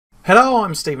Hello,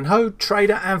 I'm Stephen Ho,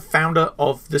 trader and founder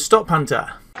of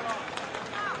TheStopHunter.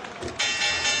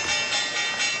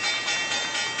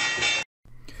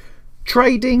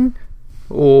 Trading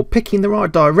or picking the right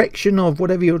direction of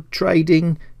whatever you're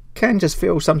trading can just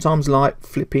feel sometimes like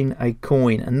flipping a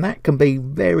coin, and that can be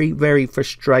very, very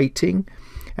frustrating.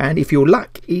 And if your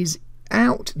luck is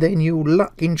out, then your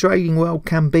luck in trading world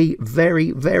can be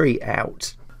very, very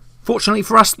out. Fortunately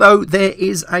for us though, there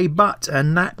is a but,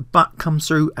 and that but comes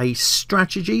through a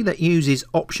strategy that uses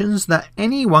options that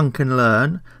anyone can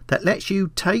learn, that lets you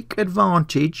take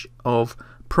advantage of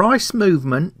price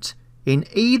movement in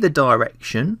either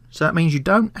direction. So that means you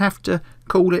don't have to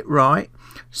call it right,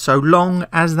 so long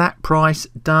as that price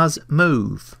does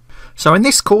move. So in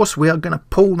this course we are going to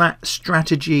pull that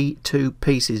strategy to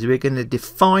pieces. We're going to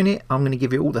define it. I'm going to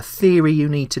give you all the theory you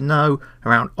need to know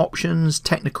around options,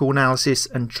 technical analysis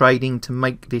and trading to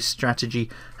make this strategy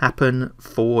happen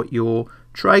for your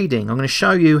trading. I'm going to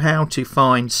show you how to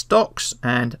find stocks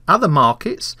and other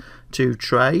markets to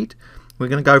trade. We're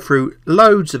going to go through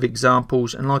loads of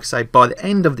examples, and like I say, by the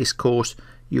end of this course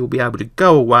you'll be able to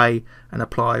go away and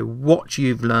apply what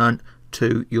you've learned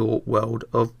to your world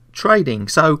of trading.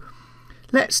 So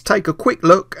let's take a quick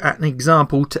look at an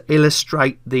example to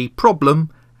illustrate the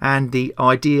problem and the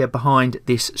idea behind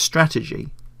this strategy.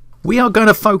 We are going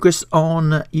to focus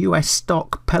on US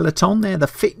stock Peloton. They're the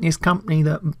fitness company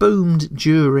that boomed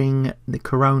during the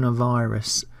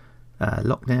coronavirus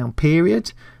lockdown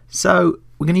period. So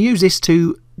we're going to use this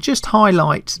to just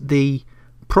highlight the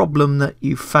problem that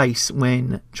you face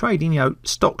when trading,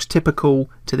 stocks typical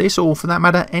to this, or for that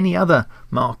matter any other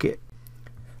market.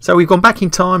 So we've gone back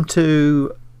in time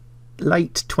to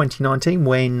late 2019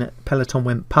 when Peloton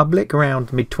went public,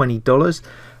 around mid $20,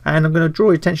 and I'm going to draw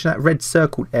your attention to that red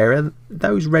circled area.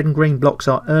 Those red and green blocks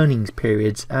are earnings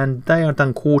periods, and they are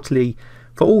done quarterly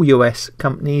for all US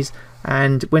companies,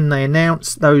 and when they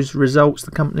announce those results, the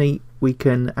company, we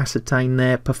can ascertain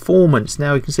their performance.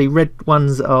 Now you can see red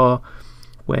ones are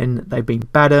when they've been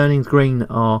bad earnings, green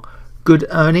are good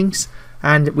earnings.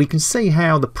 And we can see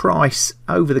how the price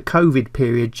over the COVID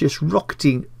period just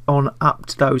rocketing on up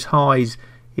to those highs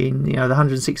in the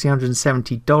 $160,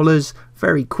 $170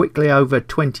 very quickly over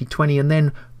 2020, and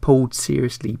then pulled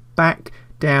seriously back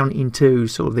down into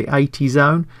sort of the 80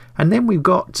 zone. And then we've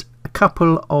got a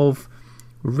couple of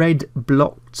red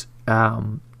blocked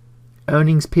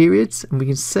earnings periods, and we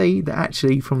can see that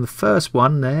actually from the first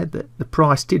one there that the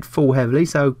price did fall heavily.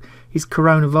 So is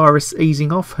coronavirus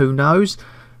easing off? Who knows?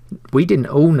 We didn't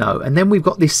all know. And then we've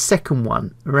got this second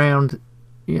one around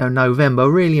November.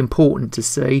 Really important to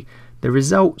see. The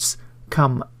results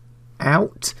come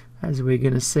out, as we're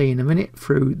going to see in a minute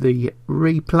through the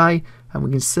replay, and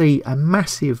we can see a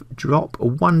massive drop, a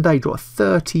one-day drop,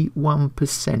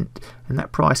 31%, and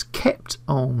that price kept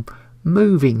on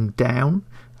moving down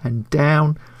and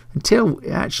down until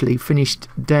it actually finished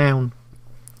down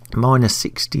minus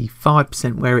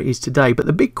 65% where it is today. But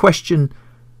the big question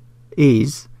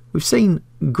is, we've seen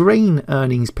green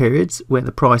earnings periods where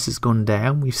the price has gone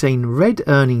down. We've seen red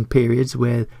earning periods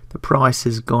where the price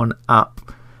has gone up.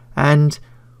 And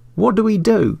what do we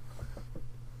do?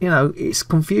 It's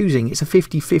confusing. It's a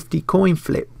 50-50 coin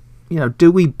flip.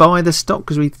 Do we buy the stock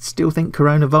because we still think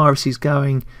coronavirus is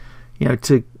going,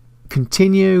 to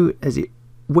continue? Is it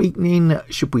weakening?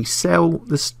 Should we sell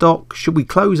the stock? Should we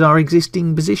close our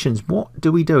existing positions? What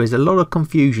do we do? There's a lot of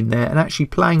confusion there, and actually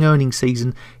playing earnings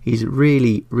season is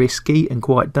really risky and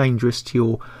quite dangerous to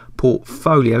your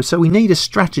portfolio. So we need a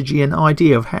strategy and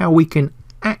idea of how we can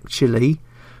actually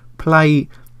play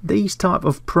these type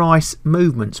of price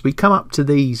movements. We come up to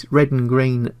these red and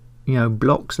green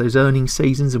blocks, those earnings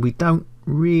seasons, and we don't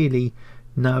really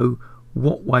know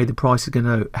what way the price is going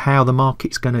to, how the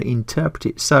market's going to interpret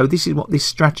it. So this is what this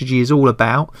strategy is all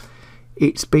about.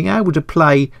 It's being able to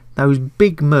play those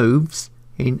big moves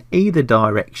in either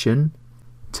direction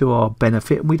to our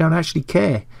benefit, and we don't actually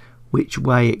care which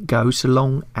way it goes so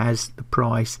long as the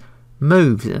price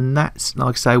moves. And that's,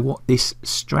 like I say, what this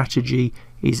strategy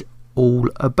is all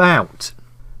about.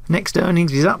 Next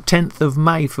earnings is up 10th of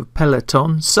May for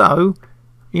Peloton. So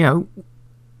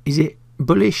is it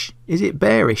bullish? Is it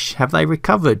bearish? Have they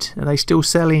recovered? Are they still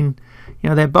selling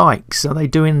their bikes? Are they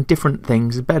doing different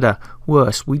things, better,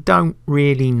 worse? We don't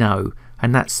really know,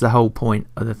 and that's the whole point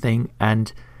of the thing,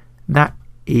 and that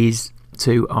is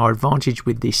to our advantage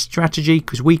with this strategy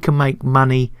because we can make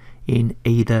money in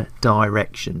either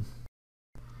direction.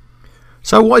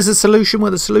 So what is the solution?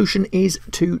 Well, the solution is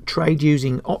to trade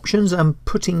using options and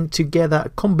putting together a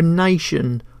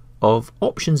combination of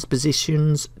options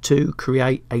positions to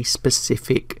create a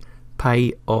specific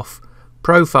payoff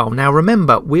profile. Now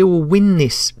remember, we will win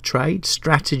this trade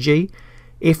strategy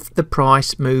if the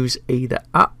price moves either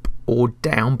up or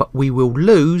down, but we will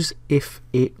lose if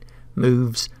it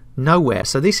moves nowhere.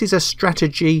 So this is a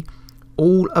strategy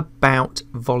all about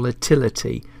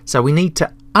volatility. So we need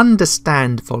to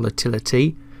understand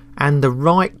volatility and the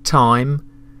right time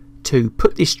to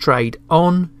put this trade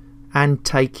on and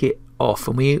take it off.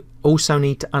 And we also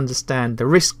need to understand the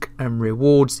risk and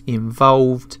rewards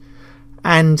involved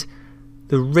and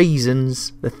the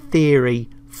reasons, the theory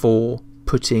for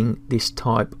putting this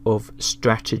type of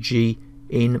strategy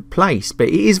in place. But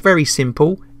it is very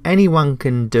simple. Anyone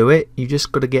can do it. You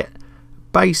just got to get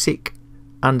basic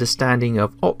understanding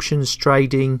of options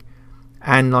trading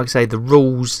and, like I say, the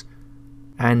rules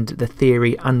and the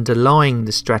theory underlying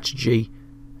the strategy,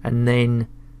 and then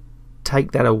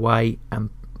take that away and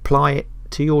apply it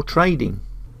to your trading.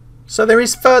 So there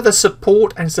is further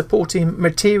support and supporting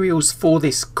materials for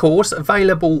this course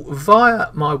available via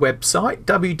my website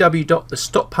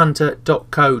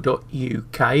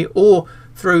www.TheStopHunter.co.uk or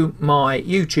through my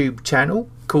YouTube channel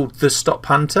called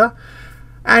TheStopHunter,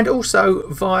 and also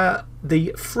via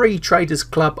the free traders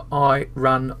club I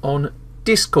run on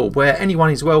Discord, where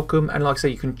anyone is welcome, and like I say,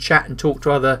 you can chat and talk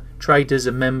to other traders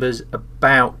and members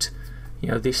about, you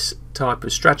know, this type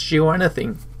of strategy or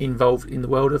anything involved in the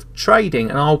world of trading.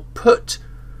 And I'll put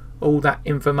all that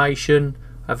information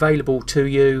available to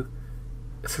you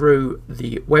through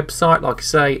the website, like I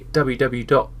say,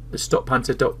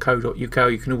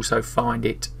 www.TheStopHunter.co.uk. You can also find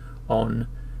it on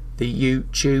the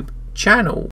YouTube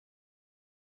channel.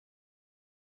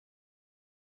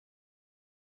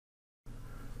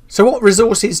 So what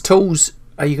resources, tools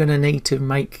are you going to need to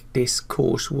make this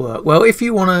course work? Well, if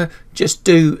you want to just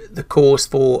do the course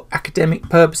for academic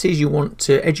purposes, you want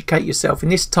to educate yourself in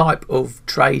this type of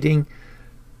trading,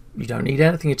 you don't need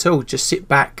anything at all. Just sit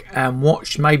back and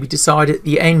watch, maybe decide at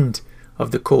the end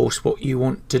of the course what you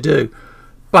want to do.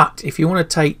 But if you want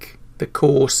to take the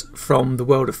course from the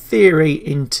world of theory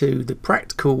into the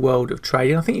practical world of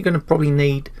trading, I think you're going to probably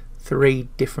need three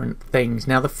different things.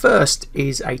 Now the first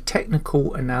is a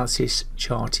technical analysis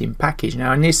charting package.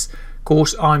 Now in this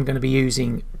course I'm going to be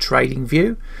using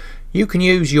TradingView. You can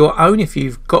use your own if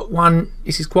you've got one.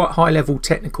 This is quite high level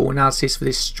technical analysis for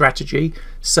this strategy,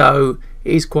 so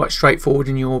it is quite straightforward,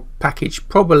 and your package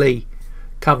probably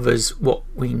covers what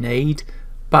we need.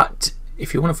 But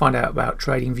if you want to find out about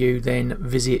TradingView, then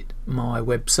visit my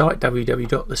website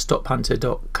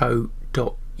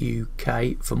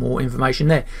www.TheStopHunter.co.uk for more information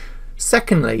there.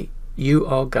 Secondly, you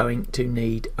are going to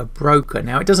need a broker.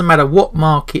 Now it doesn't matter what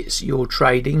markets you're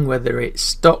trading, whether it's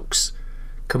stocks,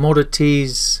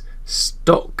 commodities,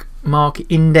 stock market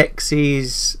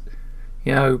indexes,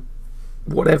 you know,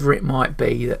 whatever it might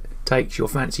be that takes your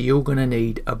fancy, you're going to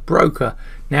need a broker.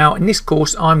 Now in this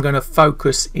course I'm going to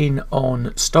focus in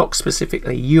on stocks,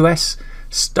 specifically US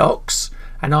stocks,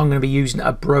 and I'm going to be using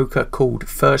a broker called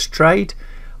First Trade.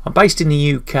 I'm based in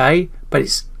the UK,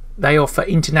 but they offer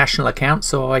international accounts,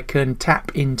 so I can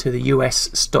tap into the US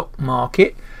stock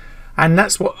market, and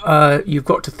that's what you've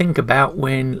got to think about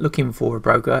when looking for a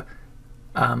broker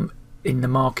in the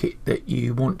market that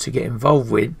you want to get involved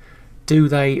with. Do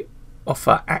they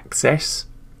offer access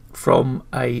from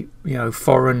a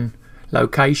foreign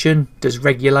location? Does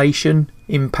regulation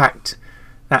impact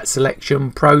that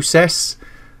selection process?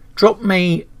 Drop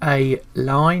me a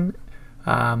line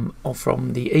or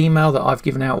from the email that I've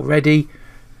given out already,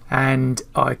 and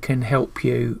I can help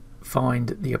you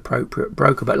find the appropriate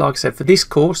broker. But like I said, for this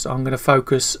course I'm going to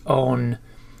focus on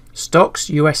stocks,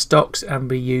 US stocks, and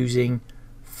be using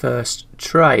First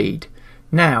Trade.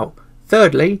 Now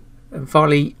thirdly and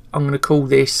finally, I'm going to call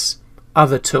this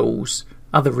other tools,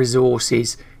 other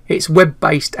resources. It's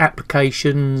web-based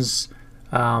applications,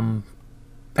 that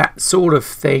sort of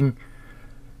thing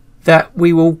that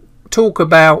we will talk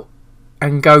about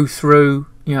and go through,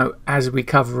 you know, as we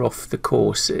cover off the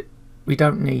course. We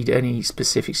don't need any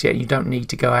specifics yet. You don't need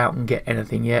to go out and get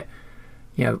anything yet.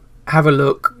 You know, have a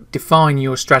look, define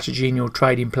your strategy and your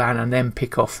trading plan, and then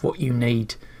pick off what you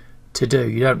need to do.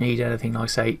 You don't need anything, like I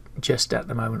say, just at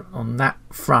the moment on that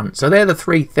front. So they're the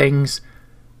three things: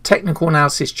 technical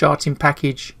analysis charting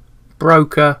package,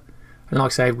 broker, and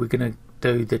like I say, we're going to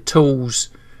do the tools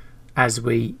as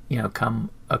we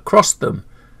come across them.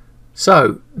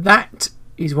 So that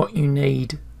is what you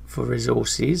need for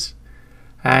resources,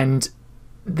 and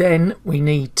then we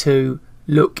need to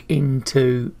look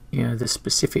into the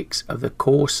specifics of the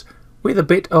course with a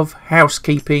bit of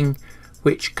housekeeping,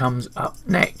 which comes up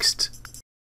next.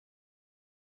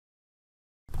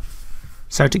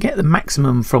 So to get the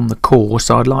maximum from the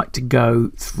course, I'd like to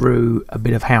go through a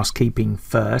bit of housekeeping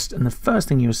first, and the first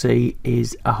thing you'll see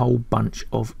is a whole bunch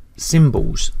of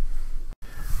symbols.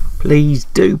 Please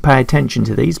do pay attention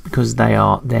to these because they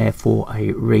are there for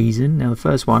a reason. Now the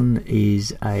first one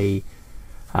is a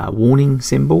warning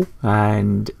symbol,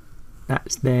 and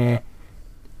that's there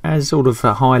as sort of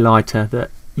a highlighter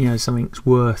that something's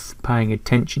worth paying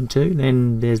attention to.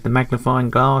 Then there's the magnifying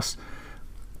glass,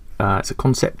 it's a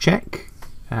concept check,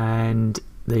 and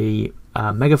the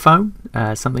megaphone,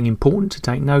 something important to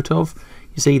take note of.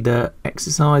 You see the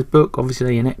exercise book,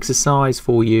 obviously an exercise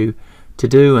for you to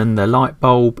do, and the light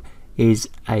bulb is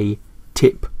a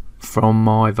tip from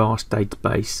my vast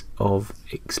database of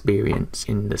experience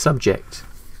in the subject.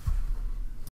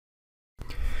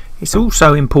 It's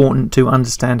also important to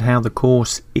understand how the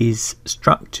course is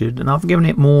structured, and I've given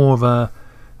it more of a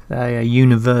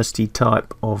university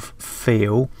type of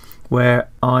feel, where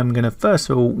I'm going to first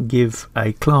of all give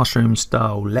a classroom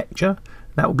style lecture.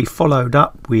 That will be followed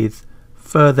up with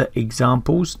further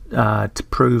examples to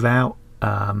prove out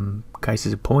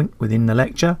cases of point within the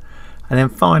lecture, and then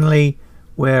finally,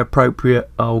 where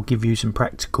appropriate, I'll give you some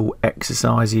practical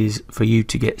exercises for you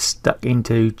to get stuck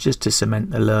into, just to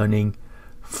cement the learning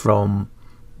from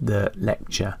the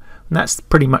lecture. And that's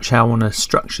pretty much how I want to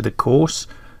structure the course.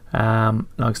 Like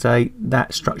I say,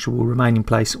 that structure will remain in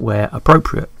place where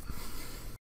appropriate.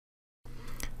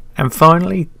 And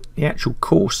finally, the actual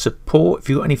course support. If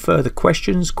you've got any further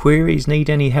questions, queries, need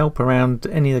any help around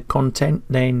any of the content,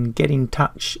 then get in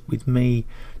touch with me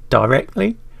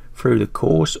directly through the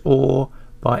course or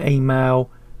by email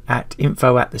at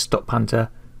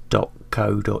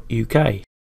info@TheStopHunter.co.uk.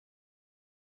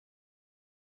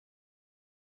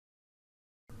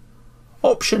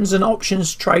 Options and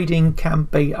options trading can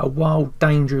be a wild,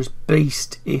 dangerous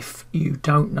beast if you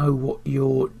don't know what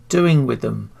you're doing with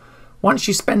them. Once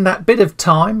you spend that bit of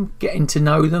time getting to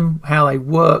know them, how they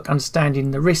work,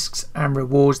 understanding the risks and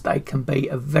rewards, they can be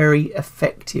a very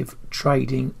effective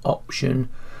trading option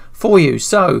for you.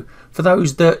 So for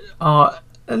those that are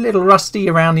a little rusty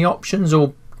around the options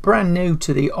or brand new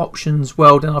to the options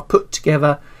world, and I've put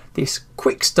together this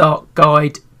quick start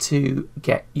guide to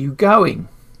get you going.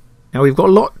 Now we've got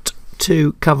a lot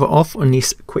to cover off on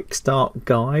this quick start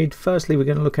guide. Firstly, we're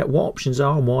going to look at what options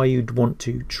are and why you'd want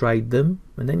to trade them,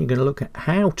 and then you're going to look at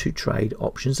how to trade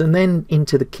options, and then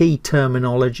into the key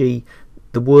terminology,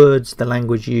 the words, the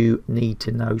language you need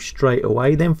to know straight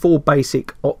away. Then 4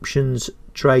 basic options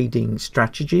trading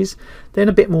strategies, then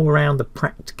a bit more around the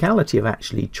practicality of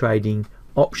actually trading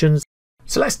options.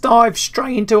 So let's dive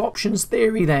straight into options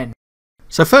theory then.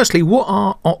 So firstly, what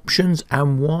are options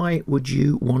and why would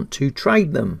you want to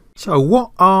trade them? So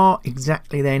what are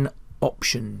exactly then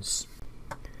options?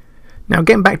 Now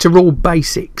getting back to raw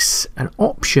basics, an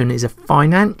option is a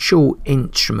financial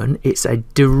instrument. It's a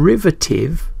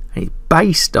derivative and it's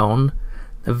based on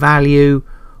the value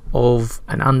of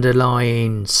an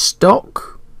underlying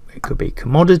stock. It could be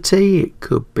commodity, it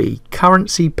could be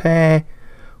currency pair,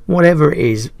 whatever it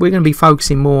is. We're going to be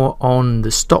focusing more on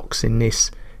the stocks in this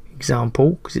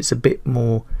example because it's a bit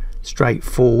more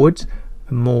straightforward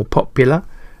and more popular,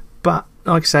 but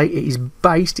like I say, it is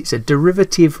based, it's a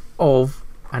derivative of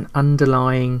an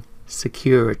underlying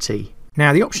security.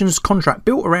 Now the options contract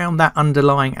built around that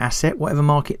underlying asset, whatever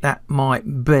market that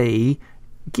might be,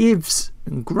 gives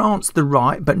and grants the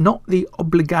right but not the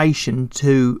obligation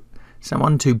to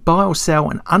someone to buy or sell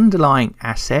an underlying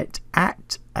asset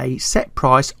at a set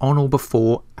price on or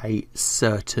before a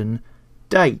certain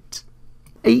date.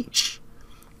 Each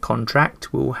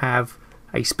contract will have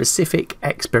a specific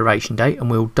expiration date, and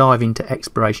we'll dive into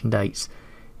expiration dates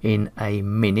in a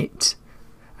minute,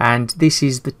 and this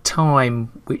is the time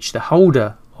which the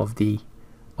holder of the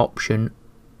option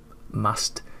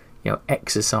must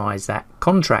exercise that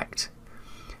contract,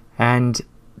 and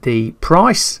the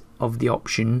price of the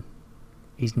option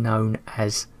is known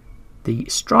as the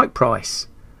strike price.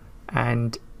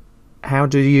 And how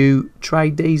do you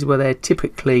trade these? Well, they're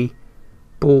typically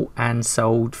bought and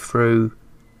sold through,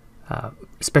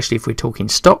 especially if we're talking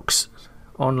stocks,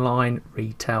 online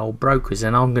retail brokers,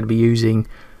 and I'm going to be using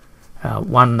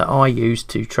one that I use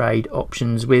to trade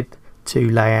options with to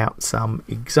lay out some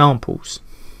examples.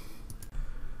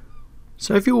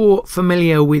 So if you're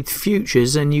familiar with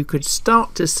futures, and you could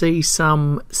start to see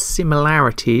some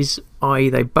similarities,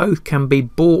 i.e. they both can be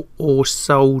bought or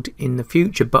sold in the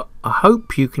future, but I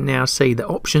hope you can now see that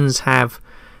options have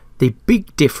the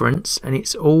big difference, and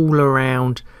it's all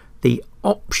around the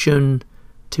option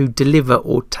to deliver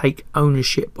or take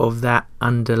ownership of that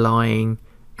underlying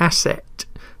asset.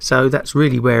 So that's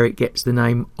really where it gets the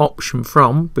name option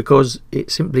from, because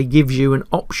it simply gives you an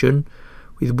option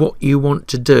with what you want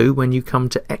to do when you come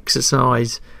to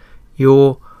exercise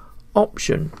your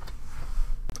option.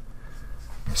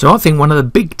 So I think one of the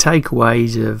big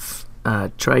takeaways of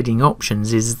trading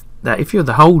options is that if you're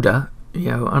the holder, you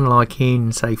know, unlike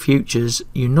in say futures,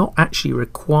 you're not actually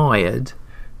required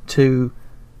to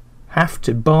have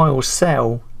to buy or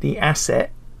sell the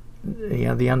asset, you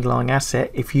know, the underlying asset,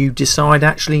 if you decide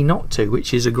actually not to,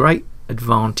 which is a great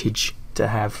advantage to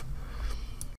have.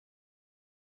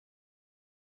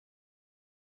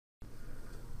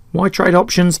 Why trade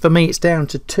options? For me, it's down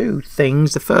to two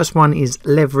things. The first one is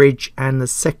leverage and the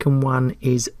second one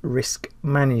is risk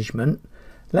management.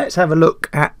 Let's have a look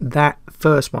at that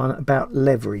first one about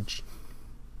leverage.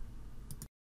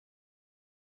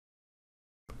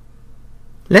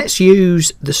 Let's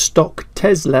use the stock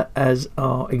Tesla as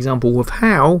our example of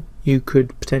how you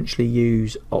could potentially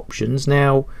use options.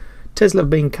 Now, Tesla have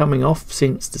been coming off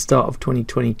since the start of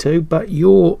 2022, but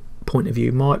your point of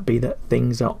view might be that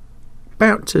things are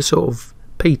about to sort of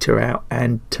peter out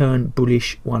and turn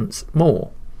bullish once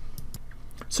more.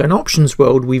 So in options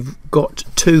world, we've got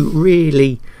two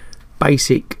really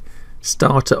basic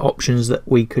starter options that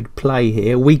we could play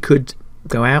here. We could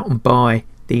go out and buy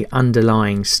the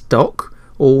underlying stock,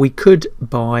 or we could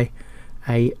buy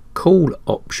a call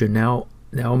option. Now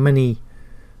there are many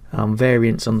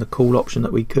variants on the call option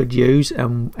that we could use,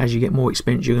 and as you get more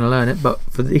experience you're going to learn it, but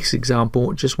for this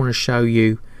example I just want to show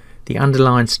you the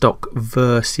underlying stock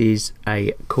versus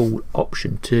a call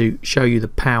option to show you the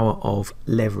power of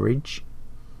leverage.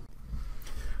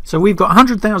 So we've got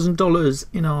 $100,000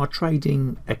 in our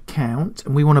trading account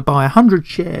and we want to buy 100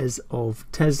 shares of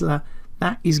Tesla.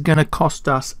 That is going to cost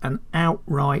us an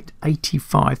outright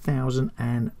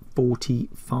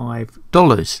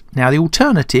 $85,045. Now the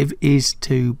alternative is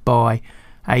to buy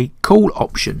a call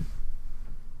option.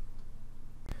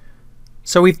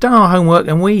 So we've done our homework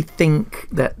and we think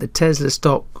that the Tesla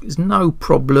stock is no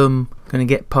problem going to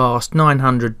get past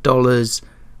 $900,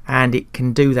 and it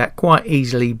can do that quite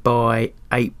easily by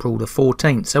April the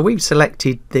 14th. So we've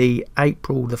selected the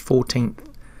April the 14th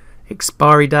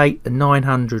expiry date, the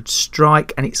 900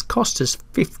 strike, and it's cost us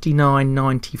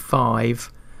 $59.95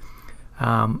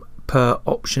 per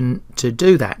option to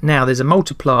do that. Now there's a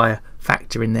multiplier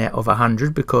factor in there of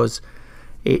 100 because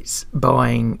it's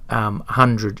buying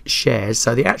 100 shares,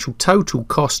 so the actual total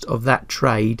cost of that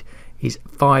trade is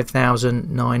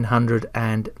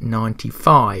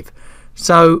 $5,995.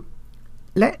 So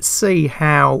let's see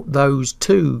how those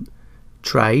two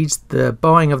trades, the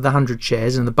buying of the 100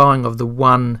 shares and the buying of the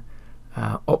one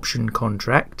option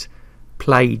contract,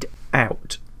 played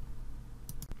out.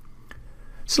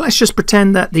 So let's just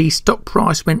pretend that the stock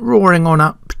price went roaring on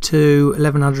up to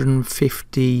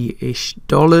 $1,150-ish.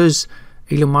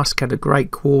 Elon Musk had a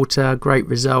great quarter, great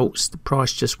results, the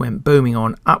price just went booming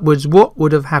on upwards. What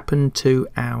would have happened to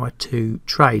our two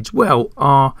trades? Well,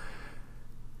 our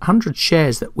 100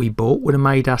 shares that we bought would have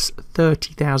made us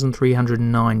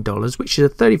 $30,309, which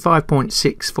is a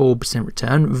 35.64%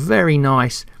 return. Very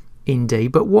nice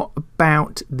indeed. But what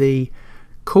about the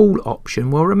call option?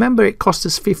 Well, remember it cost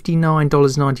us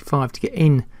 $59.95 to get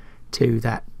into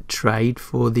that trade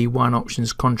for the one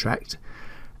options contract.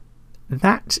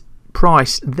 That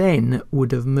price then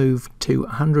would have moved to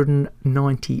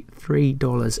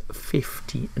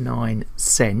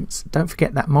 $193.59. Don't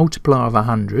forget that multiplier of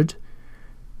 100.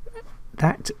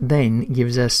 That then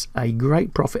gives us a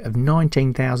great profit of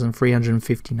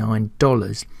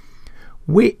 $19,359,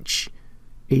 which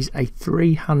is a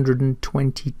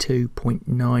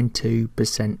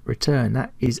 322.92% return.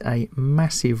 That is a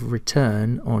massive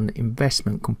return on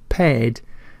investment compared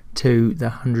to the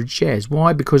 100 shares.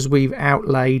 Why? Because we've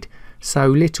outlaid so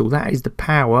little. That is the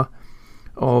power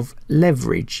of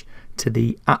leverage to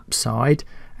the upside,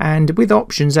 and with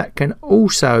options that can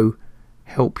also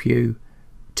help you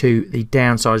to the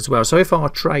downside as well. So if our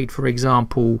trade, for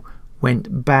example,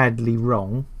 went badly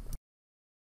wrong,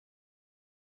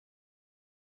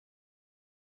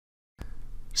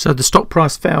 so the stock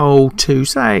price fell to,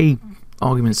 say,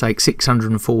 argument's sake,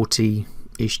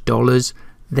 $640-ish,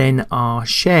 then our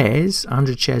shares,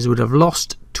 100 shares, would have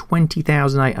lost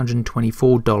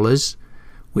 $20,824,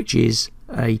 which is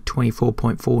a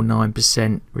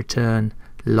 24.49% return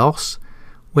loss,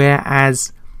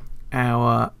 whereas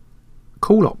our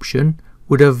call option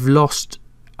would have lost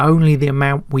only the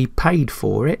amount we paid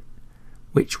for it,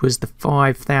 which was the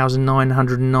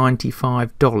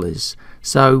 $5,995.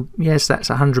 So yes, that's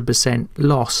 100%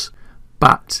 loss,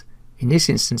 but in this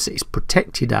instance it's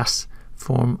protected us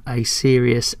from a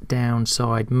serious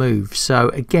downside move. So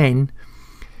again,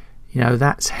 you know,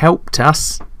 that's helped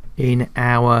us in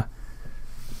our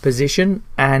position.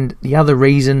 And the other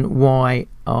reason why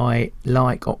I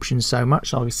like options so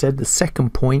much, like I said, the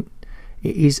second point,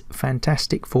 it is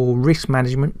fantastic for risk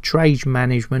management, trade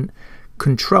management,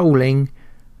 controlling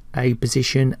a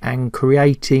position and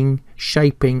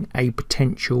shaping a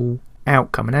potential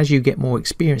outcome. And as you get more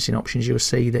experience in options, you'll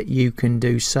see that you can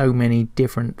do so many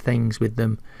different things with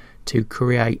them to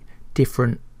create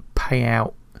different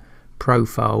payout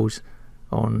profiles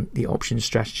on the option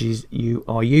strategies you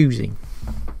are using.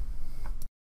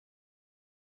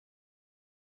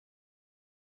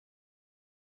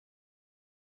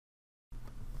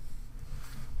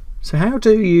 So how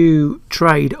do you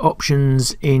trade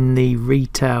options in the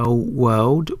retail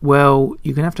world? Well,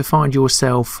 you're going to have to find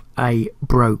yourself a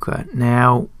broker.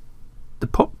 Now, the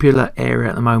popular area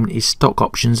at the moment is stock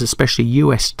options, especially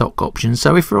US stock options.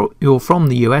 So if you're from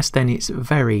the US, then it's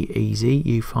very easy.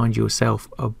 You find yourself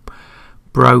a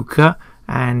broker,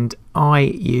 and I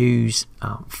use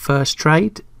First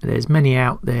Trade. There's many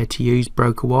out there to use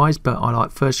broker wise, but I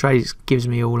like First Trade. It gives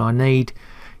me all I need,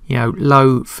 you know,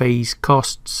 low fees,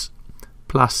 costs,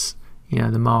 plus, you know,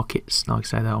 the markets, like I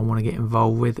say, that I want to get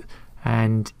involved with.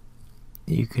 And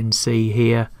you can see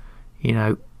here, you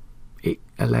know, it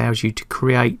allows you to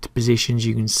create positions.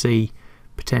 You can see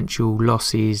potential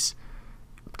losses,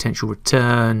 potential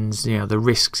returns, you know, the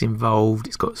risks involved.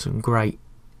 It's got some great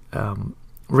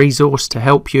resource to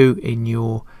help you in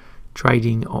your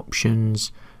trading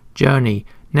options journey.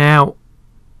 Now,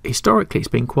 historically, it's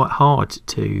been quite hard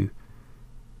to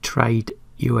trade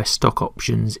US stock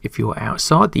options if you're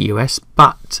outside the US,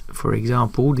 but for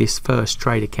example, this First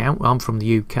Trade account, well, I'm from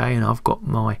the UK and I've got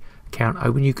my account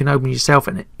open. You can open yourself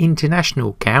an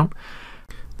international account.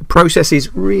 The process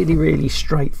is really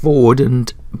straightforward,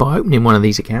 and by opening one of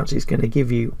these accounts, it's going to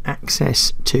give you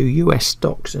access to US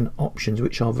stocks and options,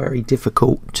 which are very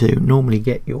difficult to normally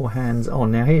get your hands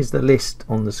on. Now here's the list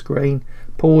on the screen.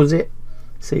 Pause it,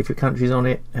 see if your country's on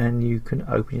it, and you can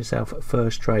open yourself a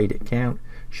First Trade account.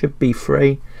 Should be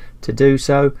free to do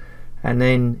so, and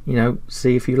then, you know,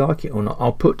 see if you like it or not.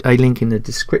 I'll put a link in the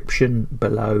description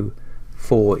below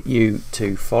for you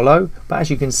to follow, but as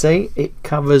you can see, it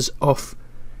covers off,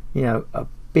 you know, a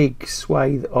big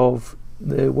swathe of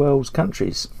the world's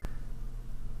countries.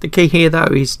 The key here though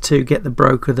is to get the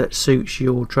broker that suits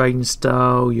your trading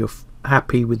style, you're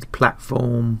happy with the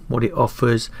platform, what it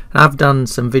offers. And I've done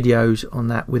some videos on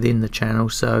that within the channel,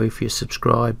 so if you're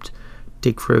subscribed,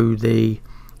 dig through the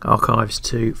archives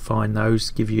to find those,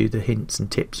 give you the hints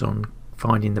and tips on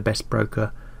finding the best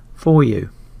broker for you.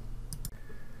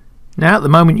 Now at the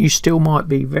moment you still might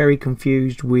be very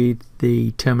confused with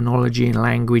the terminology and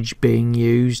language being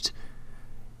used.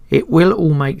 It will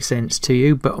all make sense to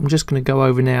you, but I'm just going to go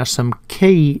over now some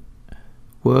key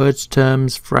words,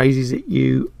 terms, phrases that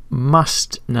you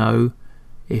must know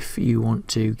if you want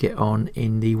to get on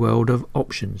in the world of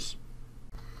options.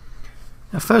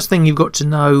 Now, first thing you've got to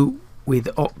know with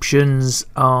options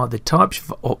are the types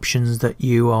of options that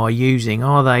you are using.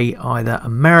 Are they either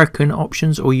American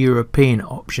options or European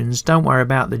options? Don't worry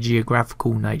about the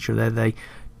geographical nature there. They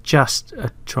just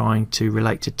are trying to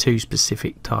relate to two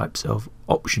specific types of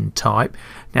option type.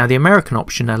 Now, the American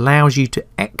option allows you to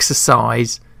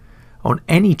exercise on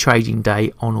any trading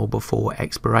day on or before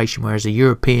expiration, whereas a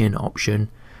European option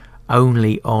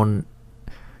only on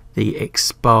the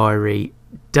expiry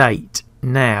date.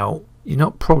 Now, you're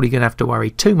not probably going to have to worry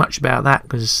too much about that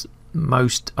because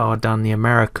most are done the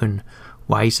American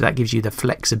way, so that gives you the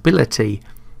flexibility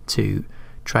to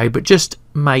trade, but just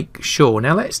make sure.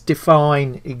 Now let's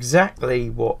define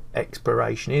exactly what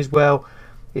expiration is. Well,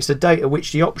 it's the date at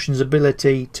which the option's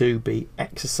ability to be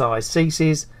exercised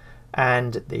ceases,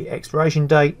 and the expiration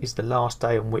date is the last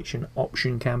day on which an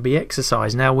option can be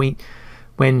exercised. Now we,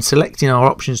 when selecting our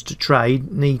options to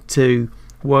trade, need to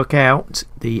work out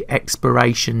the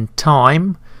expiration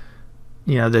time,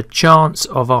 you know, the chance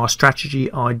of our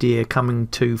strategy idea coming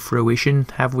to fruition.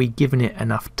 Have we given it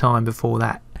enough time before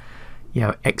that, you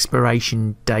know,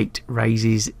 expiration date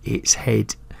raises its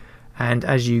head? And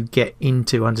as you get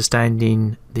into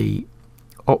understanding the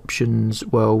options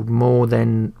world more,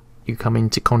 then you come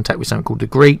into contact with something called the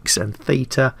Greeks and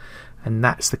theta, and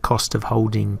that's the cost of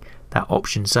holding that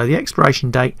option. So the expiration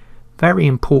date, very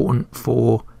important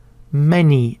for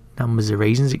many numbers of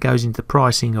reasons. It goes into the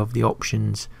pricing of the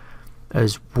options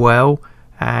as well,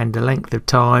 and the length of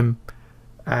time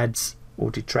adds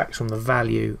or detracts from the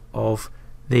value of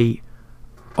the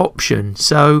option.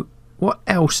 So what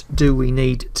else do we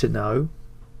need to know?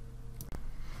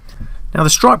 Now, the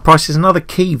strike price is another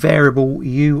key variable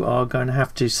you are going to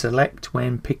have to select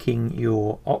when picking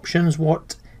your options.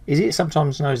 What is it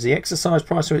sometimes known as the exercise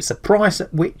price, so it's the price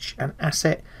at which an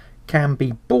asset can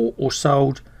be bought or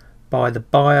sold by the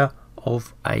buyer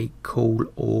of a call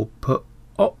or put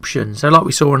option. So like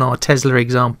we saw in our Tesla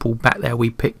example back there, we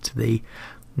picked the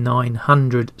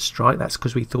 900 strike. That's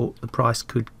because we thought the price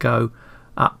could go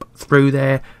up through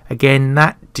there. Again,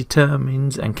 that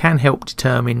determines and can help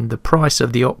determine the price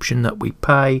of the option that we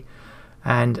pay,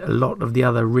 and a lot of the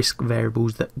other risk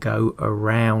variables that go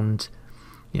around,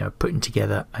 you know, putting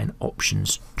together an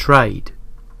options trade.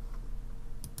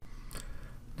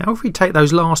 Now if we take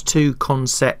those last two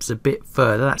concepts a bit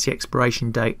further, that's the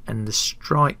expiration date and the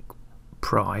strike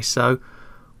price. So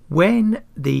when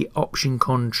the option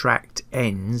contract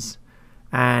ends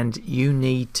and you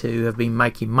need to have been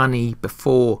making money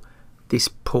before this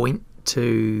point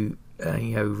to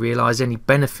realize any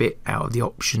benefit out of the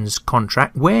options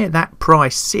contract, where that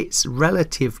price sits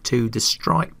relative to the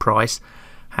strike price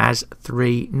has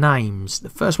three names. The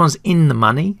first one's in the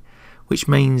money, which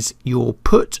means your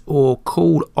put or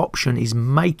call option is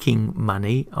making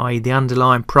money, i.e. the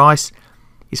underlying price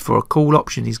is for a call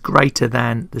option is greater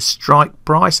than the strike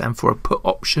price, and for a put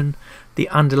option the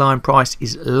underlying price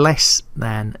is less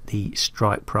than the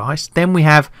strike price. Then we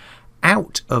have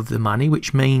out of the money,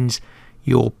 which means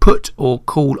your put or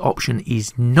call option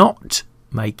is not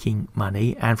making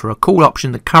money, and for a call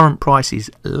option the current price is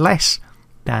less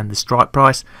than the strike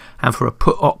price, and for a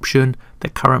put option the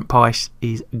current price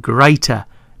is greater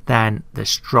than the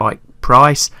strike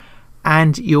price.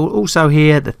 And you'll also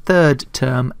hear the third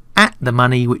term, at the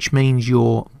money, which means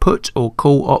your put or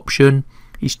call option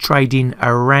is trading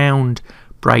around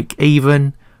break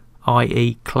even,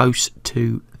 i.e. close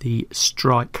to the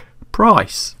strike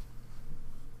price.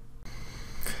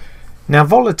 Now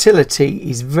volatility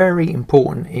is very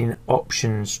important in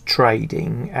options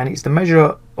trading, and it's the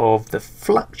measure of the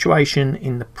fluctuation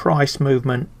in the price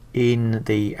movement in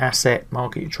the asset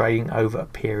market you're trading over a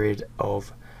period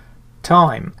of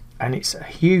time, and it's a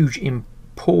huge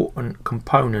important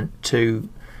component to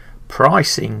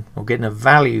pricing or getting a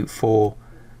value for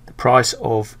the price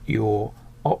of your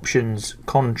options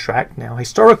contract. Now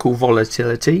historical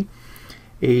volatility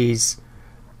is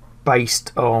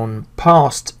based on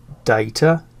past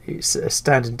data. It's a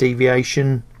standard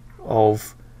deviation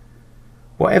of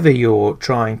whatever you're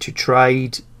trying to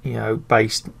trade,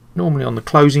 based normally on the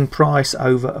closing price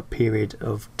over a period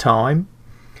of time.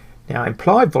 Now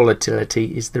implied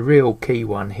volatility is the real key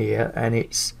one here, and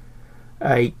it's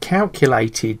a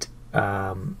calculated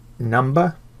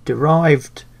number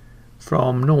derived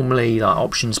from normally like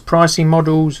options pricing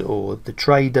models or the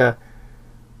trader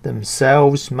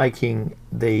themselves making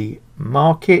the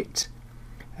market,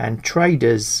 and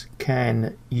traders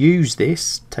can use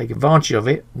this, take advantage of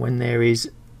it when there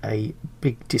is a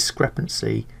big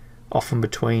discrepancy often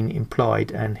between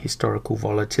implied and historical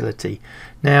volatility.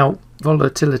 Now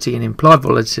volatility and implied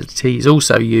volatility is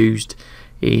also used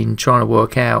in trying to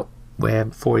work out where,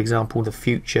 for example, the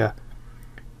future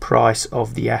price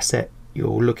of the asset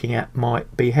you're looking at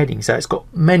might be heading. So it's got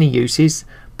many uses,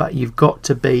 but you've got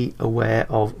to be aware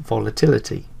of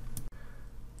volatility.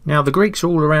 Now the Greeks are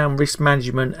all around risk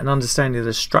management and understanding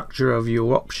the structure of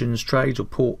your options trades or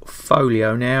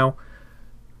portfolio. Now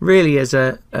really, as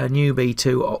a newbie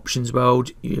to options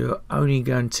world, you're only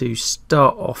going to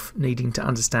start off needing to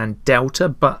understand delta,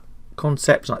 but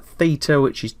concepts like theta,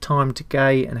 which is time to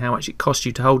gate and how much it costs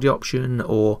you to hold the option,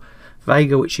 or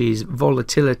vega, which is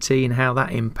volatility and how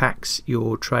that impacts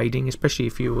your trading, especially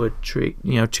if you were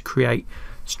to create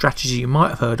strategies you might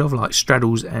have heard of like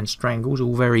straddles and strangles,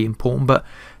 all very important. But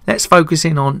let's focus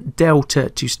in on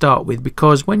delta to start with,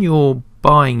 because when you're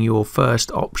buying your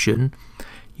first option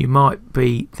you might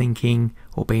be thinking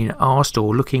or being asked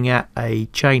or looking at a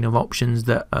chain of options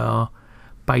that are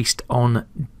based on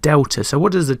delta. So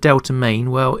what does the delta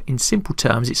mean? Well, in simple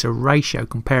terms, it's a ratio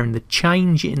comparing the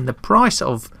change in the price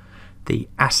of the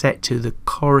asset to the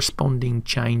corresponding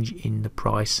change in the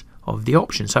price of the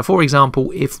option. So for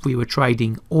example, if we were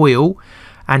trading oil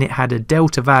and it had a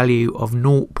delta value of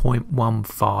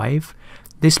 0.15,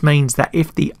 this means that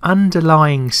if the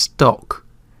underlying stock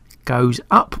goes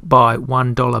up by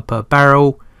 $1 per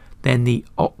barrel, then the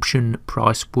option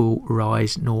price will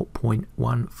rise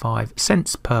 0.15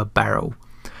 cents per barrel.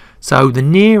 So the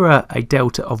nearer a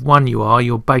delta of 1 you are,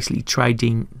 you're basically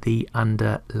trading the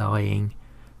underlying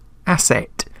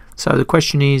asset. So the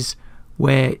question is,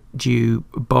 where do you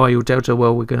buy your delta?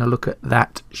 Well, we're going to look at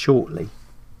that shortly.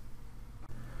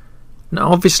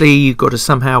 Now obviously you've got to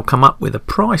somehow come up with a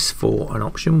price for an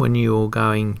option when you're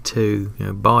going to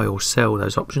buy or sell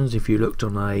those options. If you looked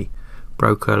on a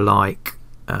broker like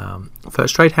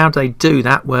First Trade, how do they do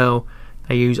that? Well,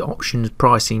 they use options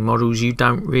pricing models, you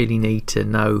don't really need to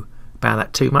know about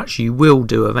that too much. You will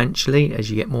do eventually as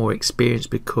you get more experience,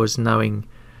 because knowing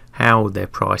how they're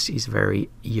priced is very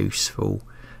useful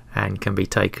and can be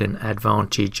taken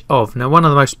advantage of. Now, one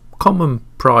of the most common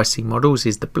pricing models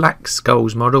is the Black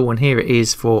Skulls model, and here it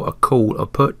is for a call or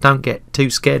put. Don't get too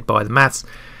scared by the maths.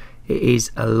 It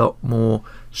is a lot more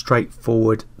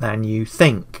straightforward than you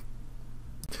think.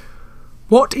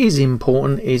 What is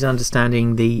important is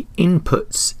understanding the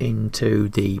inputs into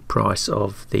the price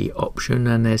of the option,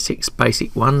 and there's 6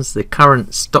 basic ones: the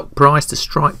current stock price, the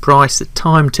strike price, the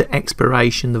time to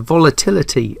expiration, the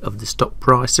volatility of the stock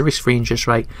price, the risk-free interest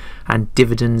rate, and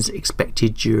dividends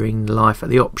expected during the life of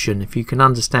the option. If you can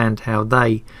understand how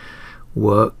they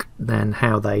work, then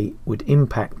how they would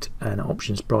impact an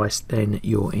options price, then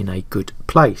you're in a good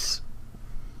place.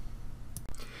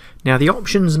 Now, the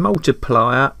options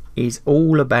multiplier is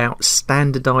all about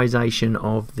standardization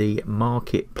of the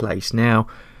marketplace. Now,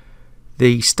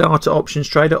 the starter options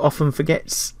trader often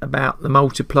forgets about the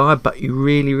multiplier, but you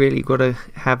really got to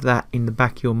have that in the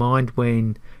back of your mind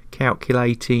when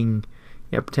calculating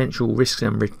potential risks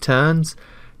and returns.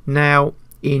 Now,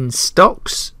 in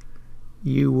stocks,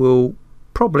 you will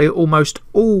probably almost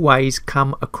always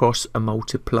come across a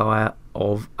multiplier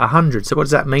of 100. So what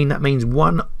does that mean? That means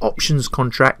one options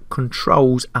contract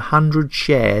controls 100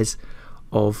 shares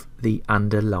of the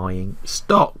underlying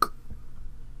stock.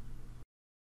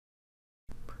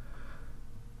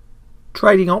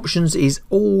 Trading options is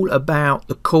all about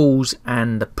the calls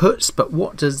and the puts, but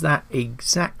what does that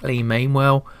exactly mean?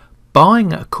 Well,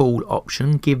 buying a call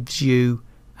option gives you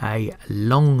a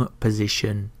long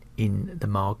position in the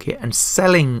market, and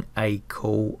selling a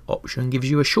call option gives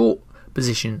you a short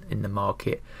position in the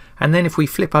market. And then if we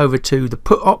flip over to the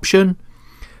put option,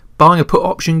 buying a put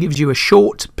option gives you a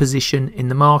short position in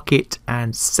the market,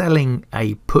 and selling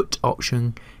a put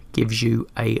option gives you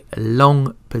a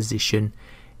long position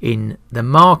in the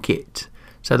market.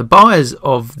 So the buyers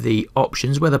of the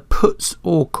options, whether puts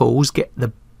or calls, get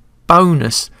the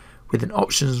bonus with an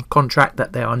options contract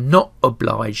that they are not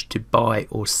obliged to buy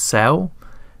or sell.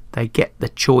 They get the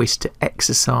choice to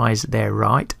exercise their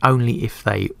right only if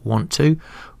they want to,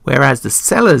 whereas the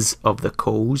sellers of the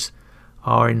calls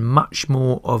are in much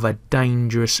more of a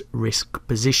dangerous risk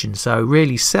position. So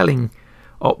really, selling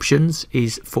options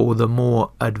is for the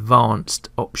more advanced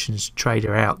options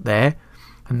trader out there,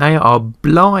 and they are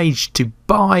obliged to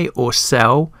buy or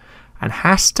sell and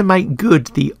has to make good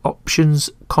the options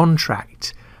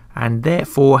contract, and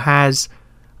therefore has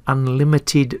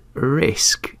unlimited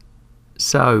risk.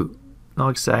 So,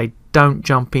 like I say, don't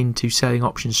jump into selling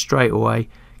options straight away.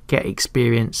 Get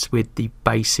experience with the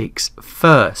basics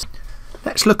first.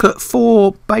 Let's look at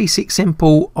 4 basic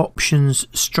simple options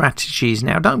strategies.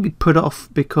 Now, don't be put off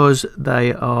because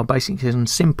they are basic and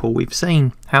simple. We've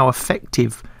seen how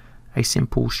effective a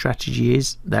simple strategy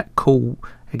is, that call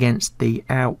against the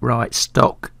outright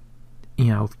stock,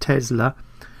 of Tesla.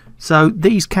 So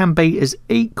these can be as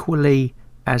equally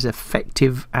as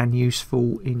effective and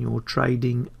useful in your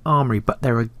trading armory, but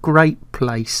they're a great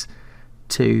place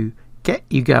to get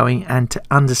you going and to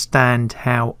understand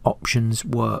how options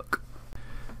work.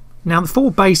 Now, the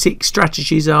 4 basic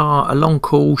strategies are a long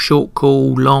call, short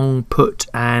call, long put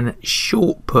and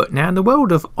short put. Now, in the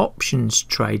world of options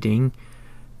trading,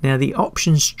 now the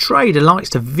options trader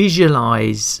likes to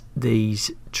visualize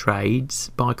these trades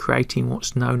by creating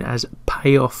what's known as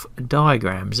payoff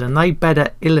diagrams, and they better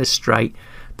illustrate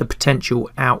the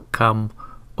potential outcome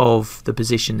of the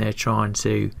position they're trying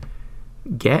to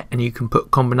get. And you can put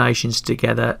combinations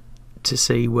together to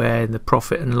see where the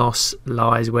profit and loss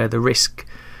lies, where the risk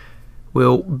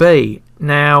will be.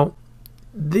 Now,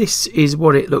 this is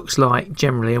what it looks like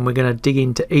generally, and we're going to dig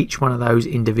into each one of those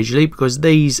individually, because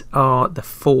these are the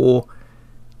 4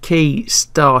 key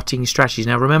starting strategies.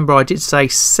 Now, remember, I did say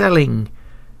selling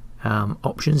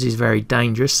options is very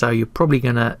dangerous, so you're probably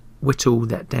going to whittle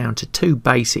that down to 2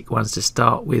 basic ones to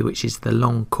start with, which is the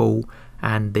long call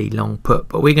and the long put.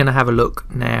 But we're going to have a look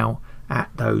now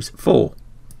at those 4.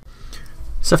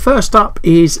 So first up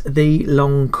is the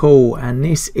long call, and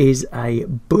this is a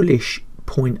bullish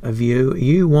point of view.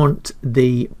 You want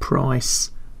the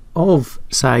price of,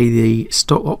 say, the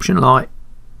stock option like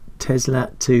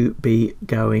Tesla to be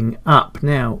going up.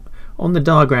 Now, on the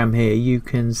diagram here, you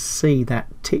can see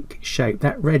that tick shape,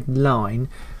 that red line.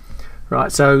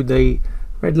 Right, so the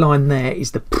red line there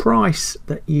is the price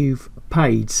that you've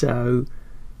paid. So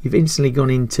you've instantly gone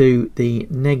into the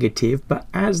negative, but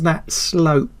as that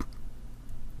slope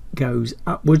goes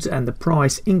upwards and the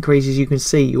price increases, you can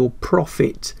see your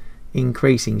profit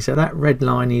increasing. So that red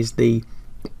line is the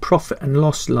profit and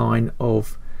loss line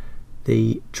of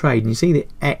the trade. And you see the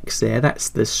X there, that's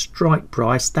the strike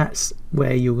price. That's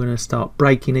where you're going to start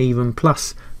breaking even,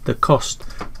 plus the cost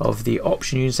of the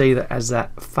option. You can see that as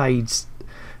that fades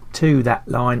to that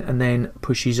line and then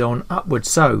pushes on upwards.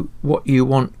 So what you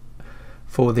want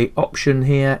for the option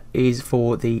here is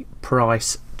for the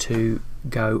price to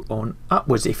go on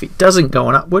upwards. If it doesn't go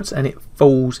on upwards and it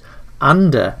falls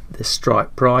under the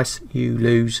strike price, you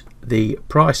lose the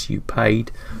price you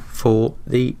paid for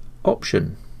the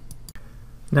option.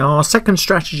 Now our second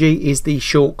strategy is the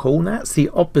short call, and that's the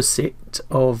opposite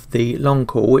of the long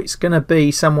call. It's going to be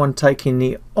someone taking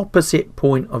the opposite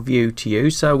point of view to you.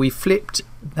 So we flipped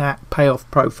that payoff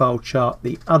profile chart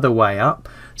the other way up.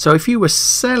 So if you were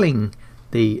selling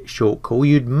the short call,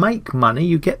 you'd make money,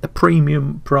 you get the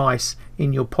premium price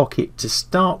in your pocket to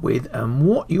start with, and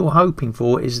what you're hoping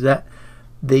for is that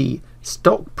the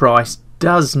stock price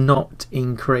does not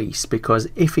increase, because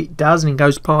if it does and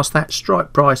goes past that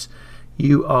strike price,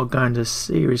 you are going to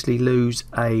seriously lose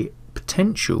a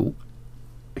potential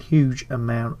huge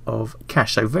amount of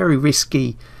cash. So very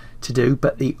risky to do,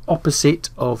 but the opposite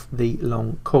of the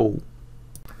long call.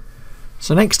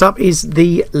 So next up is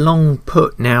the long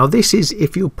put. Now this is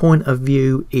if your point of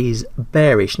view is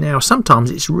bearish. Now sometimes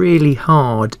it's really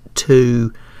hard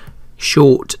to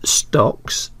short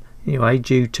stocks anyway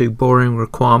due to borrowing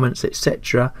requirements,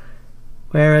 etc.,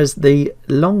 whereas the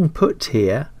long put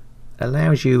here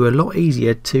allows you a lot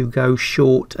easier to go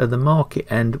short of the market.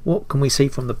 And what can we see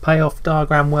from the payoff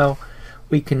diagram? Well,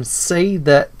 we can see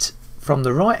that from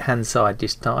the right hand side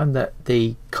this time that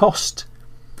the cost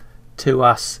to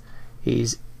us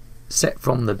is set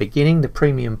from the beginning, the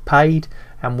premium paid,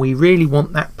 and we really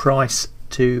want that price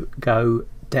to go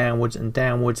downwards and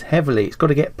downwards heavily. It's got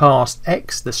to get past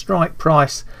X, the strike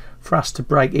price, for us to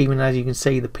break even. As you can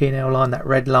see, the P&L line, that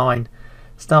red line,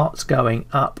 starts going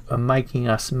up and making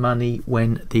us money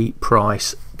when the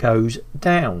price goes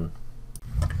down.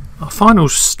 Our final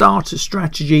starter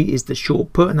strategy is the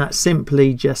short put, and that's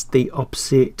simply just the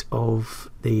opposite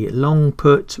of the long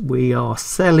put. We are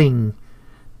selling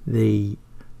the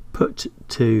put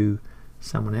to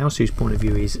someone else whose point of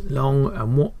view is long,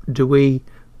 and what do we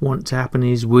want to happen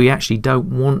is we actually don't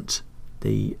want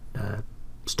the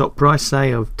stock price,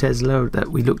 say, of Tesla that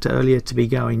we looked at earlier to be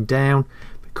going down,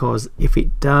 because if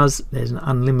it does, there's an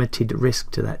unlimited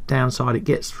risk to that downside. It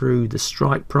gets through the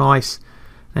strike price.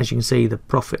 As you can see, the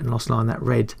profit and loss line, that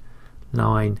red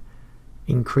line,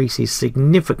 increases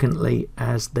significantly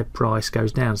as the price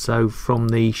goes down. So from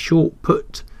the short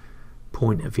put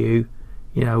point of view,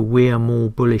 you know, we are more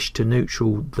bullish to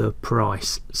neutral the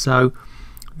price. So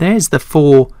there's the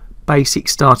 4 basic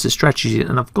starter strategies,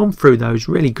 and I've gone through those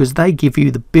really because they give you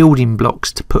the building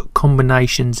blocks to put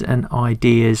combinations and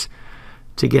ideas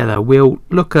together. We'll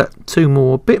look at 2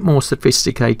 more, a bit more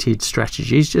sophisticated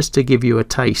strategies just to give you a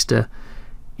taster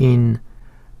in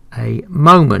a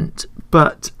moment.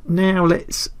 But now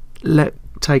let's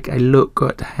take a look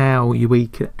at how we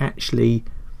can actually,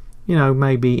 you know,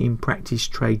 maybe in practice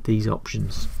trade these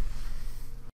options.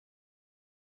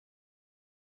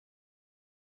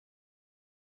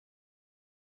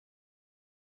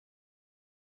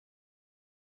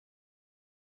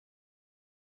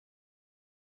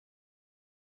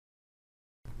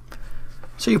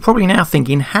 So you're probably now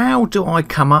thinking, how do I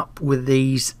come up with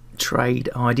these trade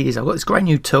ideas? I've got this great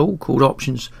new tool called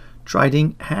options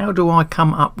trading. How do I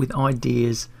come up with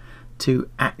ideas to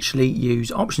actually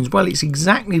use options? Well, it's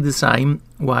exactly the same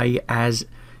way as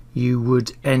you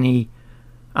would any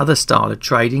other style of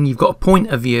trading. You've got a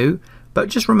point of view, but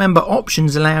just remember,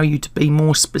 options allow you to be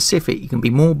more specific. You can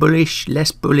be more bullish,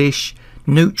 less bullish,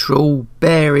 neutral,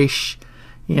 bearish,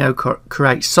 you know,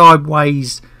 create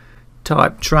sideways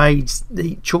type trades.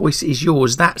 The choice is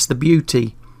yours. That's the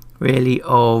beauty really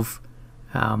of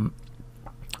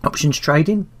options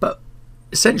trading. But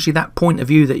essentially that point of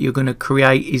view that you're going to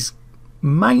create is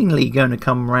mainly going to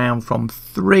come around from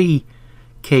 3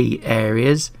 key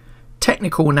areas: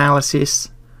 technical analysis,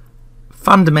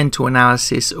 fundamental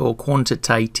analysis, or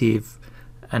quantitative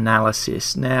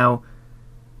analysis. Now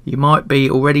you might be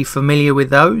already familiar with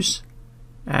those,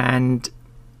 and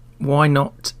why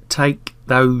not take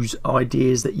those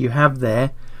ideas that you have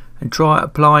there and try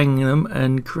applying them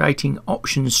and creating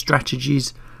option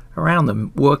strategies around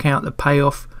them. Work out the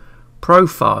payoff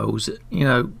profiles. You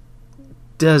know,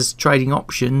 does trading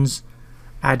options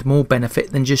add more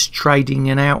benefit than just trading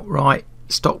an outright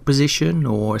stock position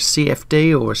or a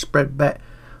CFD or a spread bet,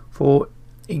 for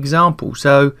example?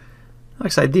 So like I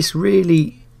say, this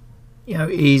really, you know,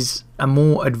 is a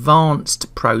more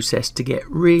advanced process to get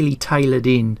really tailored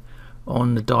in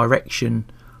on the direction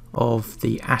of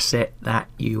the asset that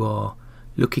you are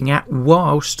looking at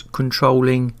whilst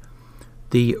controlling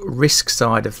the risk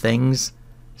side of things,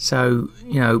 so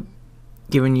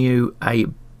giving you a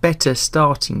better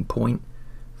starting point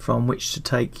from which to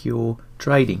take your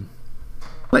trading.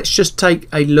 Let's just take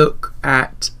a look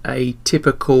at a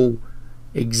typical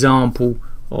example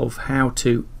of how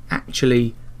to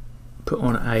actually put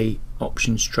on a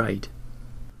options trade.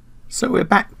 So we're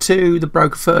back to the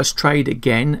broker first trade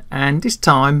again, and this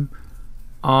time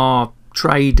our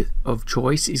trade of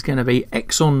choice is going to be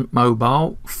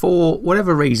ExxonMobil for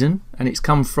whatever reason, and it's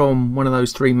come from one of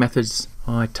those three methods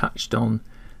I touched on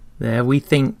there. We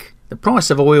think the price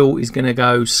of oil is going to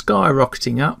go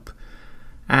skyrocketing up,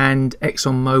 and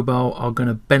ExxonMobil are going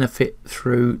to benefit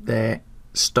through their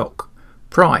stock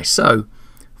price. So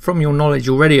from your knowledge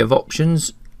already of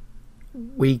options,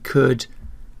 we could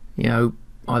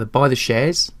either buy the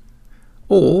shares,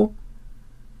 or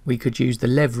we could use the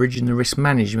leverage and the risk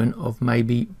management of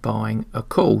maybe buying a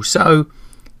call. So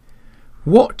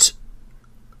what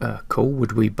call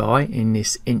would we buy in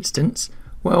this instance?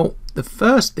 Well, the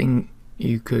first thing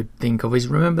you could think of is,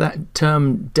 remember that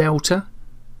term delta?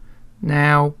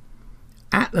 Now,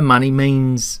 at the money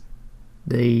means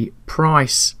the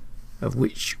price of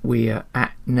which we are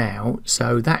at now,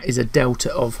 so that is a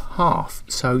delta of half.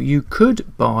 So you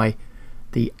could buy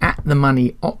the at the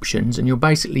money options, and you're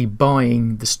basically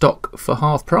buying the stock for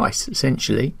half price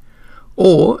essentially.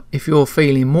 Or if you're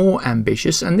feeling more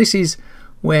ambitious, and this is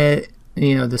where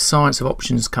the science of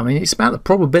options come in, it's about the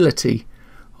probability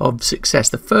of success.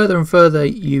 The further and further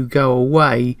you go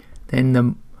away, then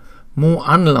the more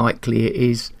unlikely it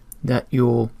is that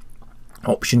your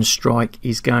option strike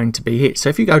is going to be hit. So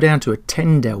if you go down to a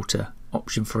 10 delta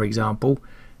option, for example,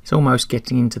 it's almost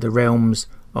getting into the realms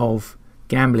of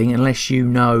gambling, unless you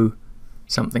know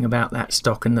something about that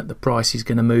stock and that the price is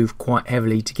going to move quite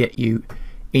heavily to get you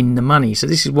in the money. So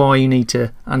this is why you need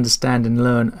to understand and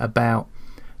learn about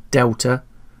delta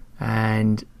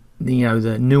and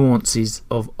the nuances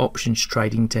of options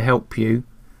trading to help you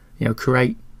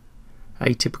create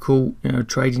a typical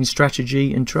trading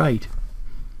strategy and trade.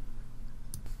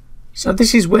 So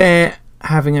this is where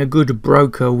having a good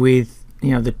broker with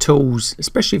the tools,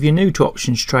 especially if you're new to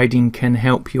options trading, can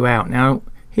help you out. Now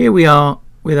here we are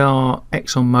with our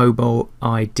ExxonMobil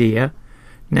idea.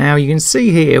 Now you can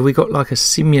see here we got like a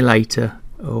simulator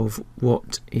of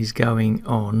what is going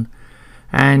on,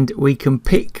 and we can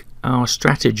pick our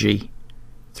strategy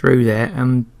through there,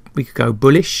 and we could go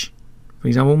bullish, for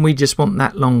example, and we just want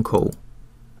that long call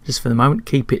just for the moment,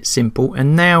 keep it simple.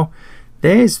 And now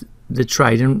there's the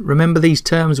trade, and remember these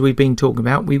terms we've been talking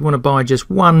about. We want to buy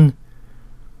just one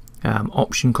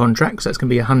option contract, so that's going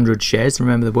to be 100 shares.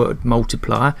 Remember the word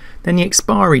multiplier. Then the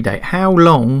expiry date, how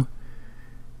long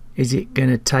is it going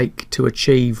to take to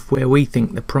achieve where we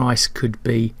think the price could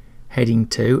be heading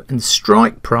to, and the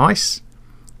strike price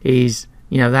is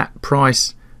that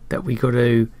price that we got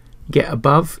to get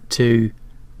above to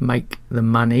make the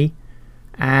money.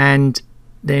 And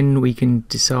then we can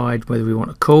decide whether we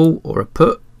want a call or a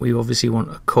put. We obviously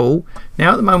want a call.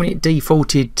 Now at the moment it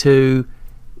defaulted to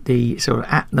the sort of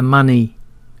at the money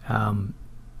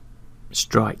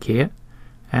strike here,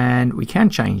 and we can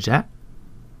change that.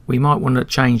 We might want to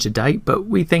change the date, but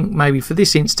we think maybe for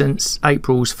this instance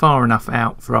April's far enough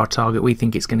out for our target. We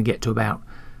think it's going to get to about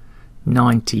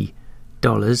 $90.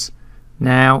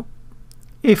 Now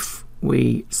if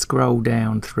we scroll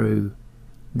down through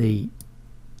the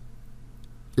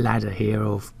ladder here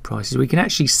of prices, we can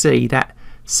actually see that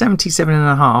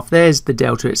 77.5, there's the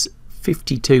delta, it's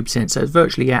 52%, so it's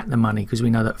virtually at the money, because we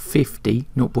know that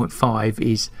 0.5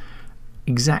 is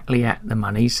exactly at the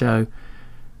money. So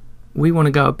we want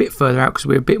to go a bit further out because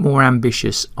we're a bit more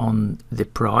ambitious on the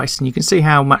price, and you can see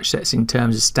how much that's in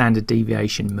terms of standard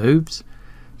deviation moves.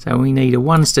 So we need a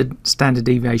one standard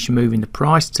deviation move in the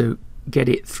price to get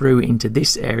it through into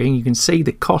this area, and you can see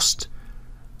the cost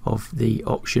of the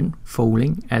option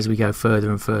falling as we go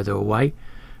further and further away.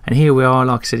 And here we are,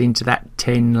 like I said, into that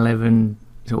 10, 11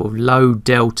 sort of low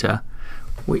delta,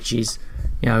 which is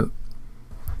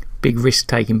big risk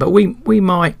taking. But we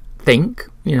might think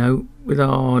with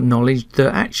our knowledge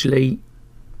that actually,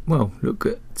 well, look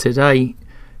at today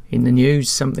in the news,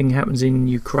 something happens in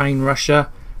Ukraine, Russia,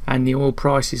 and the oil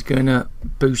price is going to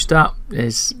boost up.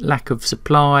 There's lack of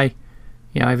supply,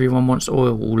 everyone wants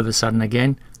oil all of a sudden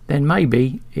again. Then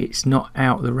maybe it's not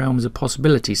out of the realms of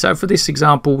possibility. So for this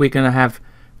example, we're going to have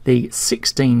the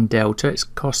 16 delta. It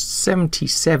costs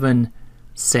 77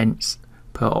 cents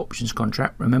per options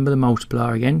contract. Remember the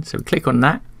multiplier again. So we click on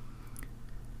that.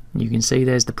 You can see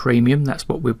there's the premium. That's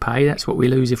what we'll pay. That's what we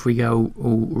lose if we go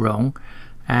all wrong.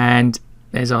 And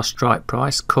there's our strike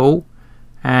price, call.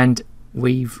 And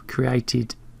we've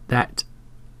created that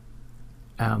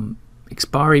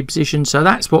expiry position. So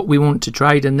that's what we want to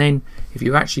trade, and then if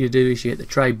you actually do is you hit the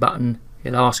trade button,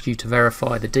 it'll ask you to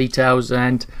verify the details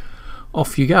and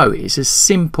off you go. It's as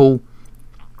simple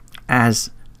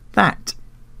as that.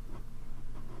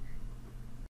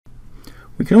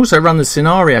 We can also run the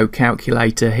scenario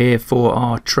calculator here for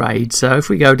our trade. So if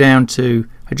we go down to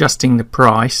adjusting the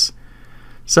price,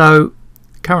 so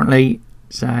currently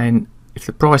saying if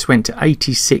the price went to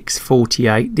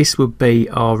 86.48, this would be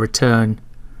our return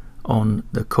on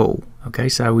the call. Okay,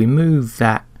 so we move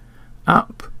that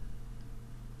up,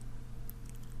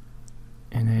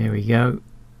 and there we go.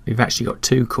 We've actually got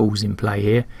two calls in play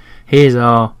here. Here's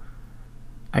our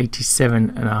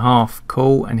 87.5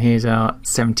 call, and here's our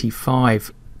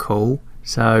 75 call.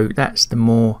 So that's the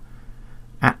more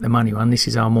at the money one. This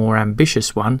is our more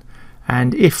ambitious one.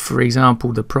 And if, for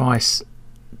example, the price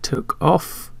took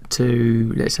off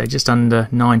to, let's say, just under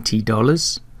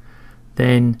 $90,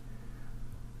 then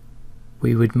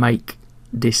we would make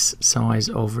this size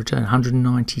of return,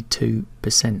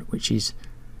 192%, which is,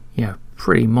 you know,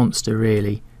 pretty monster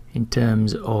really in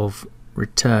terms of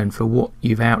return for what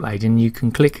you've outlaid. And you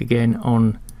can click again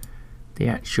on the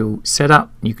actual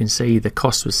setup, you can see the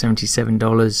cost was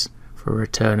 $77 for a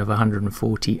return of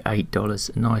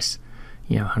 $148. A nice,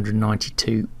 you know,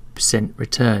 192%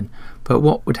 return. But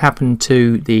what would happen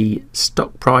to the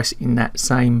stock price in that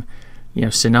same, you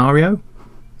know, scenario?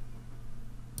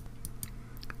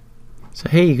 So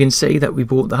here you can see that we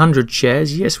bought the 100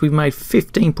 shares. Yes, we've made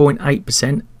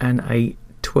 15.8% and a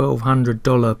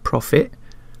 $1,200 profit.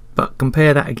 But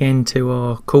compare that again to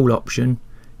our call option.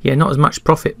 Yeah, not as much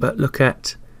profit, but look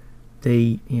at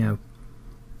the, you know,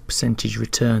 percentage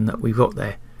return that we've got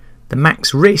there. The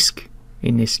max risk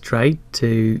in this trade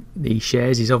to the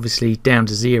shares is obviously down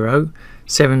to zero,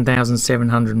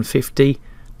 7,750.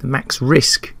 The max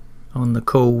risk on the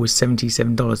call was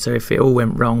 $77. So if it all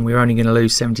went wrong, we're only going to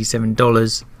lose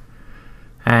 $77.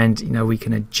 And, you know, we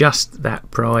can adjust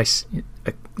that price,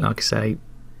 like I say,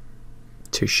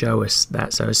 to show us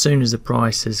that. So as soon as the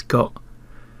price has got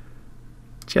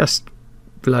just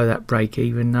below that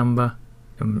break-even number,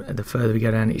 and the further we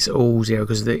go down, it's all zero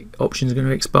because the options are going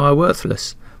to expire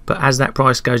worthless. But as that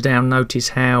price goes down, notice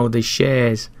how the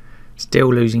shares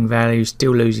still losing value,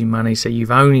 still losing money. So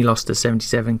you've only lost the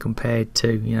 77 compared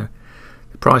to, you know,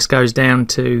 the price goes down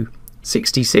to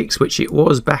 66, which it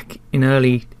was back in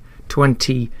early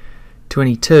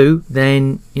 2022.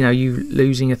 Then, you know, you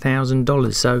losing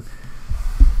 $1,000. So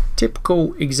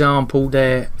typical example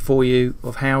there for you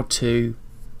of how to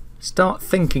start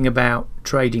thinking about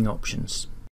trading options.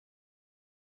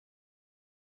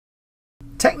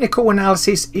 Technical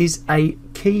analysis is a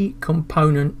key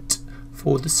component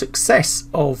for the success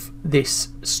of this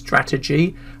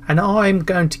strategy, and I'm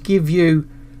going to give you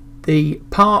the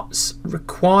parts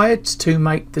required to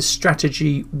make the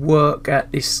strategy work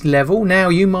at this level. Now,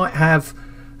 you might have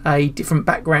a different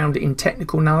background in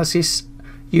technical analysis,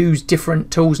 use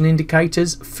different tools and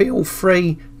indicators. Feel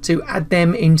free to add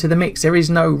them into the mix. There is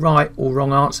no right or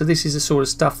wrong answer. This is the sort of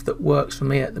stuff that works for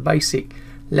me at the basic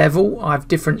level. I have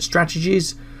different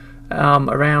strategies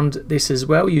around this as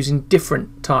well, using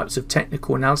different types of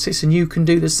technical analysis, and you can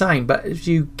do the same. But if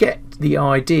you get the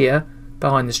idea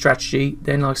behind the strategy,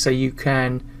 then like I say, you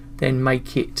can then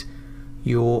make it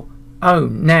your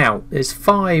own. Now, there's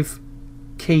 5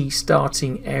 key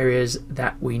starting areas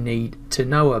that we need to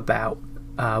know about.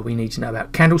 We need to know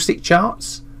about candlestick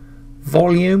charts,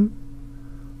 volume,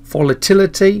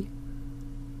 volatility,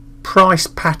 price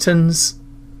patterns,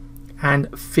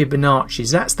 and Fibonacci's.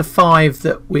 That's the 5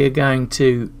 that we're going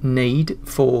to need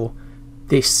for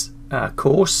this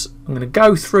course. I'm going to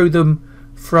go through them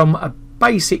from a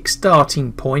basic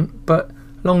starting point, but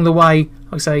along the way,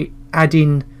 like I say, add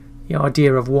in the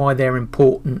idea of why they're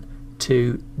important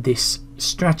to this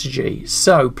strategy.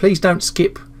 So please don't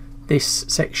skip this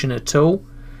section at all.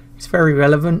 It's very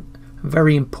relevant and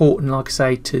very important, like I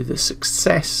say, to the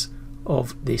success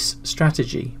of this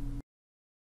strategy.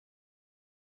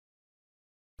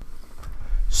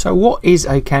 So what is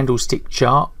a candlestick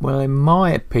chart? Well, in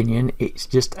my opinion, it's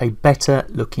just a better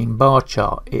looking bar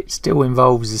chart. It still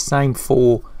involves the same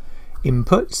 4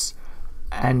 inputs,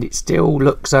 and it still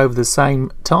looks over the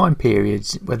same time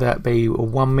periods, whether that be a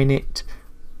 1 minute,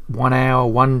 1 hour,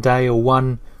 1 day, or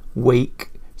 1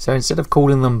 week. So instead of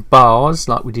calling them bars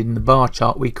like we did in the bar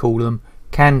chart, we call them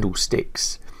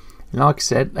candlesticks. And like I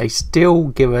said, they still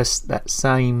give us that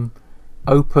same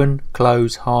open,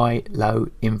 close, high, low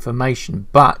information,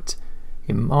 but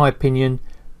in my opinion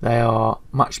they are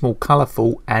much more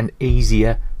colourful and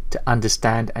easier to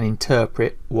understand and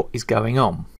interpret what is going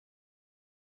on.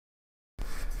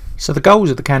 So the goals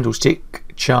of the candlestick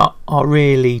chart are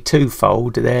really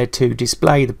twofold. They're to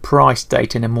display the price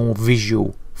data in a more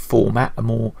visual format, a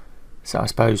more, so I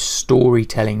suppose,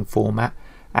 storytelling format,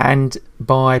 and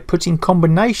by putting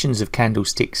combinations of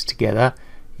candlesticks together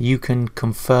you can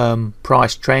confirm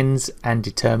price trends and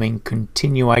determine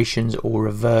continuations or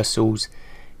reversals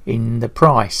in the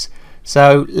price.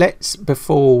 So let's,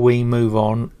 before we move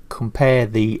on, compare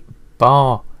the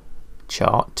bar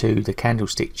chart to the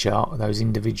candlestick chart, those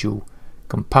individual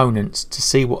components, to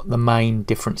see what the main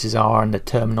differences are and the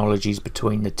terminologies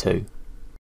between the two.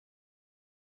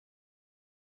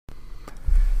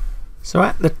 So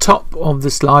at the top of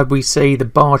the slide we see the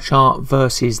bar chart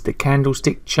versus the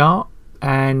candlestick chart,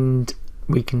 and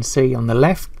we can see on the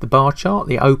left the bar chart,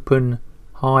 the open,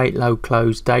 high, low,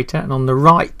 close data, and on the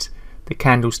right the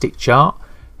candlestick chart.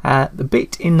 The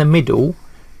bit in the middle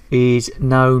is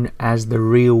known as the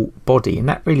real body, and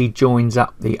that really joins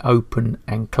up the open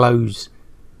and close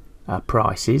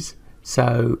prices.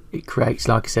 So it creates,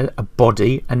 like I said, a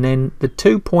body, and then the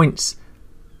 2 points,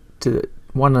 to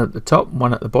one at the top,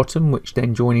 one at the bottom, which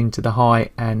then join into the high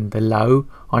and the low,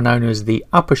 are known as the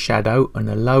upper shadow and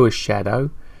the lower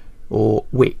shadow, or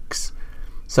wicks.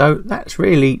 So that's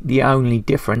really the only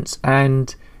difference.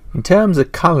 And in terms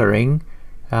of colouring,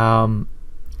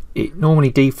 it normally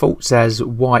defaults as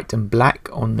white and black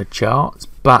on the charts,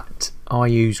 but I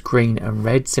use green and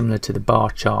red, similar to the bar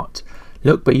chart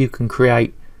look, but you can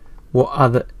create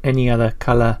any other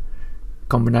colour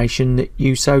combination that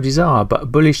you so desire. But a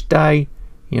bullish day,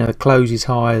 you know, the close is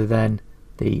higher than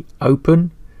the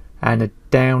open, and a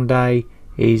down day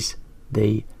is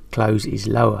the close is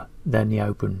lower than the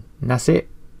open, and that's it.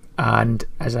 And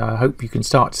as I hope you can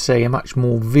start to see, a much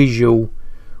more visual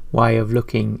way of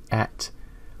looking at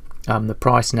the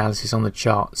price analysis on the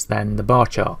charts than the bar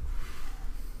chart.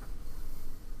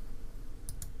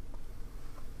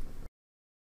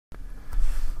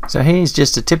 So here's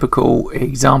just a typical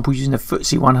example using the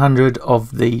FTSE 100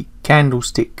 of the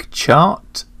candlestick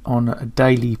chart on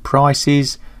daily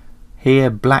prices. Here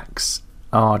blacks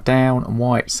are down and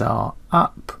whites are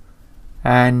up,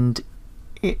 and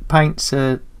it paints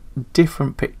a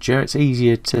different picture. It's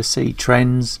easier to see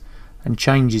trends and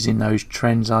changes in those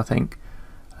trends, I think,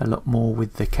 a lot more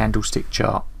with the candlestick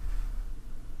chart.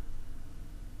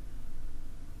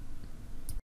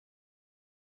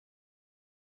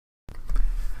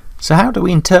 So how do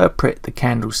we interpret the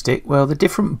candlestick? Well, the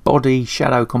different body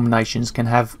shadow combinations can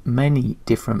have many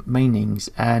different meanings,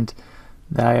 and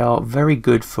they are very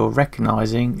good for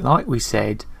recognizing, like we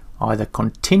said, either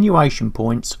continuation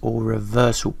points or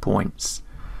reversal points.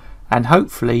 And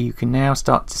hopefully you can now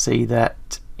start to see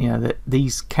that, you know, that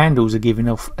these candles are giving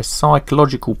off a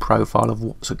psychological profile of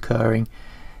what's occurring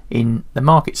in the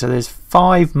market. So there's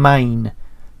 5 main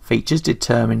features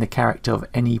determine the character of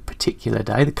any particular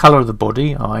day: the colour of the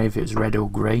body, i.e. if it's red or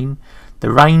green;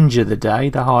 the range of the day,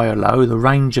 the high or low; the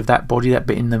range of that body, that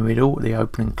bit in the middle, the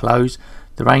open and close;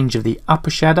 the range of the upper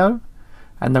shadow;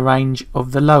 and the range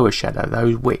of the lower shadow,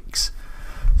 those wicks.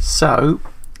 So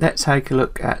let's take a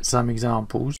look at some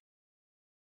examples.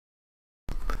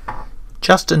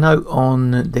 Just a note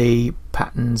on the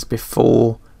patterns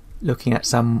before looking at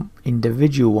some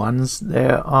individual ones.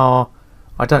 There are,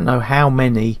 I don't know how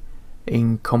many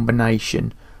in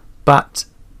combination, but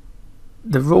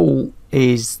the rule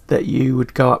is that you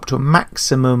would go up to a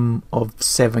maximum of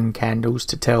 7 candles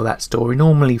to tell that story,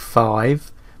 normally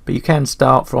 5, but you can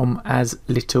start from as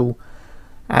little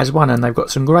as 1, and they've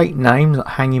got some great names like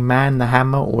Hanging Man, the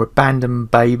Hammer, or Abandoned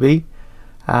Baby.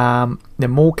 The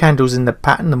more candles in the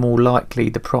pattern, the more likely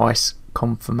the price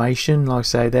confirmation. Like I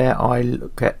say there, I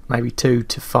look at maybe 2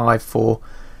 to 5 for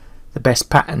the best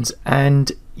patterns,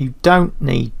 and you don't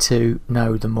need to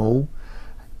know them all.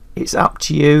 It's up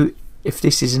to you if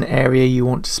this is an area you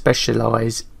want to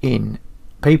specialize in.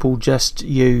 People just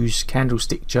use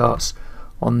candlestick charts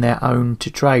on their own to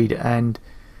trade, and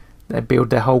they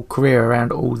build their whole career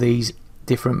around all these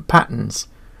different patterns.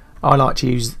 I like to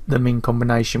use them in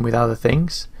combination with other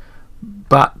things,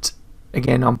 but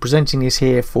again, I'm presenting this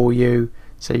here for you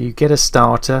so you get a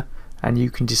starter and you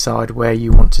can decide where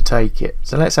you want to take it.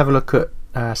 So let's have a look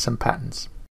at some patterns.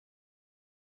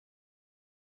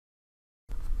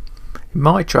 In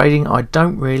my trading, I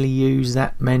don't really use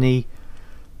that many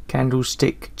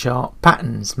candlestick chart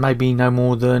patterns, maybe no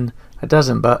more than a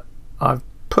dozen, but I've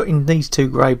put in these 2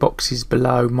 grey boxes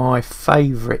below my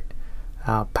favourite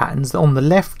patterns. On the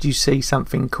left you see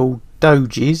something called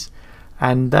dojis,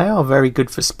 and they are very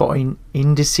good for spotting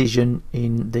indecision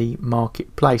in the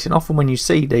marketplace, and often when you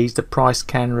see these, the price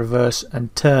can reverse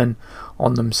and turn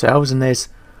on themselves. And there's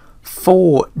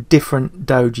 4 different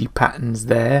doji patterns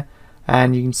there,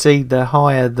 and you can see the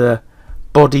higher the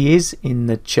body is in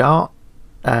the chart,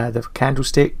 the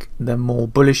candlestick, the more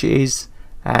bullish it is,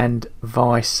 and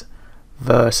vice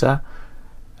versa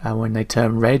when they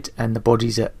turn red and the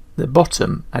body's at the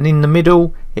bottom. And in the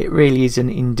middle it really is an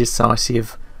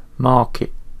indecisive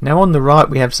market. Now on the right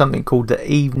we have something called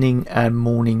the evening and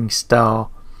morning star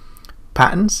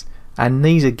patterns, and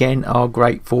these again are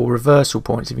great for reversal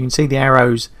points. If you can see the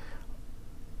arrows,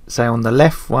 say on the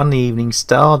left one, the evening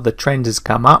star, the trend has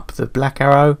come up, the black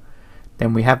arrow,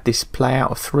 then we have this play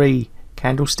out of 3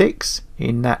 candlesticks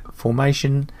in that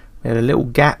formation. We had a little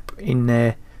gap in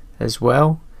there as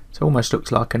well, so it almost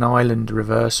looks like an island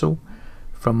reversal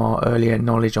from our earlier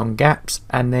knowledge on gaps,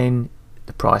 and then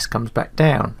the price comes back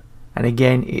down, and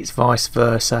again it's vice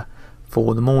versa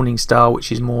for the morning star,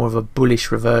 which is more of a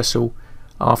bullish reversal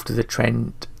after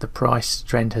the price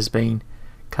trend has been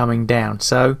coming down.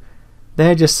 So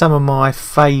they're just some of my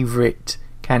favourite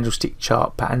candlestick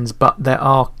chart patterns, but there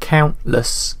are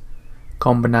countless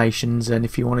combinations, and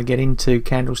if you want to get into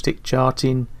candlestick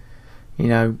charting, you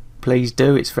know, please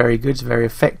do. It's very good, it's very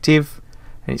effective,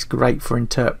 and it's great for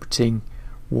interpreting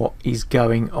what is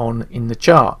going on in the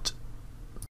chart.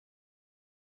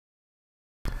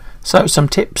 So some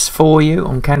tips for you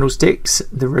on candlesticks.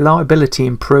 The reliability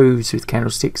improves with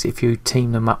candlesticks if you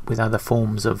team them up with other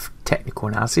forms of technical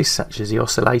analysis, such as the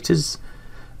oscillators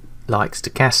like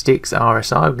stochastics,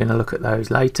 RSI. We're going to look at those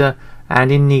later.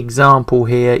 And in the example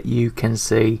here you can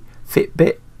see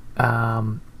Fitbit,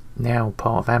 now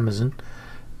part of Amazon,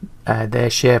 their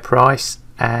share price,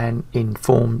 and in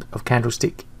form of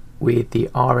candlestick with the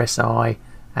RSI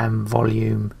and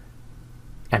volume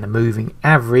and a moving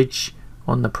average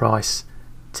on the price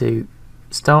to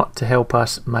start to help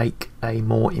us make a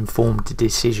more informed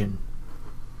decision.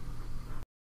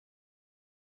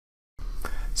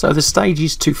 So the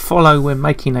stages to follow when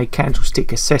making a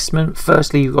candlestick assessment: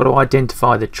 firstly, you've got to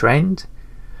identify the trend.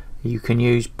 You can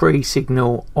use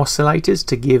pre-signal oscillators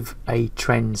to give a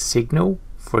trend signal,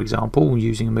 for example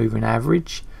using a moving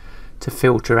average to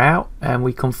filter out, and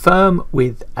we confirm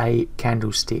with a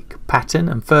candlestick pattern,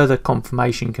 and further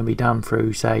confirmation can be done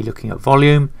through, say, looking at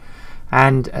volume.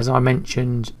 And as I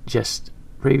mentioned just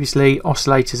previously,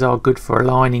 oscillators are good for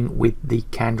aligning with the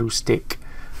candlestick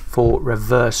for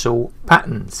reversal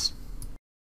patterns.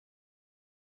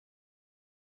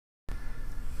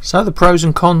 So the pros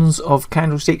and cons of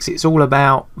candlesticks: it's all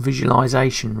about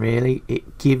visualization really.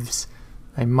 It gives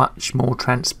a much more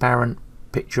transparent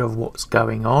picture of what's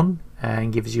going on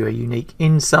and gives you a unique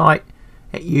insight.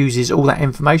 It uses all that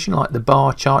information like the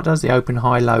bar chart does, the open,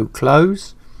 high, low,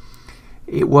 close.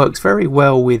 It works very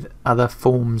well with other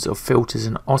forms of filters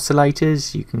and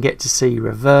oscillators. You can get to see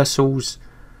reversals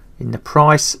in the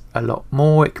price a lot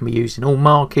more. It can be used in all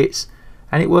markets,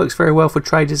 and it works very well for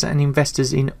traders and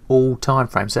investors in all time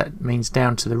frames. That means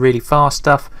down to the really fast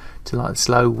stuff to like the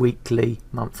slow weekly,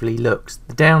 monthly looks.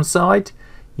 The downside: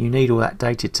 you need all that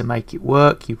data to make it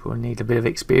work. You probably need a bit of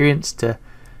experience to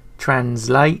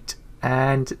translate,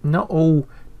 and not all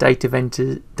data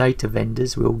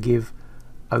vendors will give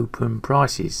open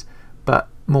prices, but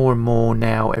more and more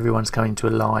now everyone's coming to a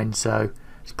line, so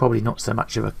it's probably not so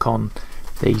much of a con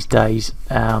these days.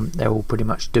 They're all pretty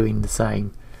much doing the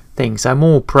same thing, so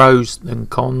more pros than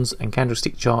cons, and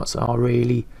candlestick charts are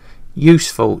really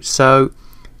useful. So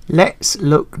let's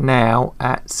look now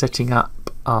at setting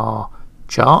up our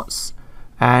charts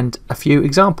and a few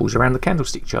examples around the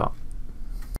candlestick chart.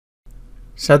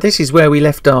 So this is where we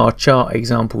left our chart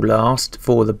example last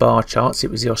for the bar charts.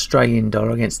 It was the Australian dollar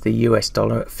against the US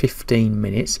dollar at 15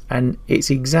 minutes, and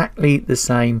it's exactly the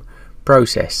same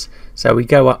process. So we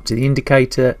go up to the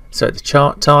indicator, so the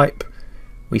chart type,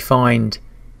 we find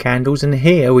candles, and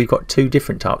here we've got 2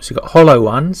 different types. We've got hollow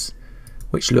ones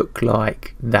which look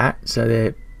like that, so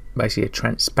they're basically a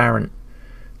transparent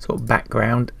sort of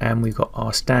background, and we've got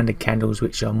our standard candles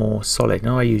which are more solid, and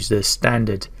I use the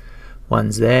standard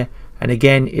ones there. And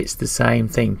again it's the same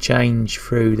thing, change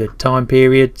through the time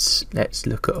periods. Let's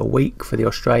look at a week for the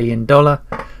Australian dollar.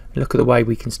 Look at the way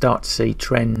we can start to see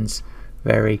trends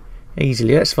very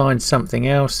easily. Let's find something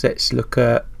else. Let's look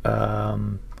at I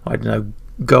don't know,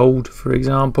 gold for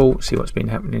example, see what's been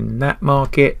happening in that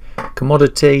market.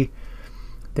 Commodity,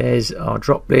 there's our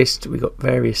drop list. We've got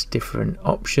various different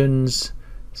options.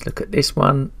 Let's look at this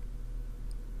one,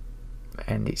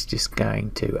 and it's just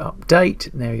going to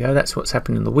update. There we go, that's what's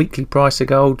happened in the weekly price of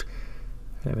gold.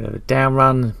 A bit of a down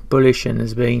run, bullish, and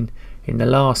has been in the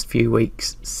last few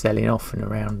weeks selling off and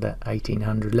around the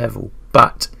 1800 level.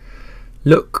 But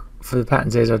look for the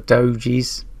patterns. There's our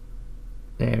dojis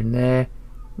there and there.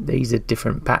 These are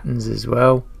different patterns as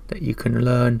well that you can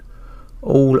learn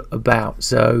all about.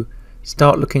 So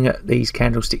start looking at these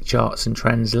candlestick charts and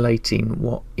translating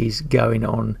what is going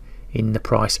on in the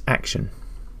price action.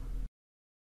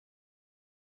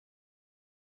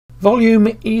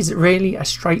 Volume is really a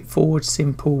straightforward,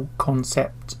 simple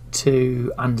concept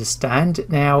to understand.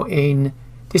 Now in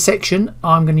this section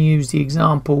I'm going to use the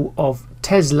example of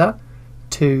Tesla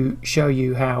to show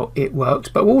you how it works,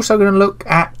 but we're also going to look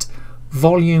at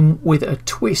volume with a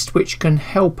twist, which can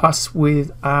help us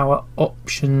with our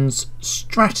options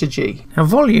strategy. Now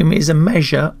volume is a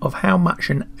measure of how much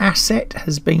an asset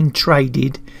has been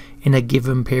traded in a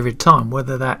given period of time,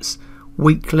 whether that's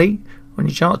weekly on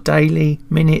your chart, daily,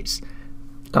 minutes.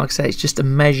 Like I say, it's just a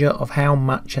measure of how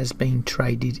much has been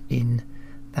traded in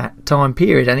that time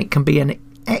period, and it can be an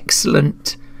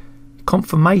excellent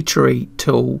confirmatory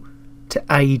tool to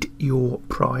aid your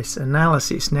price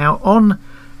analysis. Now on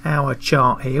our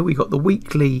chart here we've got the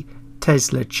weekly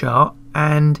Tesla chart,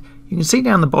 and you can see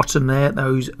down the bottom there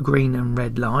those green and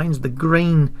red lines. The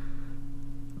green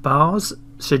bars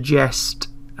suggest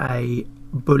a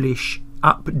bullish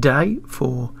up day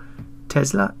for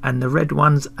Tesla and the red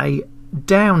ones a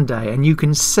down day, and you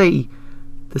can see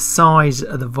the size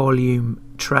of the volume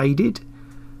traded,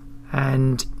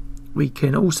 and we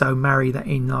can also marry that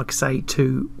in, like I say,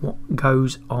 to what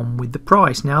goes on with the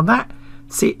price. Now that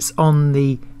sits on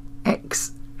the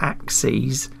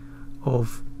x-axis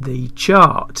of the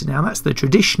chart. Now that's the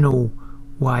traditional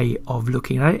way of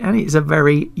looking at it, and it's a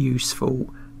very useful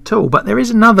tool, but there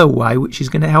is another way which is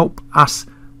going to help us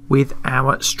with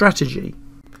our strategy.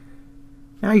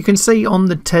 Now you can see on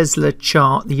the Tesla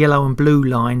chart the yellow and blue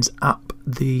lines up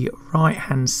the right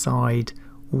hand side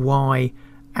Y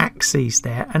axis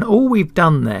there, and all we've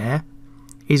done there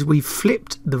is we've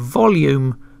flipped the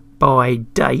volume by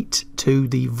date to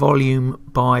the volume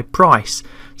by price.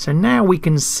 So now we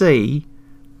can see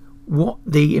what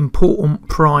the important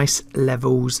price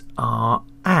levels are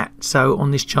at. So on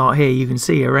this chart here you can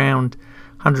see around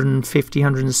 $150,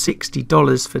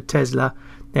 $160 for Tesla.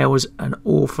 There was an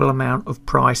awful amount of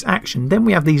price action. Then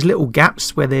we have these little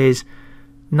gaps where there's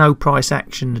no price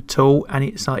action at all, and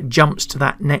it's like jumps to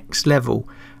that next level,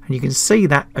 and you can see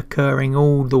that occurring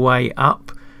all the way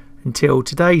up until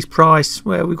today's price,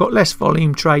 where we've got less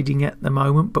volume trading at the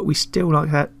moment, but we still, like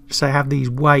that, say, have these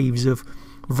waves of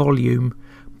volume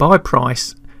by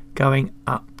price going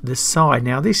up the side.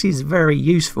 Now this is very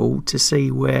useful to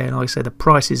see where, like I say, the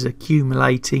price is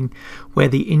accumulating, where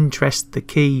the interest, the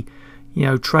key,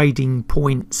 trading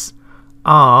points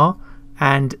are,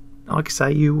 and like I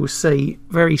say, you will see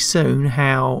very soon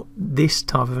how this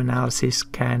type of analysis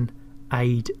can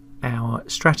aid our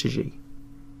strategy.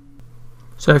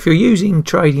 So if you're using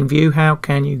TradingView, how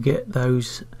can you get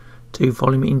those two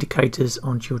volume indicators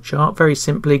onto your chart? Very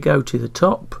simply, go to the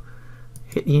top,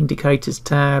 hit the indicators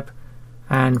tab,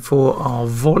 and for our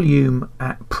volume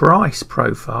at price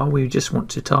profile we just want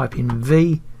to type in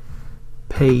VPVR.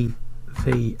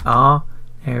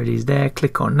 There it is there.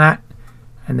 Click on that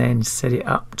and then set it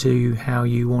up to how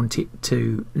you want it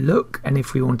to look. And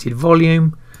if we wanted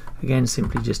volume, again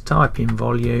simply just type in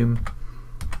volume,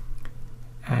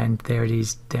 and there it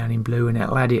is down in blue, and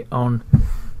it'll add it on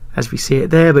as we see it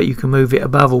there, but you can move it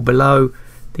above or below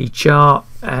the chart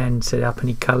and set up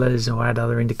any colors or add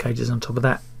other indicators on top of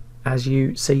that as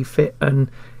you see fit, and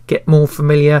get more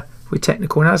familiar with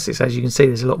technical analysis. As you can see,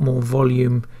 there's a lot more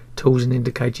volume tools and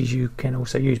indicators you can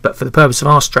also use, but for the purpose of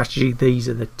our strategy these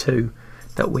are the two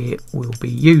that we will be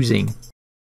using.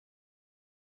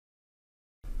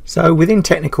 So within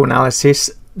technical analysis,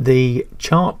 the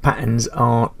chart patterns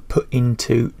are put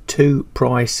into two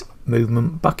price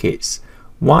movement buckets.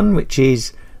 One which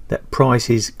is that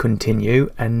prices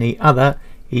continue, and the other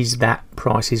is that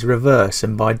prices reverse,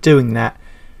 and by doing that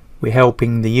we're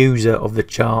helping the user of the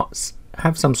charts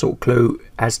have some sort of clue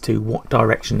as to what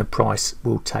direction the price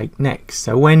will take next.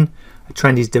 So when a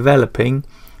trend is developing,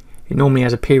 it normally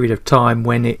has a period of time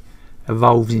when it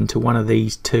evolves into one of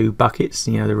these two buckets,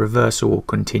 the reversal or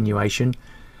continuation,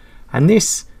 and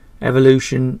this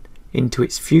evolution into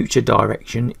its future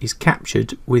direction is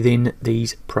captured within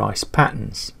these price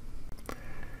patterns.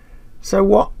 So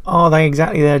what are they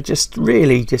exactly? They're just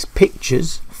really just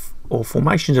pictures or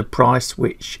formations of price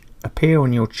which appear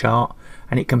on your chart,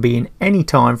 and it can be in any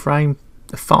time frame.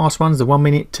 The fast ones, the 1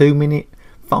 minute, 2 minute,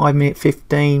 5 minute,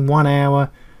 15, 1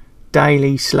 hour,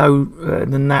 daily, slow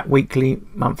than that, weekly,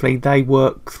 monthly. They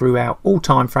work throughout all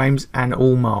time frames and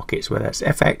all markets, whether it's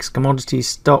FX, commodities,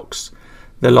 stocks,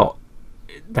 the lot.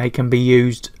 They can be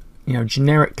used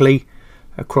generically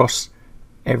across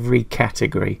every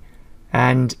category,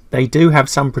 and they do have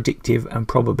some predictive and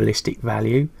probabilistic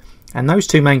value. And those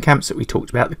two main camps that we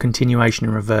talked about, the continuation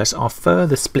and reverse, are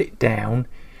further split down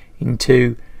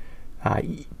into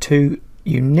two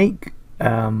unique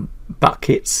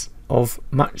buckets of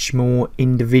much more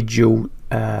individual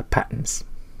patterns.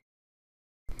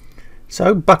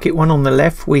 So bucket 1 on the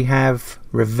left, we have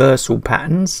reversal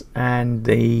patterns, and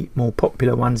the more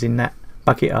popular ones in that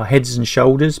bucket are heads and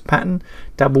shoulders pattern,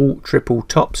 double, triple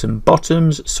tops and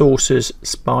bottoms, saucers,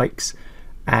 spikes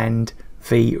and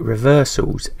V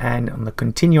reversals. And on the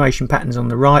continuation patterns on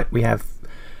the right, we have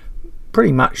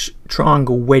pretty much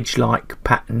triangle wedge like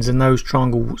patterns, and those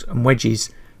triangles and wedges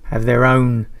have their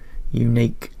own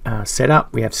unique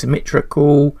setup. We have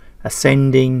symmetrical,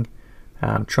 ascending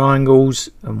triangles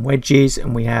and wedges,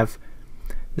 and we have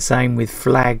the same with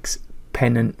flags,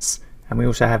 pennants, and we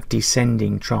also have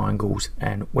descending triangles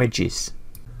and wedges.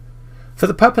 For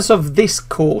the purpose of this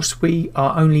course, we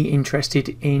are only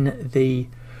interested in the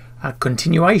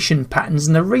continuation patterns,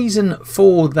 and the reason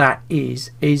for that is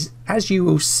as you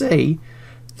will see,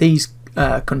 these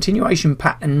continuation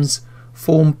patterns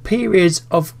form periods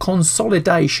of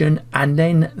consolidation, and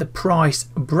then the price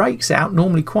breaks out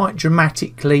normally quite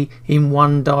dramatically in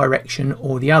one direction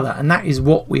or the other, and that is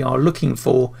what we are looking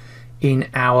for in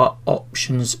our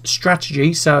options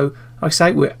strategy. So like I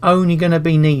say, we're only going to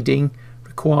be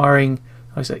requiring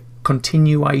like I say,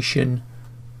 continuation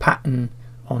pattern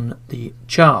on the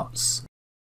charts.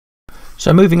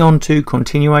 So moving on to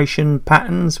continuation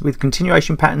patterns. With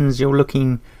continuation patterns, you're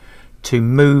looking to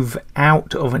move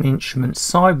out of an instrument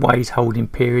sideways holding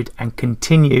period and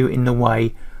continue in the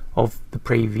way of the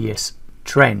previous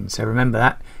trend. So remember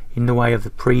that, in the way of the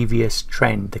previous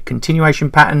trend. The continuation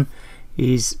pattern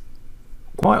is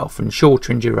quite often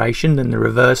shorter in duration than the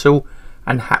reversal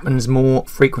and happens more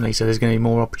frequently, so there's going to be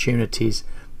more opportunities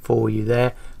for you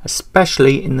there,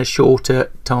 especially in the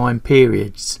shorter time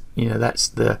periods. You know, that's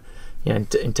the, you know,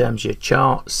 in terms of your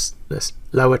charts, the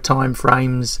lower time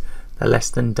frames, the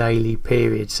less than daily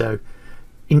period. So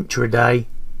intraday,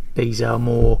 these are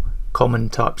more common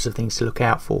types of things to look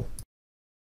out for.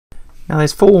 Now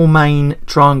there's 4 main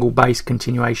triangle based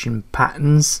continuation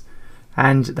patterns,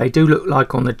 and they do look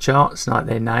like on the charts like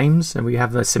their names. And we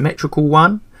have the symmetrical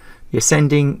one, the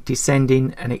ascending,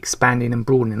 descending and expanding and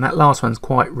broadening. That last one's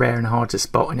quite rare and hard to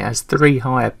spot, and it has 3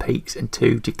 higher peaks and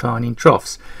 2 declining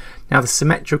troughs. Now the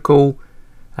symmetrical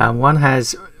one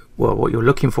has, well, what you're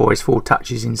looking for is 4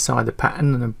 touches inside the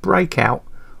pattern, and a breakout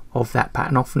of that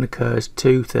pattern often occurs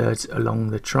 2/3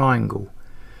 along the triangle,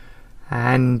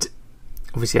 and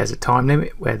obviously has a time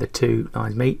limit where the 2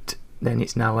 lines meet, then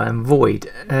it's null and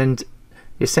void. And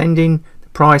the ascending, the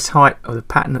price height of the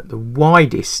pattern at the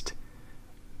widest,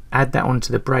 add that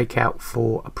onto the breakout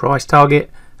for a price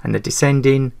target, and the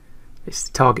descending, it's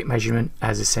the target measurement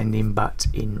as ascending but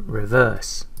in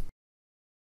reverse.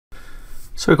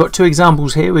 So we've got 2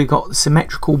 examples here. We've got the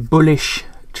symmetrical bullish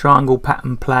triangle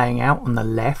pattern playing out on the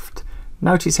left.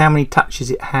 Notice how many touches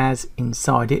it has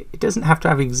inside it. It doesn't have to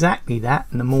have exactly that,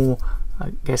 and the more,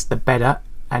 I guess, the better.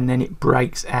 And then it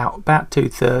breaks out about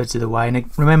 2/3 of the way. And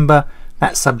remember,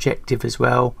 that's subjective as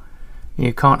well.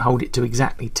 You can't hold it to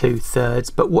exactly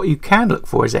 2/3, but what you can look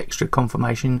for as extra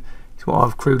confirmation is what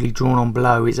I've crudely drawn on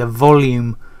below, is a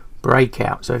volume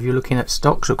breakout. So if you're looking at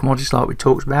stocks or commodities like we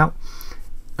talked about,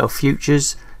 or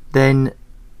futures, then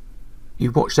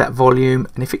you watch that volume,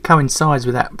 and if it coincides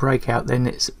with that breakout, then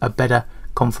it's a better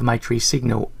confirmatory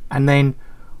signal. And then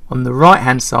on the right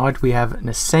hand side, we have an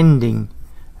ascending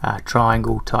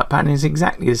triangle type pattern. It's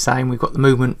exactly the same. We've got the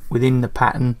movement within the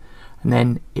pattern, and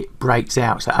then it breaks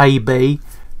out. So AB,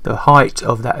 the height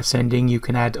of that ascending, you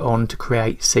can add on to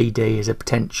create CD as a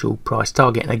potential price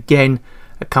target, and again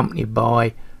accompanied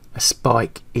by a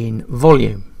spike in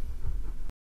volume.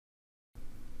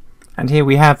 And here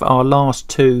we have our last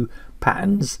 2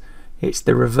 patterns. It's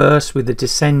the reverse with the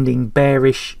descending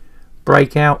bearish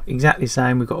breakout, exactly the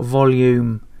same. We've got a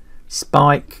volume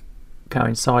spike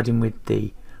coinciding with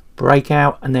the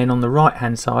breakout, and then on the right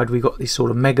hand side we've got this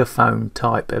sort of megaphone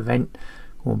type event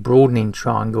or broadening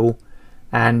triangle,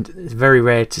 and it's very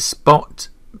rare to spot,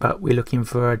 but we're looking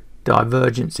for a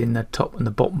divergence in the top and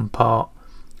the bottom part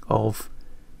of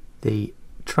the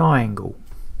triangle.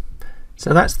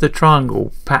 So that's the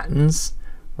triangle patterns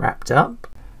wrapped up,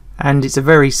 and it's a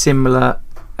very similar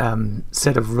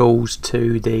set of rules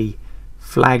to the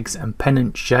flags and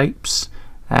pennant shapes.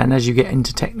 And as you get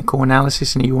into technical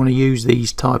analysis and you want to use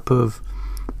these type of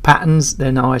patterns,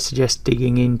 then I suggest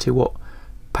digging into what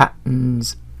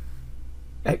patterns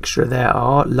extra there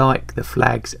are, like the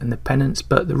flags and the pennants,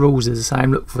 but the rules are the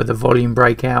same. Look for the volume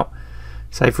breakout.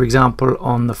 Say for example,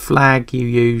 on the flag you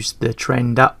use the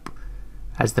trend up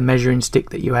as the measuring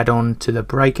stick that you add on to the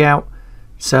breakout.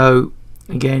 So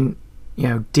again,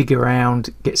 dig around,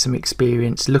 get some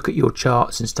experience, look at your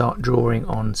charts and start drawing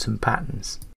on some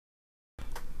patterns.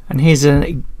 And here's an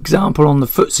example on the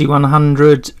FTSE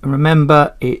 100.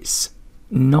 Remember, it's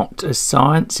not a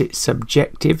science, it's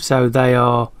subjective, so they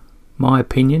are my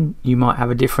opinion. You might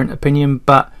have a different opinion,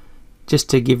 but just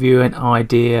to give you an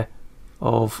idea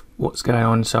of what's going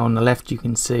on. So on the left you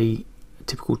can see a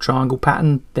typical triangle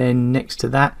pattern, then next to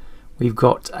that we've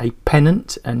got a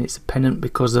pennant, and it's a pennant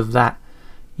because of that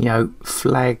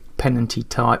flag pennanty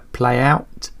type play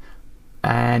out,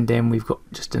 and then we've got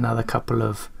just another couple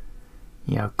of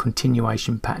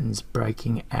continuation patterns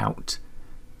breaking out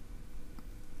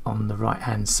on the right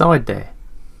hand side there.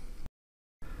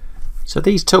 So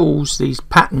these tools, these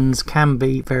patterns, can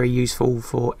be very useful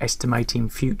for estimating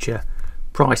future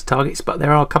price targets, but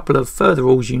there are a couple of further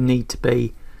rules you need to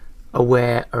be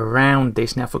aware around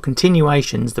this. Now, for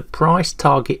continuations, the price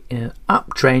target in an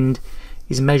uptrend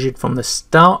is measured from the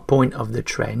start point of the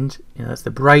trend, that's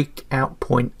the breakout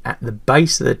point at the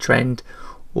base of the trend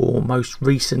or most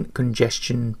recent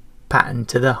congestion pattern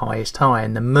to the highest high,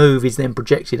 and the move is then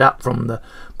projected up from the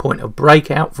point of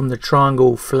breakout from the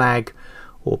triangle, flag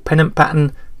or pennant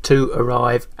pattern to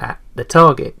arrive at the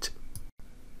target.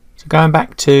 So going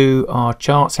back to our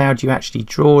charts, how do you actually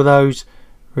draw those?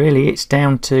 Really, it's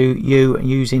down to you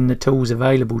using the tools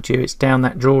available to you. It's down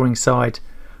that drawing side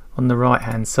on the right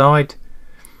hand side,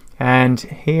 and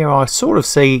here I sort of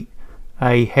see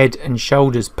a head and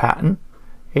shoulders pattern.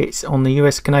 It's on the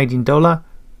US Canadian dollar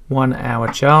 1 hour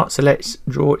chart, so let's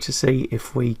draw it to see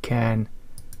if we can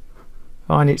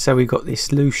find it. So we've got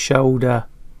this loose shoulder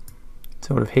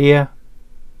sort of here,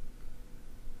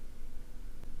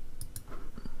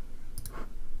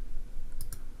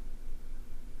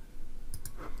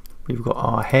 we've got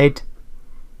our head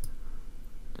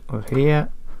over here.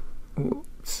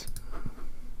 Oops.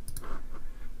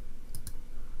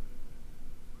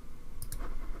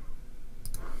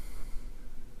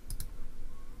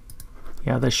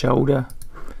 The other shoulder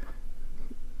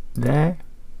there.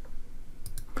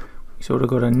 We sort of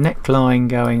got a neckline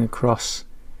going across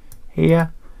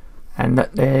here, and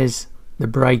that there's the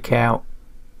breakout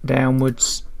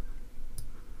downwards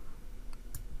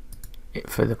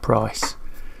for the price.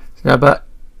 So, but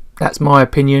that's my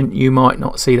opinion. You might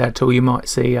not see that at all. You might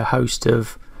see a host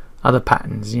of other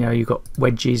patterns. You've got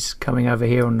wedges coming over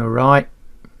here on the right,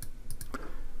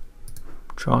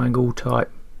 triangle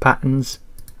type patterns,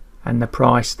 and the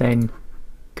price then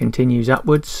continues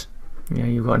upwards.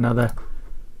 You've got another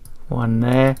one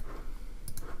there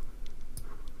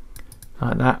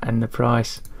like that, and the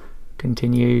price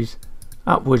continues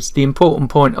upwards. The important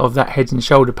point of that head and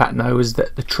shoulder pattern though was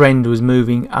that the trend was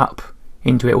moving up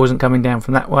into it. It wasn't coming down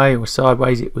from that way or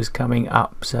sideways, it was coming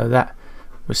up, so that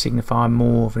was signifying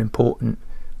more of an important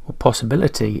or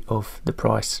possibility of the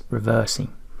price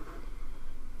reversing.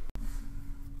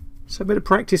 So a bit of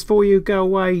practice for you. Go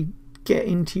away, get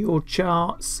into your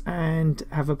charts and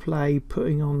have a play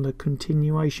putting on the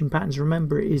continuation patterns.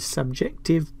 Remember, it is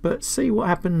subjective, but see what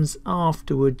happens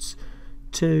afterwards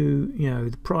to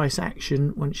the price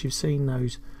action once you've seen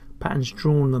those patterns,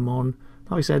 drawn them on.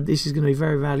 Like I said, this is going to be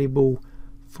very valuable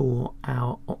for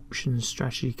our options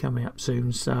strategy coming up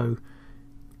soon, so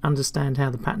understand how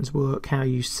the patterns work, how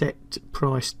you set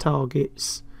price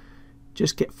targets.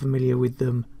 Just get familiar with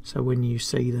them so when you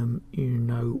see them you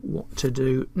know what to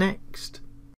do next.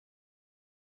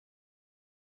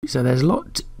 So there's a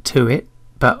lot to it,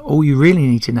 but all you really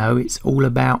need to know, it's all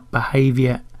about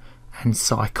behaviour and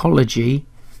psychology,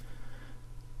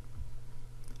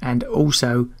 and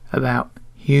also about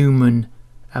human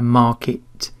and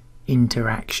market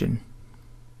interaction.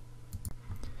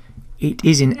 It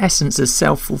is in essence a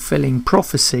self-fulfilling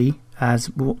prophecy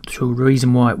as to the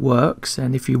reason why it works,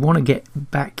 and if you want to get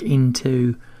back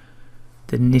into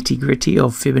the nitty-gritty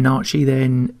of Fibonacci,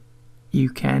 then you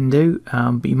can do,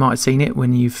 but you might have seen it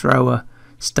when you throw a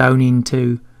stone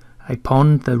into a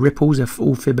pond. The ripples are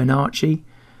all Fibonacci,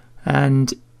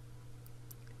 and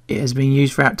it has been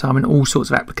used throughout time in all sorts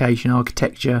of application,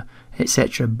 architecture,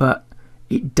 etc. But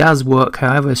it does work,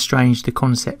 however strange the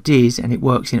concept is, and it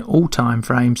works in all time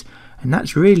frames. And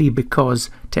that's really because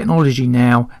technology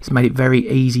now has made it very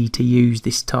easy to use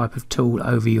this type of tool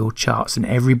over your charts, and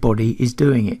everybody is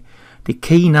doing it. The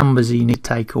key numbers that you need to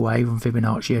take away from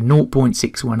Fibonacci are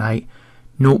 0.618,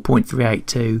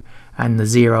 0.382 and the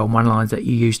 0 and 1 lines that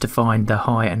you use to find the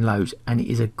high and lows, and it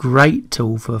is a great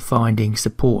tool for finding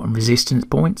support and resistance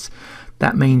points.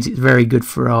 That means it's very good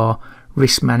for our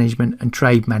risk management and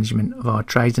trade management of our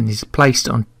trades, and is placed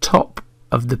on top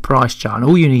of the price chart, and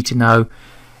all you need to know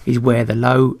is where the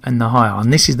low and the high are.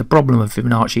 And this is the problem of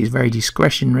Fibonacci. It's very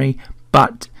discretionary,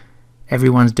 but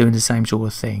everyone's doing the same sort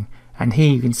of thing. And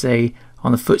here you can see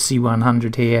on the FTSE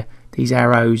 100 here, these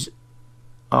arrows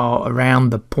are around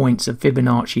the points of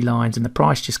Fibonacci lines, and the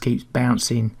price just keeps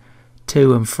bouncing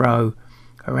to and fro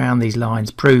around these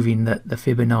lines, proving that the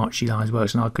Fibonacci lines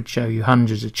works. And I could show you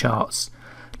hundreds of charts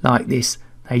like this.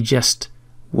 They just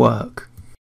work.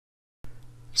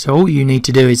 So all you need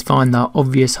to do is find the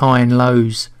obvious high and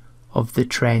lows of the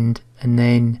trend, and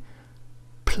then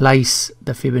place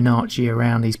the Fibonacci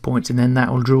around these points, and then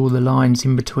that will draw the lines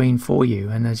in between for you.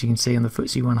 And as you can see on the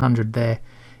FTSE 100 there,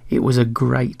 it was a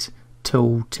great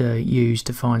tool to use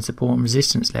to find support and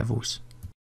resistance levels.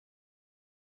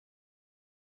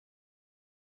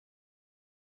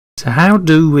 So how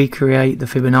do we create the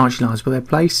Fibonacci lines? Well, they're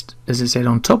placed, as I said,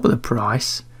 on top of the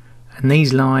price, and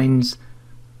these lines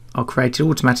are created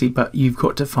automatically, but you've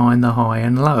got to find the high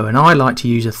and low. And I like to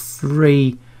use a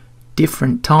 3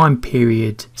 different time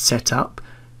period setup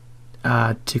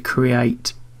to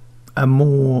create a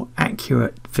more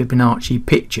accurate Fibonacci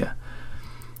picture.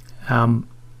 But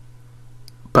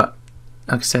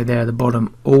like I say there at the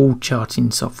bottom, all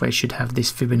charting software should have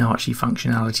this Fibonacci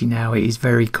functionality now. It is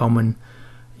very common,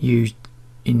 used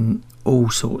in all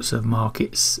sorts of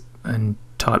markets and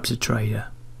types of trader.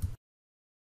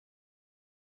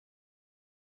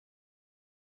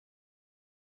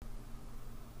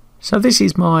 So this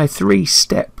is my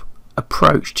 3-step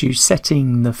approach to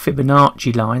setting the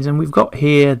Fibonacci lines, and we've got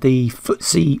here the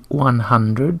FTSE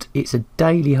 100. It's a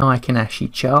daily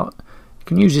Heikin-Ashi chart. You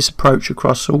can use this approach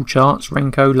across all charts,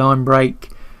 Renko, line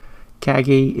break,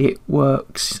 Kagi. It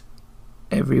works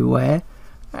everywhere.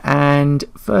 And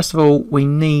first of all, we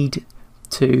need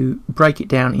to break it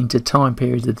down into time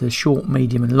periods of the short,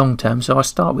 medium and long term. So I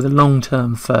start with the long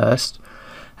term first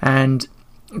and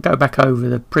go back over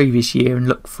the previous year and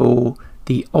look for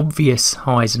the obvious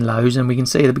highs and lows. And we can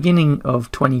see at the beginning of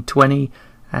 2020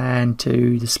 and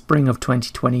to the spring of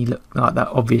 2020 look like that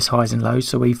obvious highs and lows.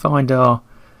 So we find our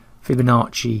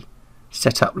Fibonacci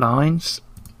setup lines,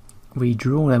 we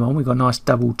draw them on. We've got a nice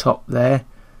double top there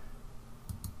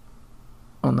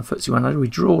on the FTSE 100. We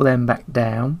draw them back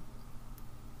down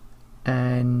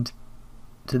and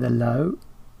to the low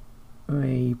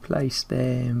we place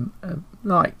them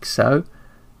like so,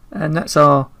 and that's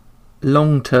our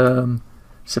long-term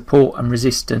support and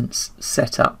resistance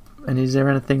setup. And is there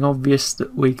anything obvious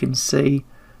that we can see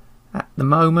at the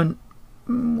moment?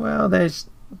 Well, there's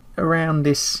around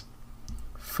this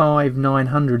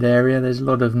 5900 area, there's a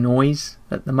lot of noise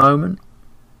at the moment,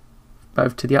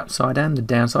 both to the upside and the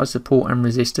downside, support and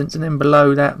resistance. And then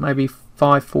below that maybe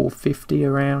 5450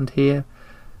 around here,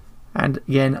 and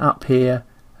again up here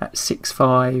at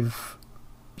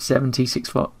 6570,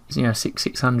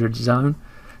 6600 zone.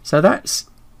 So that's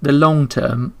the long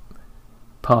term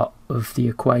part of the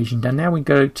equation done. Now we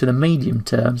go to the medium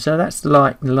term. So that's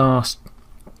like the last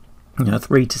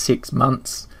 3 to 6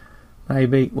 months,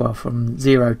 maybe, well, from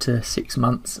 0 to 6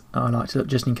 months. I like to look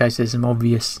just in case there's some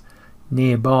obvious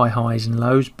nearby highs and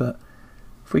lows. But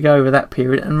if we go over that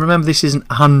period, and remember this isn't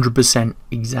 100%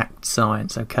 exact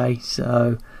science, okay?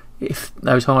 So if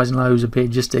those highs and lows appear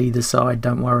just either side,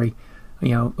 don't worry,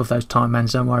 of those time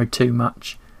bands, don't worry too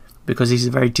much, because this is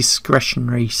a very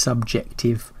discretionary,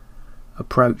 subjective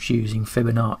approach using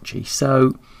Fibonacci.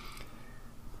 So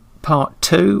part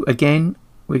 2, again,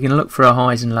 we're going to look for our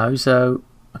highs and lows. So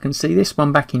I can see this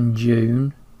one back in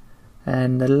June,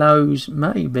 and the lows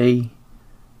maybe,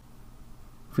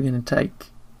 if we're going to take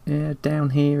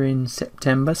down here in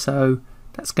September. So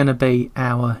that's going to be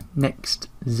our next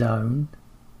zone.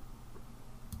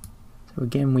 So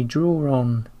again, we draw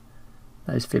on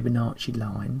those Fibonacci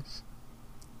lines.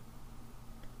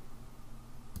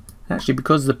 Actually,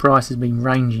 because the price has been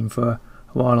ranging for a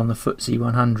while on the FTSE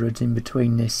 100 in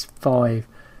between this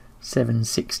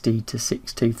 5760 to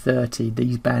 6230,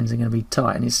 these bands are going to be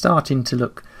tight, and it's starting to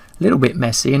look a little bit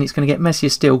messy, and it's going to get messier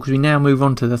still because we now move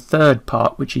on to the third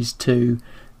part, which is to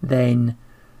then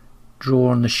draw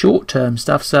on the short term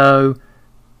stuff. So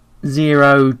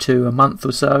 0 to a month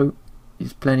or so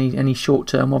is plenty. Any short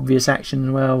term obvious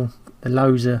action, well, the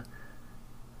lows are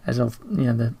as of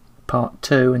the part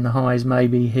 2, and the highs may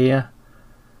be here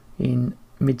in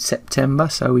mid-September,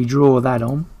 so we draw that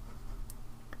on.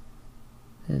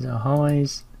 There's our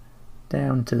highs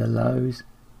down to the lows.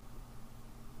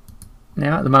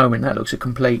 Now at the moment that looks a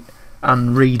complete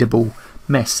unreadable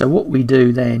mess, so what we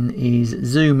do then is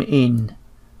zoom in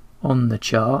on the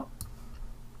chart,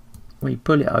 we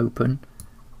pull it open,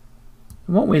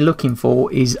 and what we're looking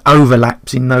for is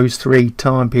overlaps in those 3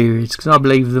 time periods, because I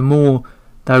believe the more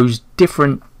those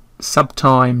different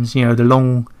subtimes, the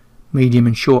long, medium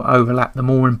and short overlap, the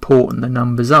more important the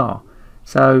numbers are.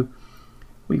 So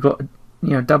we've got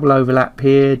double overlap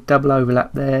here, double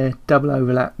overlap there, double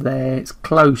overlap there. It's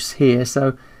close here,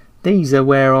 so these are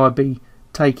where I'd be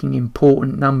taking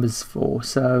important numbers for.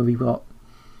 So we've got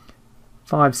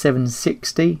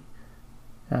 5760.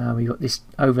 We've got this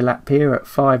overlap here at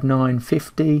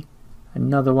 5950.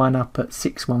 Another one up at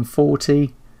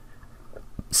 6140,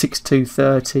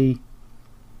 6230,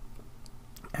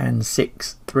 and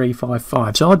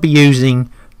 6355. So I'd be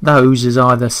using those as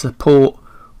either support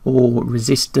or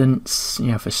resistance,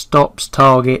 for stops,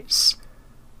 targets,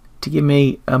 to give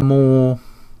me a more,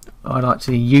 I like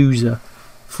to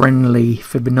user-friendly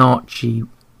Fibonacci,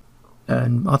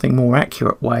 and I think more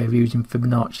accurate way of using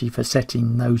Fibonacci for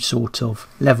setting those sort of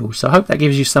levels. So I hope that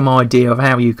gives you some idea of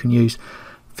how you can use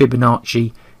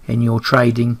Fibonacci in your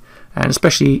trading, and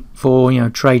especially for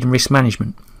trade and risk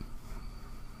management.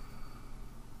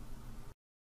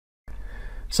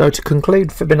 So to conclude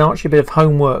Fibonacci, a bit of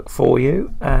homework for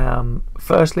you.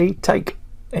 Firstly, take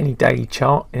any daily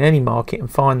chart in any market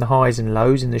and find the highs and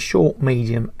lows in the short,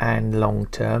 medium and long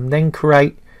term. Then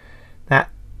create that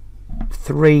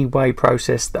three-way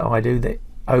process that I do that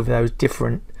over those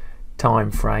different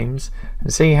time frames,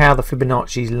 and see how the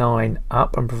Fibonacci's line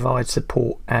up and provide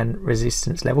support and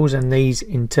resistance levels, and these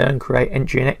in turn create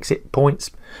entry and exit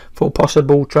points for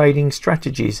possible trading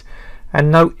strategies. And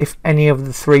note if any of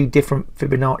the three different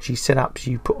Fibonacci setups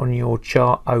you put on your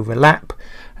chart overlap,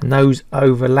 and those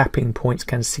overlapping points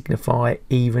can signify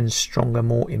even stronger,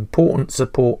 more important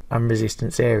support and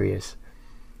resistance areas.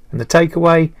 And the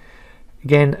takeaway,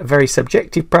 again, a very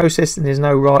subjective process, and there's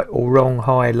no right or wrong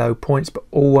high or low points, but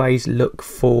always look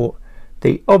for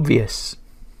the obvious.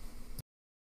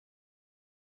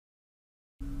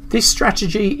 This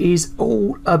strategy is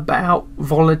all about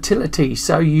volatility,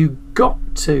 so you got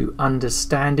to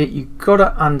understand it. You've got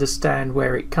to understand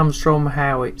where it comes from,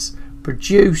 how it's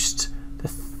produced, the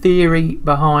theory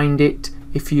behind it,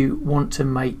 if you want to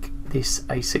make this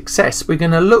a success. We're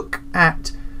going to look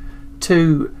at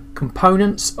two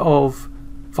components of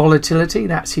volatility,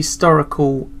 that's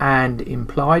historical and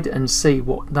implied, and see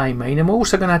what they mean. And we're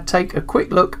also going to take a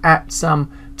quick look at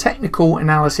some technical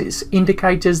analysis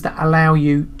indicators that allow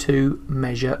you to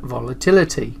measure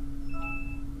volatility.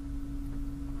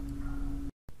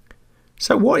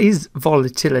 So what is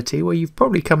volatility? Well, you've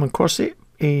probably come across it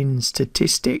in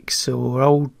statistics or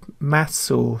old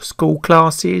maths or school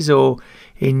classes or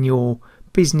in your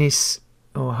business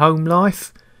or home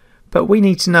life. But we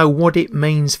need to know what it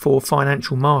means for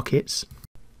financial markets.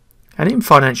 And in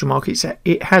financial markets,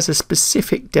 it has a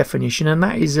specific definition, and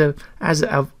that is as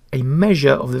a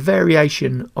measure of the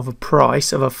variation of a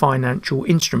price of a financial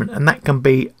instrument. And that can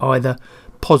be either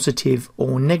positive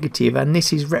or negative. And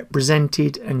this is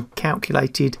represented and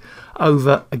calculated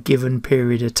over a given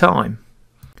period of time.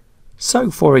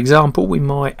 So, for example, we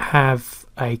might have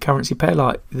a currency pair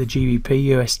like the GBP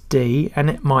USD, and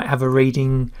it might have a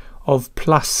reading of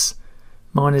plus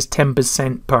minus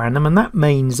 10% per annum, and that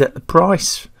means that the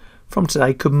price from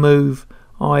today could move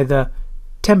either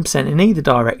 10% in either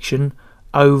direction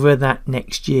over that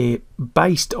next year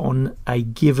based on a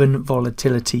given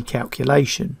volatility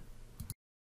calculation.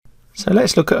 So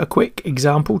let's look at a quick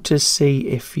example to see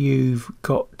if you've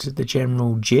got the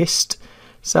general gist.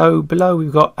 So below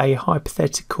we've got a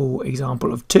hypothetical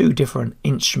example of two different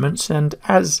instruments, and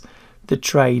as the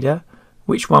trader,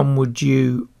 which one would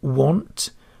you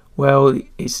want? Well,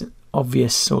 it's an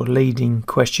obvious or leading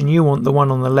question. You want the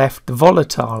one on the left, the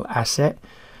volatile asset,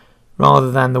 rather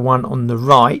than the one on the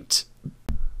right.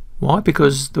 Why?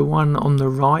 Because the one on the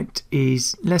right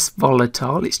is less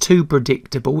volatile, it's too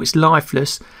predictable, it's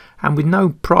lifeless, and with no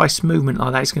price movement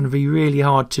like that, it's going to be really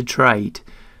hard to trade.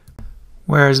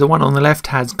 Whereas the one on the left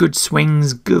has good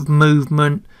swings, good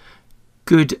movement,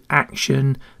 good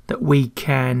action that we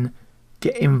can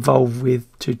get involved with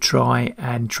to try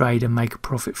and trade and make a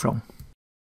profit from.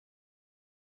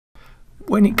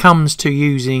 When it comes to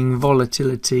using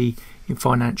volatility in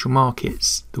financial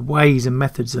markets, the ways and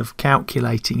methods of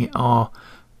calculating it are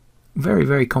very,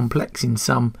 very complex in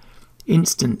some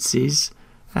instances,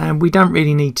 and we don't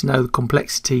really need to know the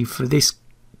complexity for this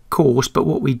course, but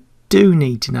what we do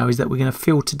need to know is that we're going to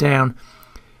filter down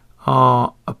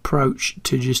our approach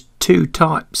to just two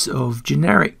types of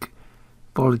generic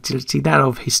volatility, that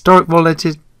of historic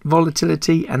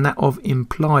volatility and that of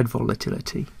implied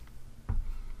volatility.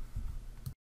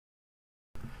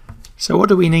 So what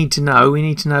do we need to know? We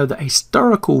need to know that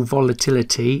historical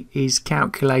volatility is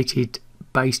calculated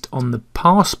based on the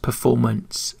past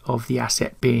performance of the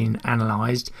asset being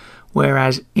analysed,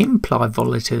 whereas implied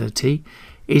volatility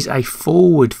is a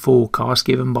forward forecast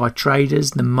given by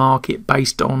traders, the market,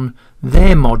 based on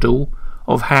their model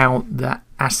of how that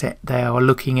asset they are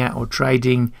looking at or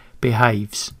trading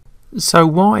behaves. So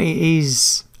why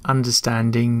is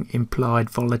understanding implied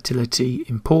volatility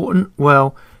important?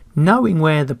 Well, knowing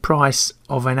where the price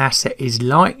of an asset is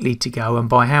likely to go and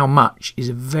by how much is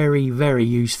a very, very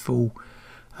useful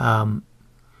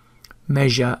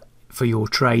measure for your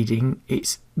trading.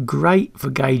 It's great for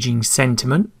gauging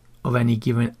sentiment of any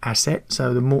given asset.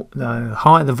 So the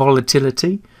higher the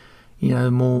volatility,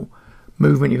 the more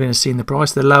movement you're going to see in the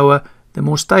price, the lower, the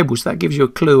more stable. So that gives you a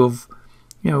clue of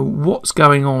what's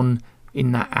going on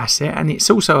in that asset, and it's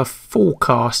also a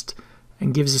forecast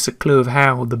and gives us a clue of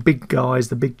how the big guys,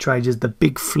 the big traders, the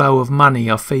big flow of money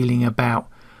are feeling about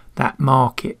that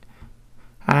market.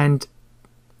 And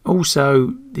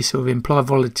also this sort of implied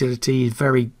volatility is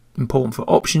very important for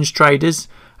options traders,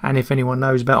 and if anyone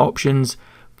knows about options,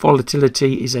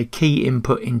 volatility is a key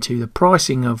input into the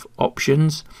pricing of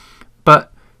options.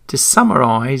 But to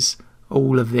summarize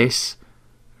all of this,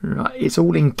 it's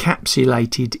all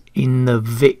encapsulated in the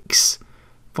VIX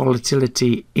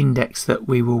volatility index that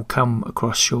we will come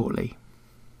across shortly.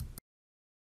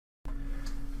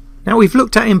 Now we've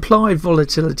looked at implied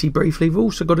volatility briefly. We've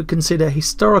also got to consider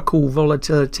historical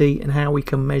volatility and how we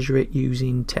can measure it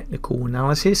using technical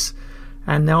analysis.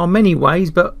 And there are many ways,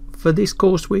 but for this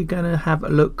course we're going to have a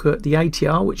look at the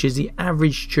ATR, which is the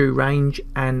average true range,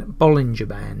 and Bollinger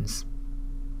Bands.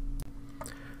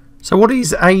 So what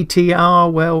is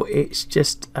ATR? Well, it's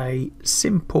just a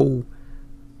simple,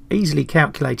 easily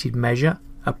calculated measure,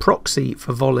 a proxy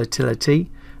for volatility,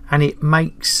 and it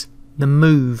makes the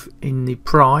move in the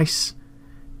price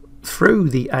through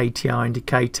the ATR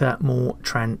indicator more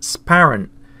transparent.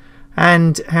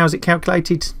 And how's it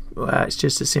calculated? Well, it's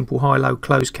just a simple high-low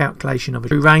close calculation of a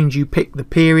true range. You pick the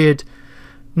period,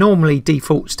 normally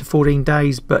defaults to 14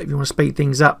 days, but if you want to speed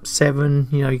things up, 7,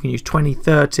 you can use 20,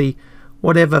 30,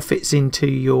 whatever fits into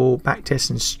your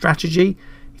backtesting strategy.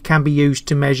 It can be used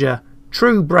to measure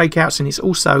true breakouts, and it's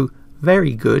also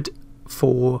very good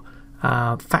for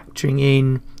factoring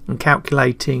in and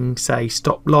calculating, say,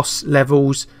 stop loss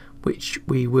levels, which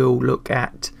we will look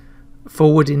at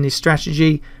forward in this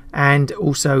strategy, and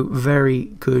also very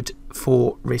good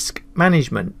for risk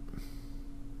management.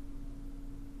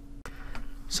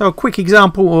 So a quick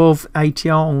example of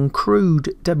ATR on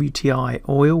crude WTI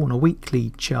oil on a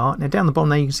weekly chart. Now down the bottom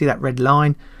there you can see that red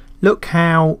line. Look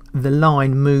how the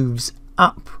line moves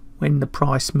up when the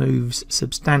price moves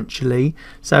substantially.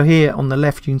 So here on the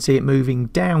left you can see it moving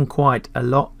down quite a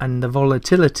lot and the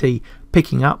volatility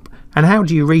picking up. And how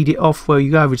do you read it off? Well,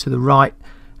 you go over to the right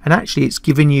and actually it's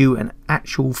giving you an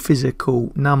actual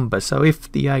physical number. So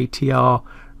if the ATR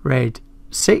read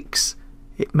 6,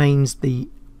 it means the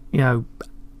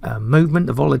movement,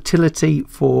 the volatility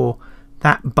for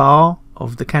that bar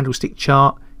of the candlestick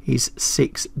chart is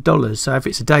 $6. So if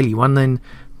it's a daily one, then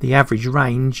the average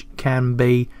range can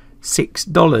be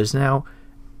 $6. Now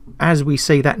as we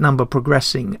see that number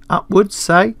progressing upwards,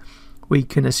 say, we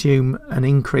can assume an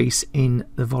increase in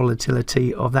the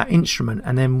volatility of that instrument,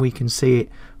 and then we can see it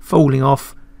falling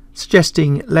off,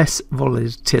 suggesting less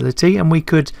volatility, and we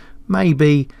could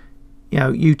maybe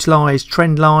utilize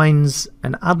trend lines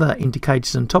and other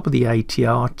indicators on top of the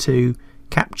ATR to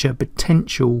capture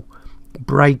potential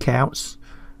breakouts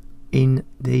in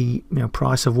the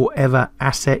price of whatever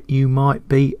asset you might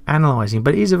be analyzing.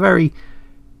 But it is a very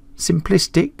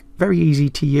simplistic, very easy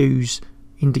to use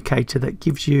indicator that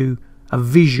gives you a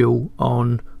visual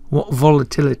on what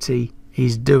volatility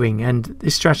is doing. And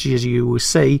this strategy, as you will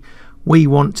see, we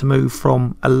want to move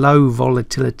from a low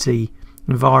volatility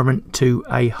environment to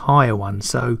a higher one.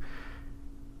 So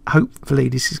hopefully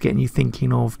this is getting you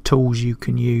thinking of tools you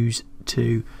can use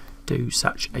to do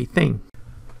such a thing.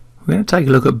 We're going to take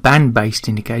a look at band-based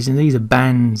indicators, and these are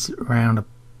bands around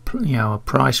a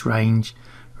price range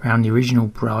around the original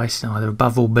price, either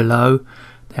above or below.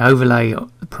 They overlay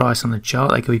the price on the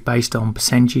chart. They can be based on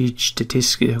percentage,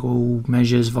 statistical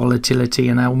measures, volatility,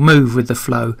 and they'll move with the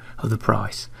flow of the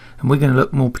price. And we're going to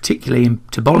look more particularly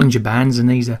into Bollinger Bands, and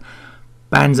these are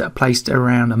bands that are placed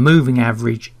around a moving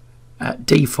average at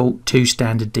default 2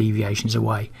 standard deviations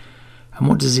away. And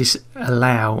what does this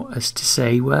allow us to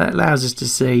see? Well, it allows us to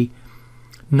see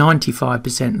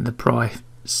 95% of the price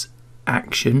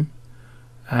action,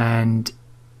 and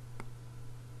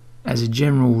as a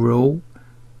general rule,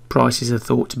 prices are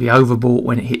thought to be overbought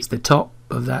when it hits the top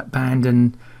of that band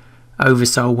and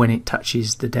oversold when it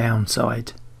touches the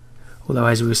downside. Although,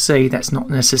 as we'll see, that's not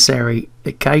necessarily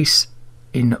the case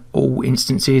in all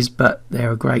instances, but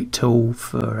they're a great tool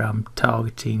for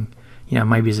targeting,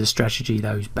 maybe as a strategy,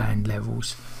 those band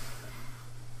levels.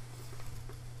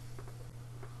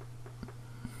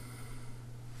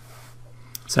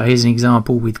 So here's an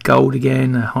example with gold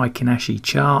again, a Heikin-Ashi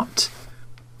chart.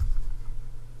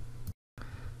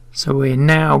 So we're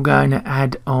now going to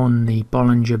add on the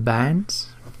Bollinger Bands,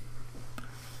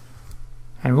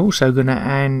 and we're also going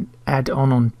to add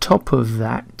on top of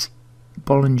that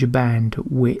Bollinger Band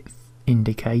width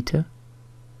indicator.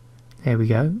 There we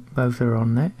go, both are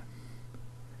on there.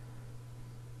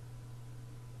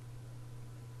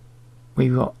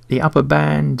 We've got the upper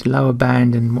band, lower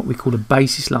band, and what we call a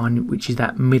basis line, which is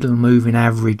that middle moving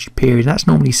average period. That's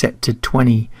normally set to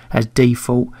 20 as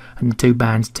default, and the two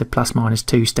bands to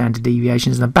 ±2 standard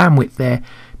deviations. And the bandwidth there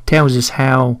tells us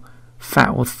how fat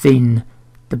or thin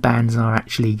the bands are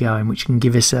actually going, which can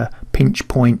give us a pinch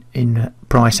point in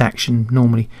price action.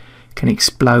 Normally can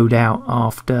explode out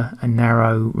after a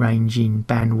narrow ranging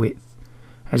bandwidth,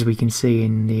 as we can see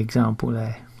in the example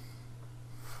there.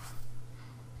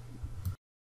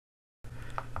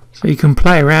 So you can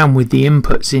play around with the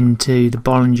inputs into the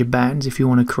Bollinger Bands if you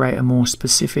want to create a more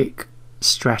specific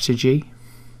strategy,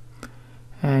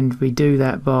 and we do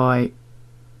that by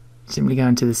simply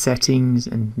going to the settings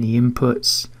and the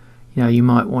inputs. You know, you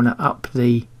might want to up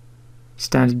the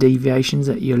standard deviations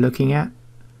that you're looking at.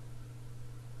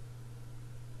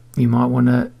 You might want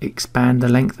to expand the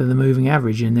length of the moving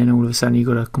average, and then all of a sudden you've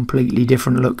got a completely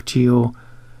different look to your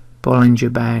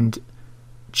Bollinger Band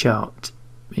chart.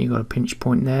 You've got a pinch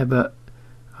point there, but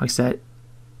like I said,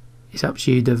 it's up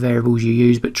to you the variables you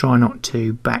use, but try not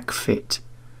to backfit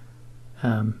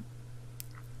the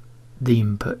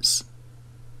inputs.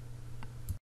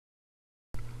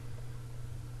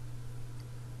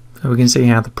 So we can see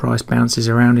how the price bounces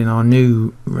around in our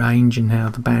new range and how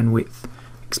the bandwidth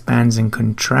expands and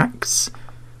contracts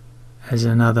as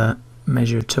another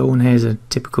measure tool. And here's a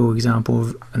typical example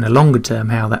of, in a longer term,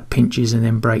 how that pinches and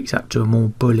then breaks up to a more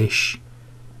bullish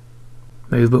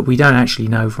move. But we don't actually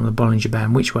know from the Bollinger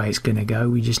Band which way it's going to go.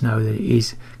 We just know that it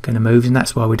is going to move, and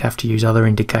that's why we'd have to use other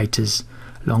indicators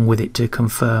along with it to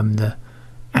confirm the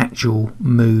actual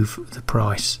move of the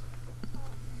price.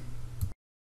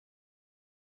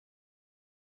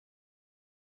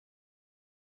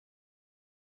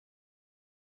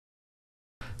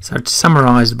 So to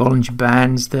summarise the Bollinger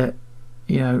Bands, that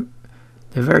they're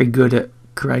very good at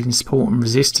creating support and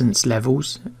resistance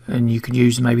levels, and you could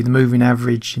use maybe the moving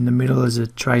average in the middle as a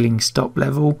trailing stop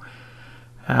level.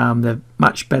 They're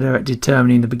much better at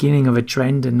determining the beginning of a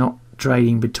trend and not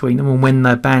trading between them, and when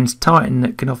the bands tighten,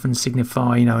 that can often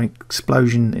signify an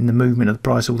explosion in the movement of the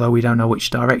price, although we don't know which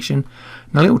direction.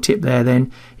 And a little tip there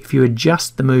then, if you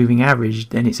adjust the moving average,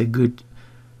 then it's a good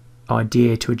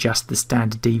idea to adjust the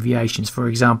standard deviations. For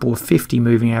example, a 50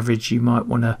 moving average, you might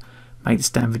want to make the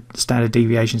standard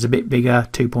deviations a bit bigger,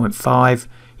 2.5.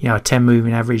 A 10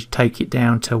 moving average, take it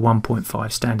down to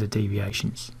 1.5 standard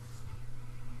deviations.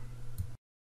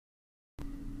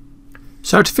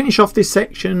 So to finish off this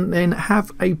section, then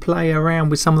have a play around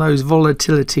with some of those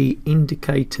volatility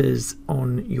indicators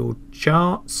on your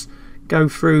charts. Go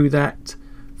through that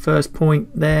first point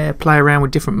there, play around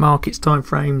with different markets, time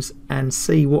frames, and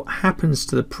see what happens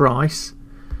to the price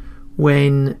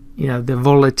when the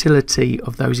volatility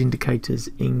of those indicators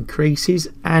increases,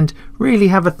 and really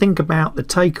have a think about the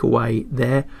takeaway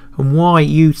there and why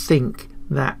you think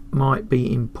that might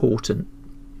be important.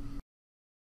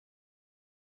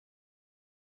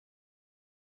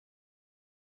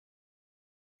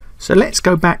 So let's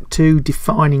go back to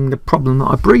defining the problem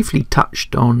that I briefly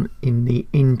touched on in the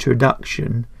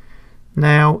introduction.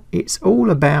 Now, it's all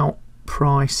about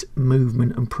price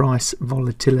movement and price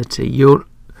volatility. You're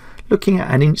looking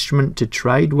at an instrument to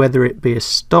trade, whether it be a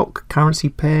stock, currency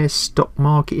pair, stock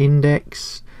market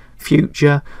index,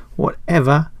 future,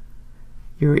 whatever.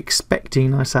 You're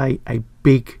expecting, I say, a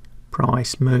big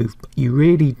price move, but you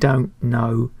really don't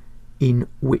know in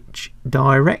which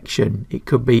direction. It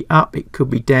could be up, it could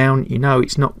be down.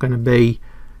 It's not going to be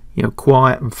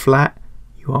quiet and flat.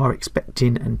 You are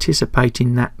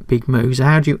anticipating that big move. So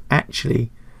how do you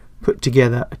actually put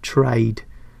together a trade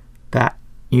that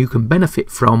you can benefit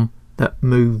from, that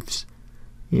moves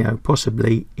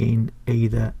possibly in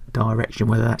either direction,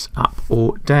 whether that's up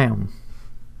or down?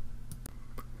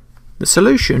 The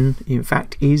solution, in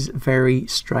fact, is very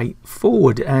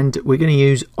straightforward, and we're going to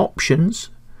use options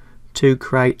to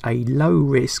create a low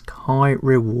risk, high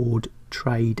reward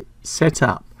trade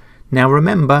setup. Now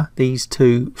remember these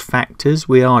two factors.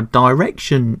 We are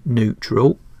direction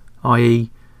neutral,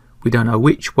 i.e. we don't know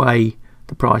which way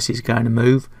the price is going to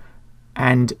move,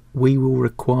 and we will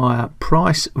require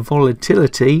price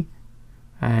volatility,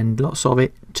 and lots of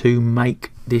it, to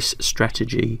make this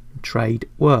strategy trade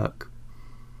work.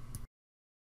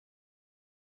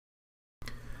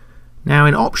 Now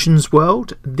in options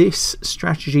world, this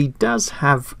strategy does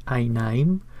have a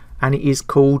name, and it is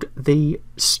called the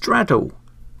straddle.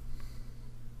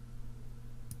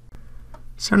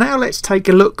 So now let's take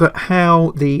a look at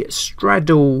how the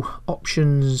straddle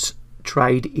options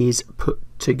trade is put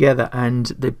together and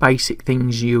the basic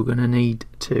things you're going to need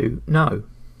to know.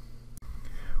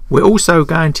 We're also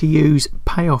going to use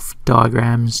payoff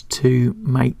diagrams to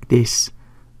make this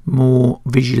more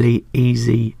visually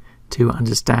easy to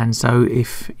understand. So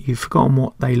if you've forgotten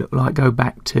what they look like, go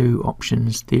back to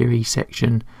options theory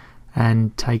section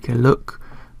and take a look.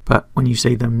 But when you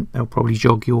see them, they'll probably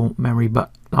jog your memory.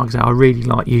 But like I say, I really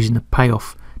like using the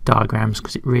payoff diagrams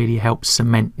because it really helps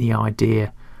cement the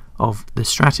idea of the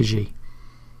strategy.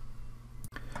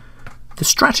 The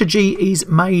strategy is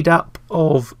made up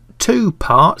of two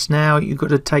parts. Now you've got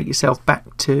to take yourself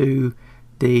back to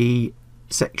the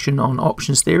section on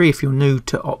options theory if you're new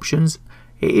to options.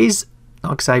 It is,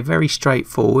 like I say, very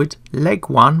straightforward. Leg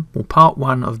one, or part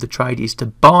one of the trade, is to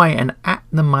buy an at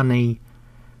the money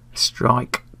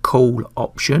strike call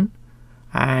option,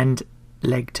 and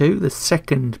leg two, the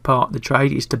second part of the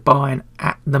trade, is to buy an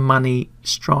at the money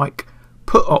strike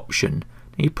put option.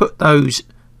 Now you put those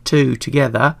two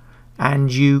together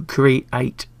and you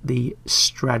create the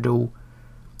straddle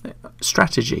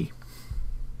strategy.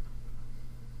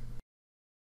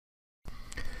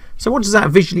 So what does that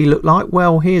visually look like?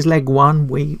 Well, here's leg one,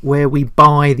 where we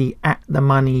buy the at the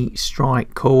money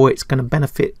strike call. It's going to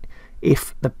benefit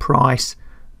if the price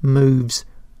moves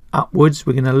upwards.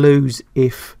 We're going to lose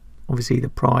if obviously the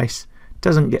price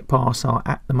doesn't get past our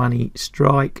at the money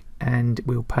strike, and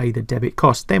we'll pay the debit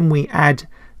cost. Then we add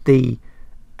the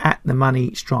at the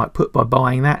money strike put by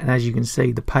buying that, and as you can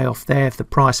see, the payoff there, if the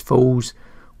price falls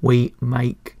we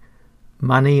make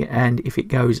money, and if it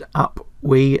goes up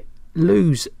we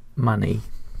lose money.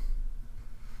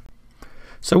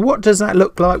 So what does that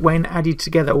look like when added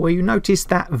together? Well, you notice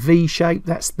that V shape,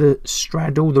 that's the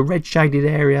straddle. The red shaded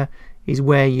area is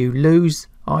where you lose,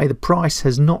 i.e. the price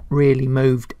has not really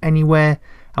moved anywhere,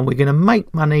 and we're going to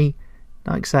make money,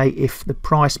 like say, if the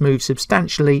price moves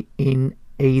substantially in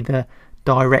either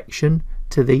direction,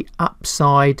 to the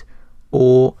upside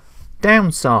or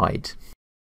downside.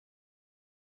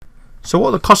 So what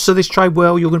are the costs of this trade?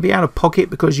 Well, you're going to be out of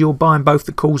pocket because you're buying both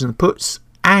the calls and the puts,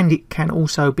 and it can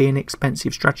also be an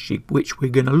expensive strategy, which we're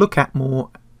going to look at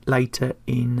more later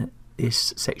in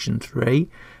this section 3.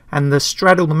 And the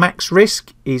straddle, the max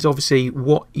risk, is obviously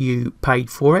what you paid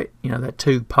for it. You know, there are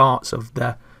two parts of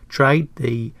the trade,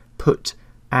 the put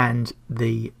and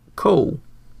the call.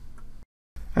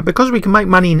 And because we can make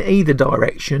money in either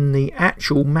direction, the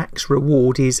actual max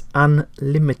reward is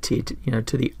unlimited, you know,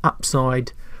 to the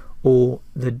upside or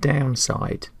the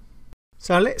downside.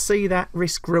 So let's see that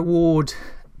risk reward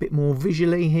a bit more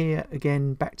visually here.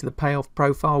 Again, back to the payoff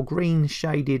profile. Green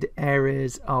shaded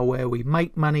areas are where we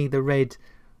make money, the red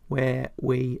where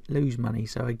we lose money.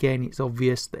 So again, it's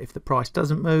obvious that if the price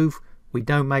doesn't move, we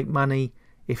don't make money.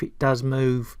 If it does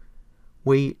move,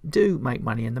 we do make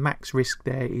money, and the max risk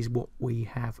there is what we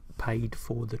have paid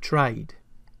for the trade.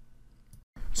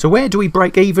 So where do we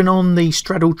break even on the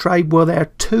straddle trade? Well, there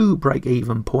are two break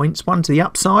even points. One to the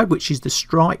upside, which is the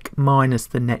strike minus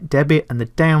the net debit, and the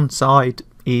downside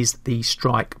is the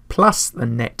strike plus the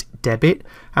net debit.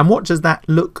 And what does that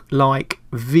look like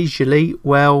visually?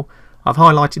 Well, I've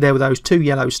highlighted there with those two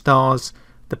yellow stars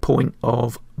the point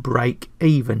of break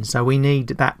even. So we need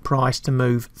that price to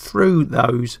move through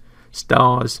those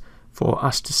stars for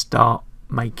us to start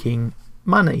making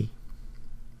money.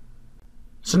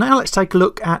 So now let's take a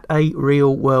look at a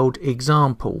real world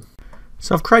example.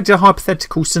 So I've created a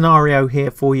hypothetical scenario here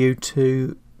for you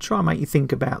to try and make you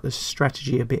think about the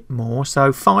strategy a bit more.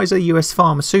 So Pfizer, US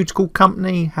pharmaceutical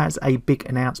company, has a big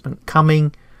announcement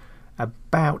coming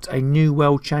about a new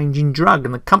world-changing drug,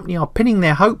 and the company are pinning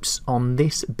their hopes on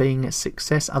this being a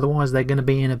success, otherwise they're going to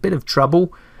be in a bit of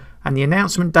trouble. And the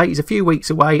announcement date is a few weeks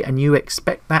away, and you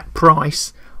expect that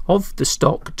price of the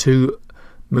stock to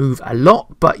move a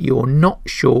lot, but you're not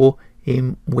sure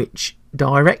in which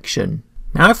direction.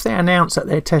 Now, if they announce that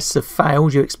their tests have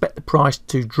failed, you expect the price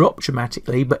to drop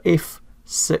dramatically, but if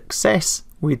success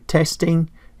with testing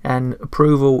and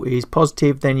approval is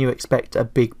positive, then you expect a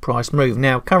big price move.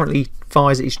 Now, currently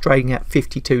Pfizer is trading at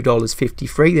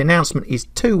 $52.53. The announcement is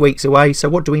 2 weeks away, so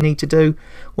what do we need to do?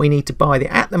 We need to buy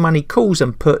the at the money calls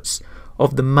and puts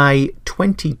of the May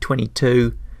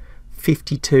 2022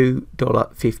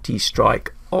 $52.50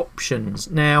 strike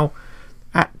options. Now,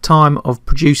 at time of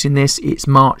producing this, it's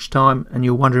March time, and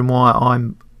you're wondering why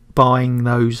I'm buying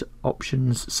those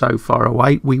options so far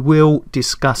away. We will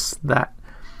discuss that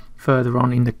further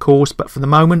on in the course, but for the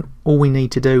moment all we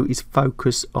need to do is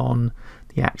focus on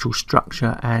the actual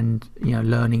structure and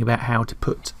learning about how to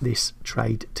put this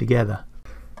trade together.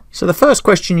 So the first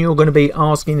question you're going to be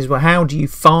asking is, well, how do you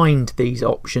find these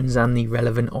options and the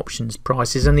relevant options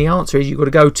prices? And the answer is, you've got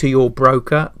to go to your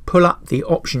broker, pull up the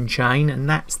option chain, and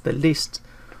that's the list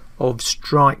of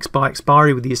strikes by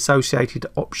expiry with the associated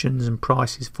options and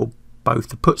prices for both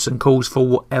the puts and calls for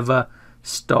whatever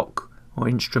stock or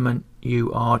instrument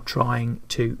you are trying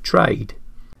to trade.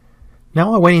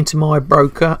 Now I went into my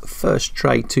broker first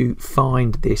trade to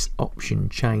find this option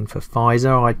chain for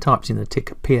Pfizer. I typed in the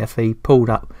ticker PFE, pulled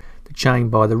up the chain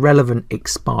by the relevant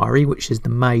expiry, which is the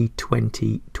May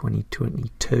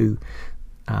 2022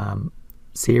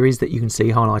 series that you can see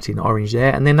highlighted in orange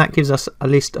there, and then that gives us a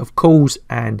list of calls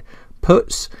and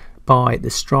puts by the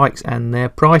strikes and their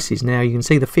prices. Now you can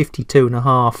see the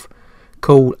 52.5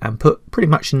 call and put pretty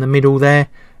much in the middle there,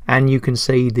 and you can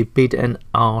see the bid and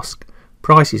ask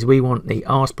prices. We want the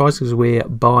ask price because we're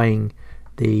buying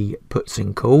the puts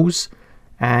and calls,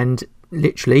 and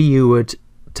literally you would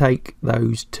take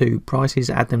those two prices,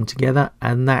 add them together,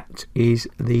 and that is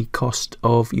the cost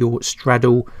of your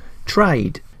straddle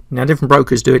trade. Now different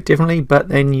brokers do it differently, but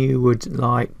then you would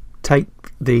take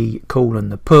the call and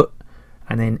the put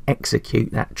and then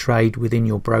execute that trade within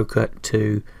your broker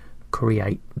to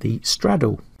create the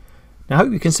straddle. Now I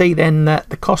hope you can see then that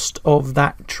the cost of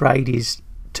that trade is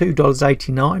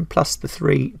 $2.89 plus the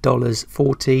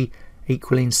 $3.40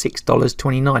 equaling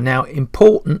 $6.29. Now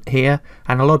important here,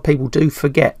 and a lot of people do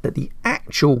forget, that the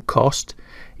actual cost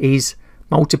is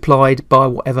multiplied by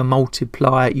whatever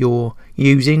multiplier you're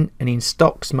using, and in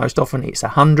stocks most often it's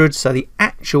 100, so the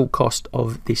actual cost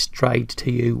of this trade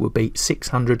to you would be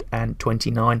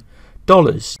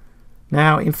 $629.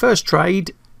 Now in first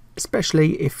trade,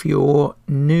 especially if you're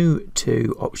new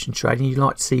to option trading, you'd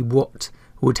like to see what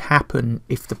would happen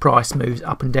if the price moves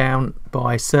up and down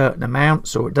by certain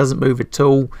amounts, or it doesn't move at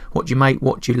all. What do you make,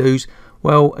 what do you lose?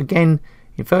 Well, again,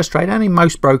 in first trade and in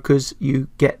most brokers, you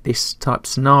get this type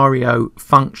scenario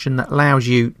function that allows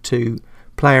you to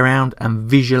play around and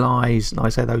visualize, like I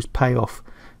say, those payoff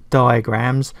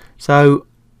diagrams. So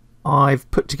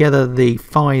I've put together the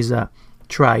Pfizer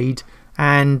trade,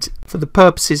 and for the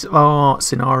purposes of our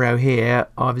scenario here,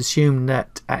 I've assumed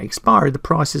that at expiry the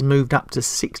price has moved up to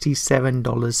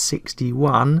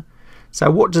 $67.61.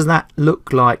 So what does that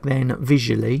look like then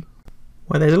visually?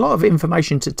 Well, there's a lot of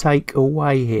information to take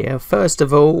away here. First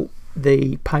of all,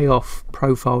 the payoff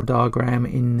profile diagram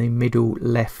in the middle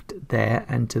left there,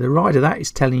 and to the right of that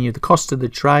is telling you the cost of the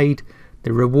trade,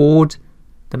 the reward,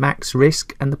 the max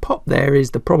risk, and the pop there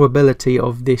is the probability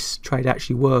of this trade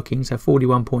actually working, so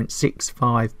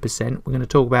 41.65%. We're going to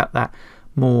talk about that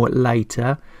more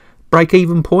later. Break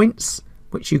even points,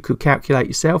 which you could calculate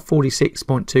yourself,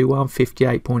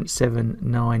 46.21,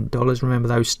 $58.79. Remember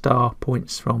those star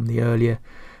points from the earlier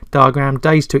diagram.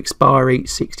 Days to expiry,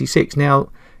 66. Now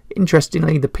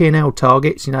interestingly, the P&L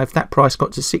targets, if that price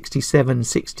got to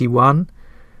 67.61,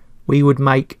 we would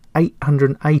make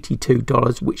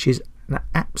 $882, which is an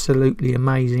absolutely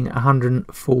amazing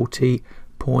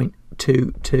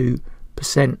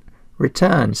 140.22%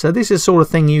 return. So this is the sort of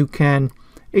thing you can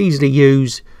easily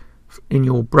use in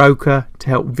your broker to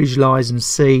help visualize and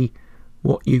see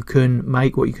what you can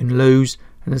make, what you can lose.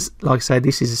 And as, like I say,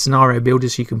 this is a scenario builder,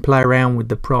 so you can play around with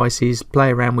the prices,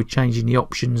 play around with changing the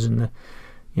options and the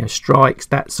strikes,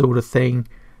 that sort of thing.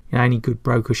 Any good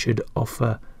broker should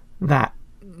offer that.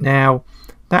 Now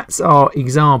that's our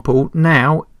example.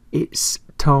 Now it's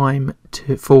time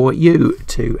for you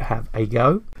to have a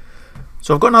go.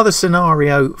 So I've got another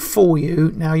scenario for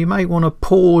you. Now you may want to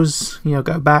pause,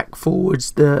 go back,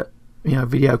 forwards the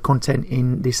video content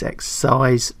in this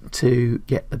exercise to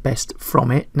get the best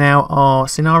from it. Now our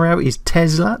scenario is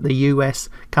Tesla, the US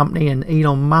company, and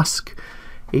Elon Musk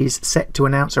is set to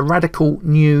announce a radical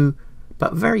new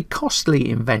but very costly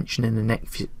invention in the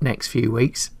next few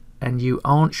weeks, and you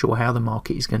aren't sure how the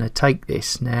market is going to take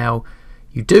this. Now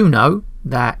you do know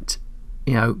that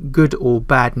good or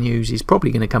bad news is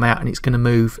probably going to come out and it's going to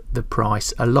move the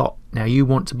price a lot. Now you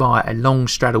want to buy a long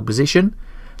straddle position.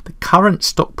 The current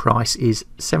stock price is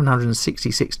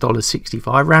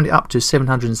 $766.65, round it up to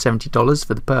 $770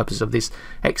 for the purpose of this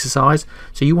exercise.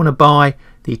 So you want to buy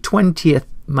the 20th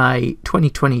May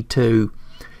 2022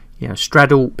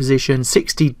 straddle position,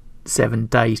 67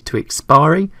 days to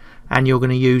expiry, and you're going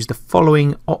to use the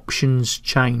following options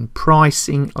chain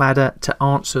pricing ladder to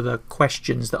answer the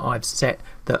questions that I've set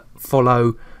that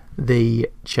follow the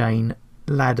chain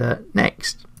ladder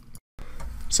next.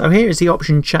 So here is the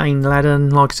option chain ladder,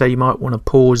 and like I say, you might want to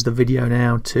pause the video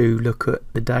now to look at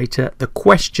the data. The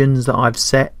questions that I've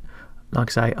set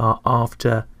like I say, are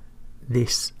after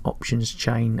this options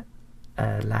chain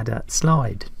ladder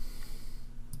slide.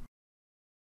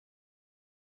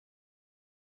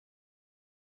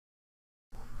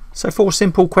 So 4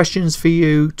 simple questions for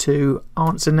you to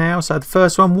answer now. So the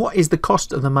first one, what is the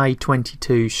cost of the May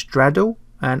 22 straddle?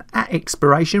 And at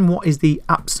expiration, what is the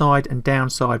upside and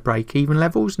downside break-even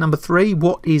levels? Number 3,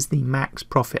 what is the max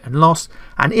profit and loss?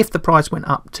 And if the price went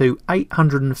up to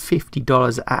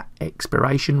 $850 at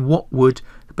expiration, what would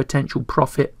the potential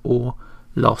profit or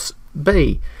loss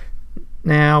be?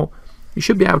 Now, you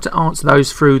should be able to answer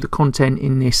those through the content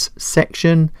in this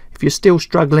section. If you're still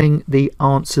struggling, the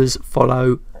answers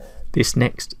follow this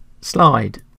next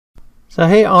slide. So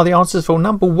here are the answers for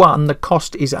number 1. The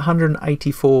cost is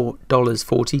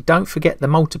 $184.40. Don't forget the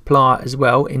multiplier as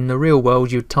well. In the real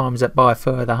world, you'd times that by a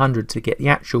further 100 to get the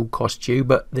actual cost due,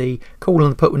 but the call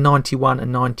and the put were $91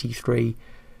 and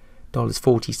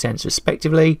 $93.40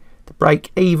 respectively. The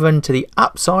break even to the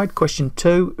upside, question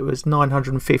 2, it was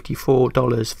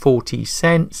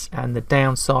 $954.40, and the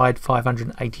downside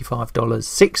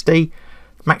 $585.60. The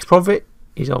max profit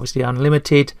is obviously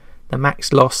unlimited. The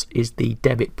max loss is the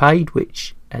debit paid,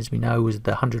 which as we know was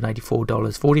the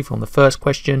 $184.40 from the first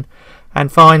question.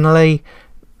 And finally,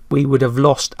 we would have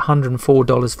lost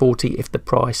 $104.40 if the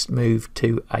price moved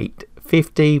to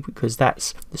 $850, because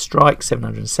that's the strike.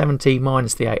 770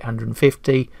 minus the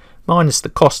 850 minus the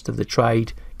cost of the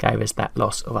trade gave us that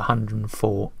loss of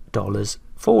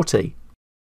 $104.40.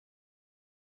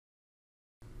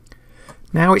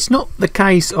 Now, it's not the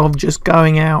case of just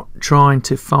going out trying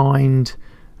to find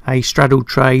a straddle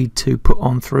trade to put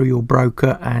on through your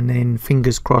broker and then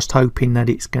fingers crossed hoping that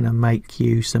it's going to make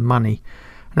you some money.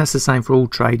 And that's the same for all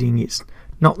trading. It's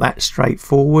not that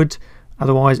straightforward,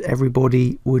 otherwise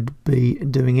everybody would be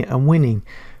doing it and winning.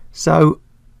 So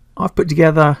I've put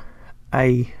together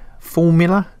a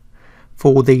formula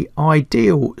for the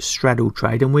ideal straddle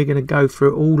trade, and we're going to go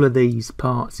through all of these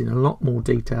parts in a lot more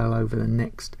detail over the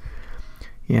next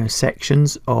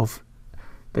sections of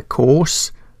the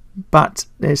course. But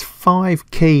there's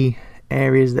 5 key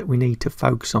areas that we need to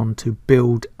focus on to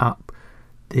build up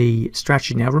the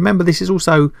strategy. Now remember, this is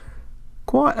also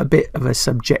quite a bit of a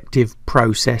subjective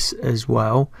process as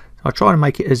well. So I try to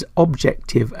make it as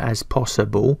objective as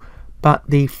possible, but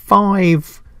the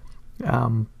 5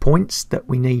 points that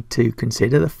we need to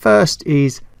consider. The first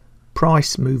is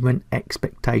price movement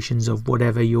expectations of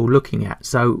whatever you're looking at.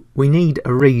 So we need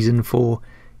a reason for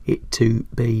it to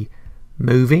be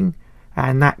moving,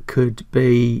 and that could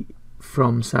be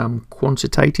from some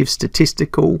quantitative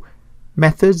statistical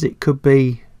methods. It could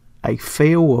be a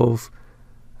feel of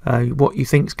what you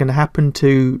think is going to happen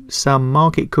to some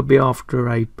market. It could be after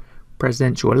a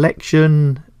presidential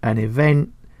election, an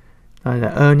event,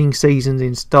 earning seasons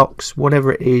in stocks.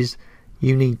 Whatever it is,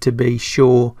 you need to be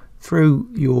sure through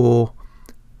your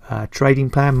trading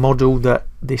plan model that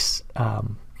this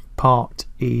part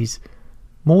is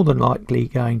more than likely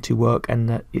going to work, and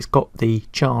that it's got the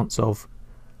chance of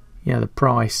the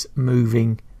price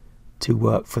moving to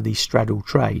work for the straddle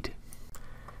trade.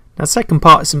 Now, second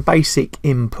part is some basic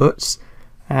inputs,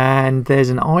 and there's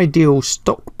an ideal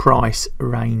stock price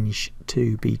range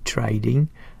to be trading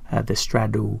the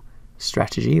straddle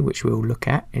strategy, which we'll look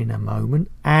at in a moment,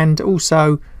 and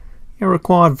also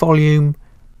required volume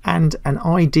and an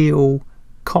ideal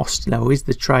cost level. Is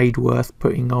the trade worth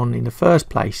putting on in the first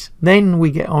place? Then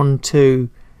we get on to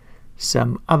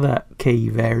some other key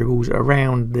variables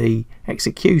around the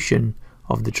execution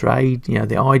of the trade,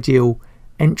 the ideal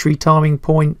entry timing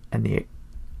point and the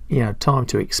time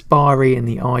to expiry and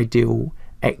the ideal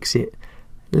exit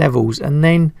levels. And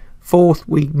then fourth,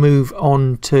 we move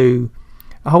on to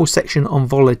a whole section on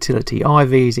volatility.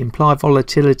 IV is implied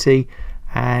volatility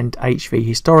and HV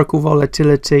historical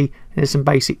volatility. There's some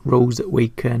basic rules that we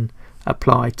can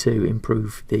apply to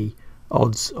improve the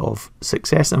odds of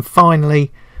success. And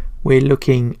finally, we're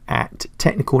looking at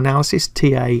technical analysis,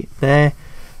 TA there.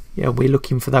 We're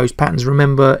looking for those patterns.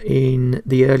 Remember in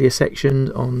the earlier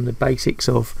section on the basics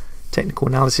of technical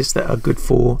analysis that are good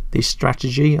for this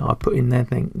strategy, I put in there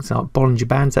things like Bollinger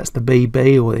Bands, that's the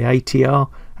BB or the ATR,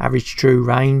 average true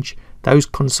range, those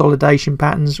consolidation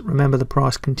patterns, remember the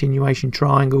price continuation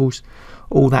triangles,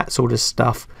 all that sort of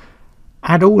stuff.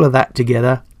 Add all of that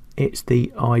together, it's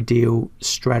the ideal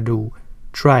straddle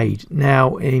trade.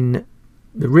 Now in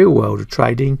the real world of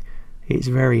trading, it's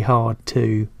very hard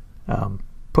to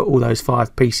put all those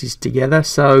 5 pieces together,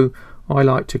 so I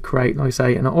like to create, like I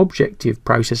say, an objective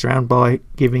process around by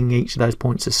giving each of those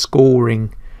points a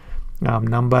scoring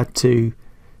number to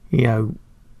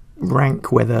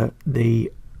rank whether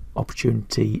the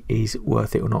opportunity is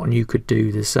worth it or not. And you could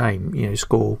do the same,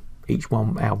 score each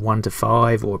one out of 1 to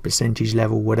 5 or a percentage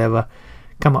level, whatever.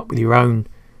 Come up with your own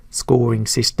scoring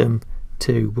system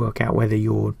to work out whether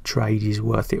your trade is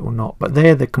worth it or not. But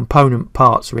they're the component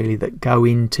parts really that go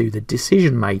into the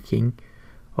decision making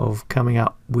of coming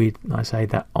up with, like I say,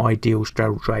 that ideal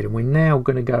straddle trade. And we're now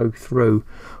going to go through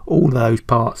all those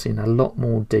parts in a lot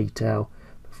more detail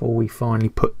before we finally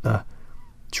put the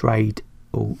trade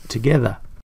all together.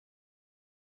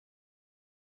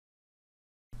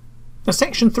 Now,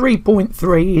 section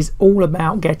 3.3 is all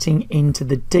about getting into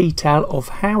the detail of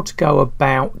how to go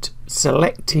about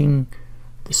selecting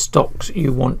the stocks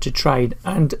you want to trade.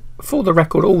 And for the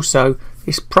record also,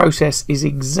 this process is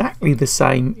exactly the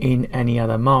same in any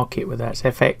other market, whether that's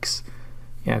FX,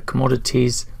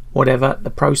 commodities, whatever.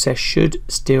 The process should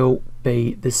still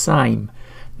be the same.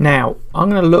 Now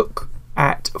I'm going to look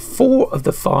at 4 of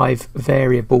the 5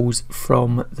 variables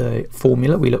from the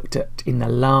formula we looked at in the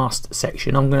last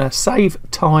section. I'm going to save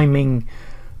timing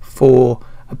for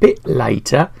a bit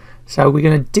later, so we're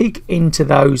going to dig into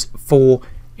those 4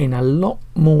 in a lot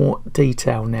more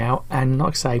detail now, and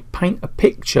like I say, paint a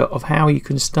picture of how you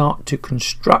can start to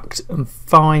construct and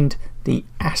find the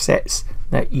assets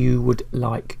that you would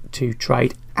like to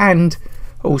trade, and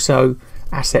also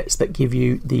assets that give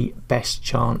you the best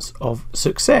chance of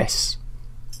success.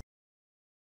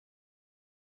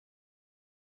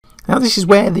 Now this is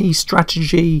where the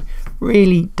strategy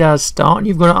really does start.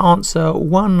 You've got to answer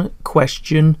one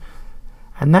question,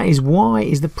 and that is, why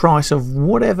is the price of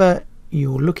whatever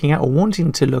you're looking at or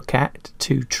wanting to look at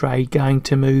to trade going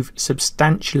to move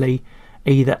substantially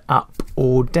either up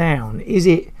or down? Is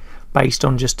it based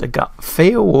on just a gut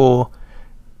feel, or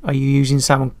are you using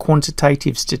some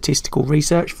quantitative statistical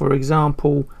research? For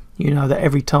example, you know that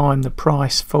every time the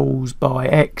price falls by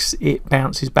X, it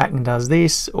bounces back and does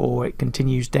this, or it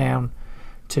continues down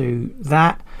to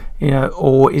that,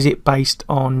 or is it based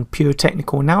on pure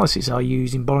technical analysis? Are you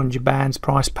using Bollinger Bands,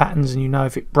 price patterns, and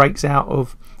if it breaks out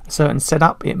of a certain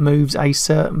setup, it moves a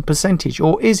certain percentage?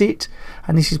 Or is it,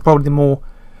 and this is probably the more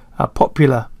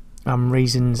popular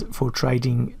reasons for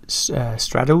trading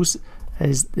straddles,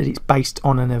 is that it's based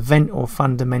on an event or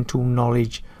fundamental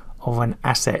knowledge of an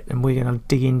asset, and we're going to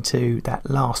dig into that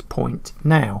last point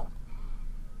now.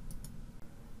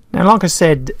 Now, like I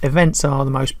said, events are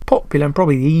the most popular and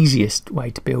probably the easiest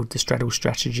way to build the straddle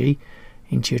strategy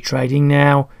into your trading.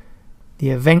 Now,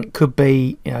 the event could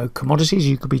be commodities.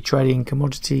 You could be trading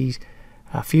commodities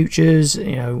futures,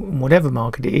 whatever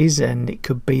market it is, and it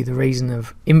could be the reason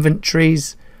of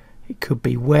inventories, it could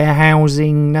be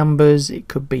warehousing numbers, it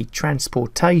could be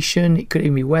transportation, it could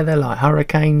even be weather like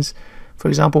hurricanes. For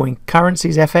example, in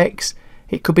currencies, FX,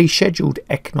 it could be scheduled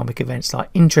economic events like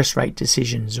interest rate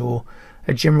decisions, or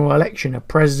a general election, a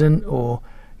president, or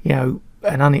an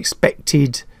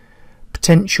unexpected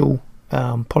potential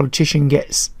politician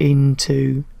gets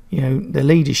into the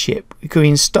leadership. It could be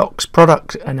in stocks,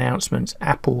 product announcements.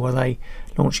 Apple, are they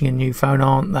launching a new phone?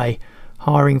 Aren't they?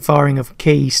 Firing of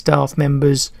key staff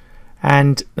members.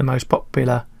 And the most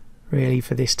popular really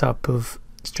for this type of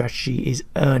strategy is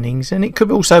earnings, and it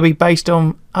could also be based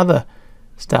on other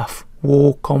stuff,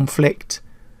 war, conflict,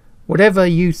 whatever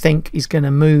you think is going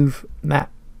to move that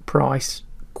price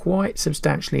quite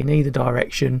substantially in either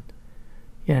direction,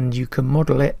 and you can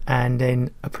model it and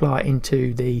then apply it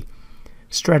into the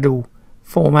straddle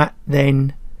format.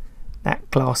 Then that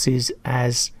classes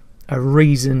as a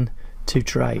reason to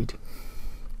trade.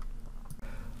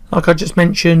 Like I just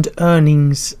mentioned,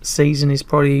 earnings season is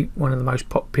probably one of the most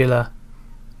popular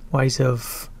ways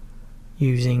of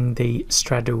using the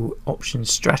straddle option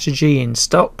strategy in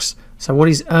stocks. So what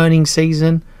is earnings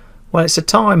season? Well, it's a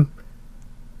time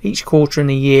each quarter in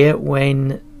a year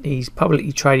when these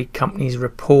publicly traded companies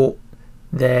report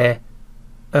their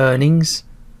earnings,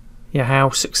 how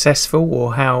successful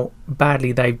or how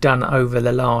badly they've done over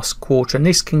the last quarter, and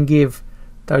this can give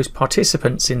those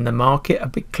participants in the market a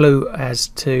big clue as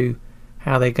to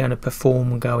how they're going to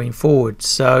perform going forward.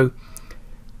 So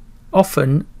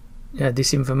often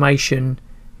this information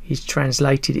is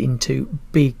translated into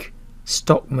big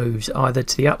stock moves, either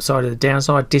to the upside or the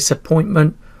downside,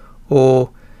 disappointment, or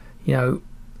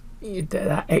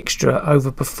that extra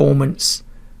overperformance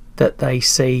that they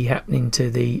see happening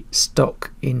to the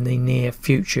stock in the near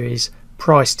future is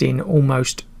priced in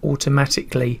almost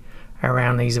automatically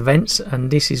around these events, and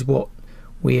this is what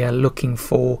we are looking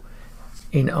for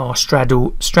in our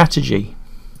straddle strategy.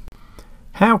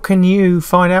 How can you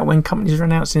find out when companies are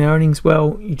announcing earnings?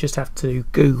 Well, you just have to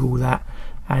Google that,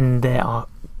 and there are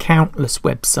countless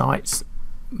websites,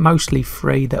 mostly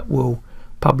free, that will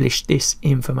publish this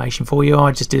information for you.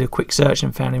 I just did a quick search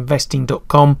and found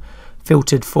investing.com,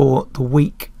 filtered for the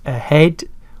week ahead,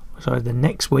 the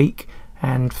next week,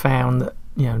 and found that,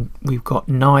 you know, we've got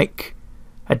Nike,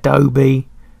 Adobe,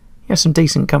 some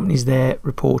decent companies there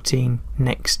reporting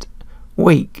next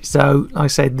week. So like I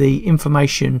said, the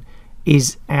information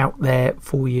is out there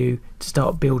for you to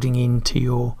start building into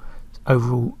your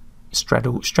overall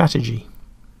straddle strategy.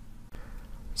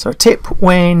 So a tip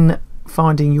when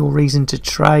finding your reason to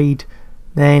trade,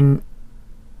 then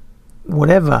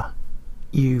whatever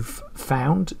you've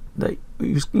found that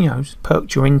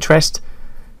perked your interest,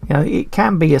 it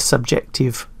can be a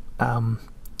subjective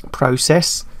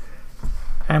process,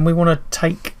 and we want to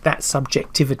take that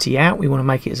subjectivity out. We want to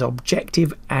make it as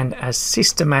objective and as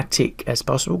systematic as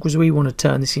possible, because we want to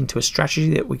turn this into a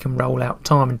strategy that we can roll out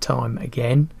time and time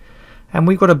again. And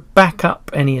we've got to back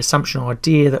up any assumption or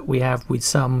idea that we have with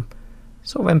some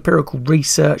sort of empirical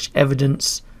research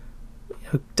evidence.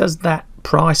 Does that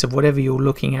price of whatever you're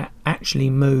looking at actually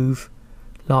move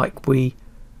like we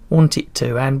want it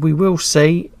to? And we will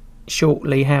see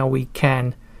shortly how we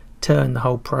can turn the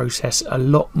whole process a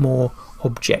lot more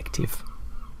objective.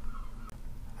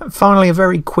 And finally, a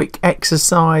very quick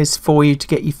exercise for you to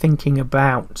get you thinking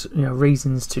about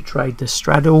reasons to trade the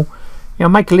straddle.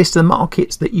 Make a list of the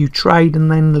markets that you trade,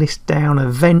 and then list down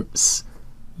events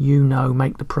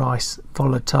make the price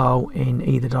volatile in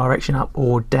either direction, up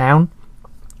or down.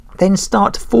 Then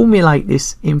start to formulate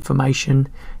this information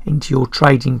into your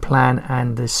trading plan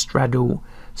and the straddle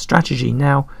strategy.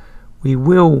 Now we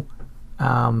will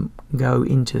go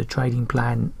into the trading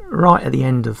plan right at the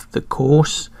end of the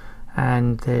course,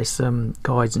 and there's some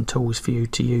guides and tools for you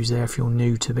to use there if you're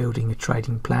new to building a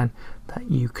trading plan that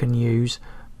you can use.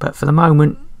 But for the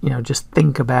moment, just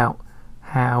think about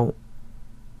how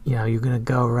you're going to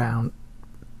go around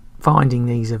finding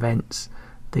these events,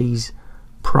 these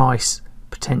price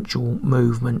potential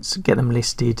movements, get them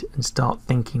listed, and start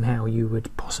thinking how you would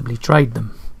possibly trade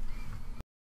them.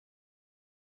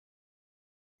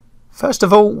 First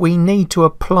of all, we need to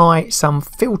apply some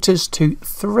filters to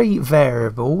 3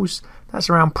 variables. That's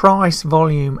around price,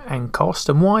 volume and cost.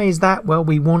 And why is that? Well,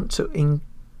 we want to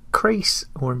increase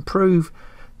or improve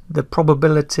the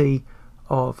probability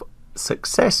of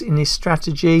success in this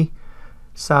strategy.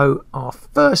 So our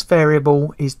first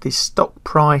variable is the stock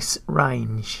price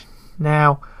range.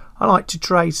 Now I like to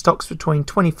trade stocks between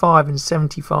 $25 and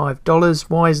 $75.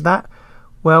 Why is that?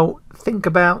 Well, think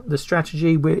about the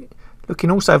strategy. We're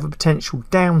looking also for potential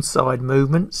downside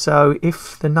movement, so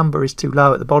if the number is too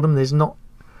low at the bottom, there's not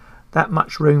that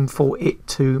much room for it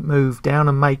to move down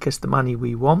and make us the money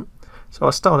we want. So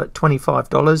I start at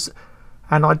 $25,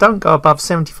 and I don't go above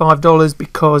 $75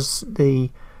 because the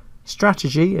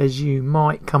strategy, as you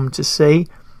might come to see,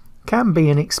 can be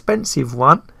an expensive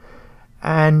one,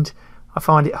 and I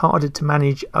find it harder to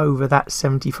manage over that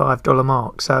 $75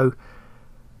 mark. So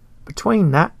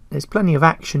between that, there's plenty of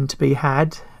action to be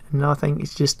had, and I think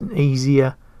it's just an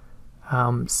easier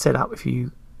setup if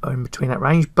you are in between that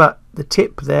range. But the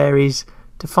tip there is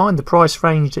to find the price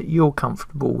range that you're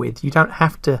comfortable with. You don't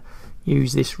have to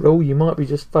use this rule. You might be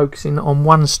just focusing on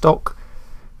one stock,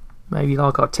 maybe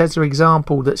like our Tesla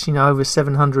example, that's over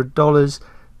 $700.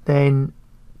 Then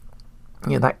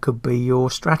that could be your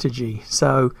strategy.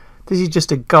 So this is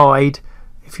just a guide.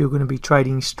 If you're going to be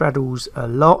trading straddles a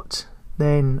lot,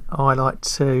 then I like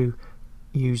to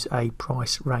use a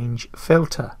price range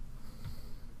filter.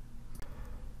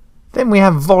 Then we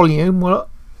have volume. Well,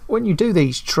 when you do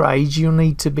these trades, you'll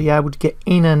need to be able to get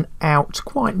in and out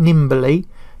quite nimbly.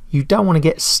 You don't want to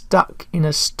get stuck in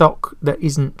a stock that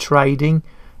isn't trading.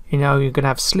 You're going to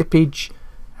have slippage,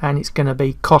 and it's going to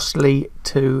be costly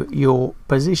to your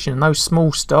position. Those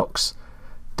small stocks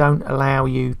don't allow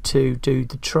you to do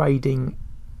the trading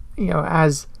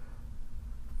as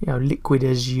liquid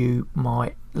as you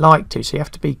might like to, so you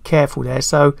have to be careful there.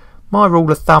 So my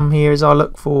rule of thumb here is I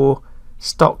look for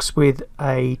stocks with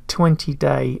a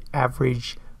 20-day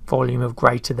average volume of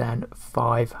greater than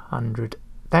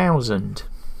 500,000.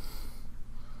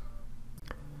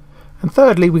 And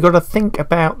thirdly, we've got to think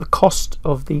about the cost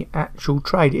of the actual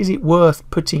trade. Is it worth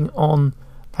putting on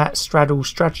that straddle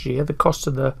strategy? Are the cost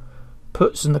of the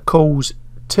puts and the calls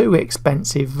too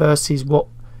expensive versus what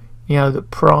the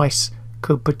price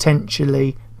could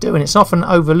potentially do? And it's often an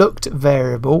overlooked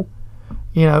variable.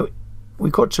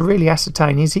 We've got to really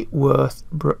ascertain, is it worth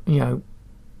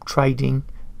trading?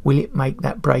 Will it make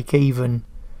that break even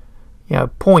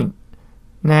point?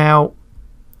 Now,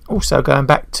 also going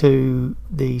back to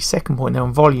the second point there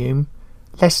on volume,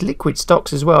 less liquid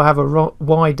stocks as well have a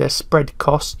wider spread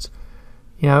cost,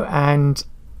 and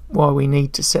why we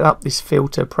need to set up this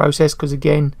filter process, because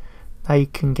again, they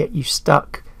can get you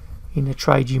stuck in a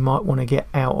trade you might want to get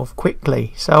out of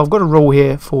quickly. So I've got a rule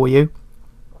here for you.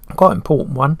 quite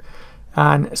important one,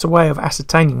 and it's a way of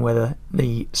ascertaining whether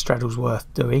the straddle's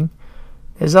worth doing.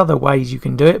 There's other ways you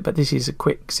can do it, but this is a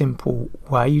quick, simple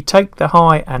way. You take the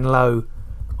high and low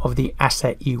of the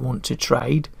asset you want to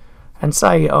trade, and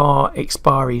say our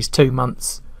expiry is 2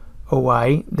 months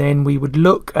away, then we would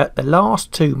look at the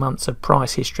last 2 months of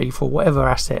price history for whatever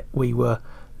asset we were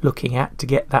looking at to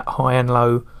get that high and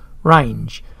low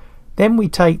range. Then we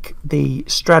take the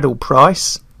straddle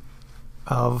price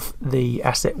of the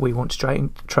asset we want to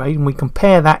trade and we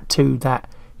compare that to that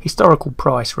historical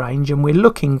price range, and we're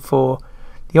looking for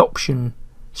the option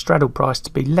straddle price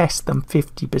to be less than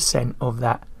 50% of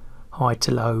that high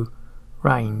to low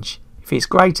range. If it's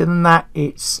greater than that,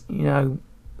 it's, you know,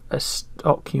 a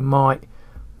stock you might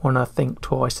want to think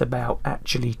twice about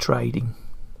actually trading.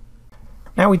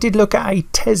 Now, we did look at a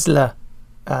Tesla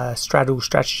straddle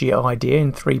strategy idea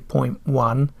in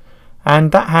 3.1,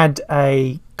 and that had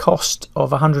a cost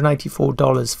of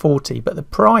 $184.40, but the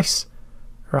price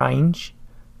range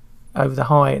over the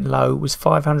high and low was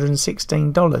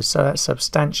 $516, so that's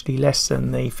substantially less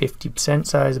than the 50%,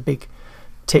 so there's a big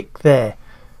tick there.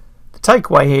 The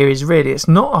takeaway here is really it's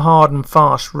not a hard and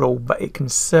fast rule, but it can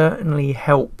certainly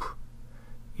help,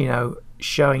 you know,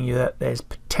 showing you that there's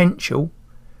potential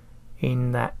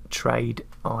in that trade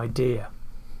idea.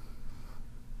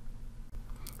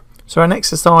 So an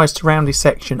exercise to round this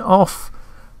section off,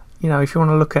 you know, if you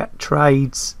want to look at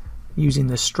trades using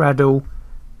the straddle,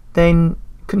 then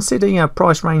consider, you know,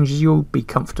 price ranges you'll be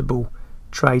comfortable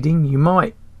trading. You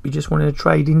might be just wanting to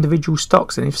trade individual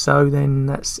stocks, and if so, then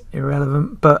that's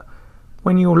irrelevant. But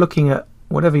when you're looking at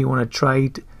whatever you want to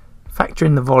trade, factor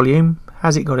in the volume.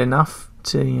 Has it got enough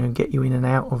to, you know, get you in and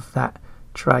out of that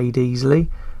trade easily?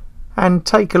 And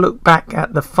take a look back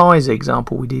at the Pfizer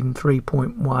example we did in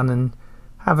 3.1 and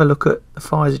have a look at the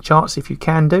Pfizer charts if you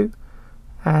can do,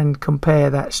 and compare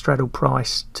that straddle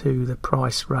price to the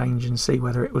price range and see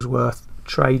whether it was worth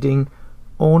trading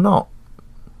or not.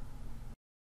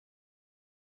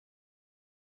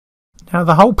 Now,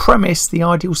 the whole premise, the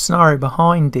ideal scenario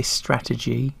behind this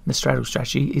strategy, the straddle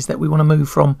strategy, is that we want to move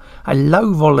from a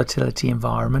low volatility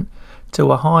environment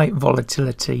to a high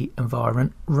volatility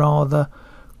environment rather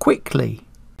quickly.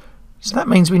 So that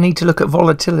means we need to look at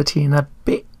volatility in a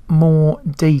bit more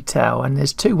detail, and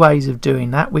there's two ways of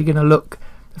doing that. We're going to look,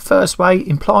 the first way,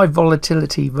 implied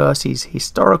volatility versus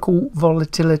historical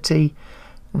volatility,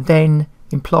 then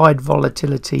implied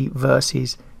volatility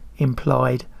versus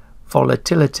implied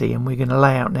volatility, and we're going to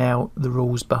lay out now the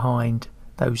rules behind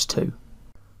those two.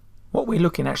 What we're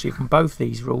looking actually from both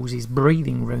these rules is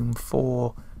breathing room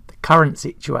for the current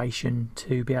situation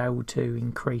to be able to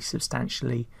increase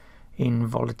substantially in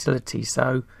volatility.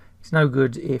 So it's no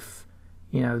good if,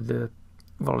 you know, the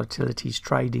volatility is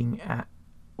trading at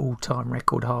all-time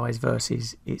record highs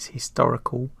versus its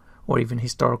historical or even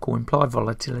historical implied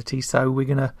volatility. So we're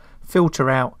going to filter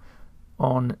out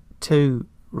on two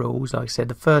rules. Like I said,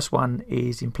 the first one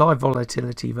is implied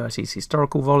volatility versus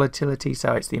historical volatility.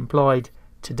 So it's the implied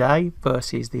today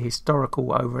versus the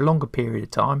historical over a longer period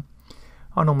of time.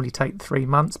 I normally take 3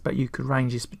 months, but you could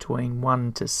range this between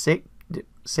 1 to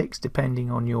 6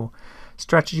 depending on your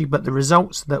strategy. But the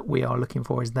results that we are looking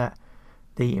for is that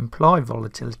the implied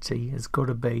volatility has got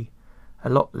to be a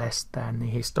lot less than the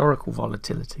historical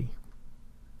volatility.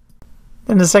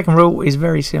 Then the second rule is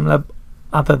very similar,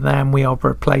 other than we are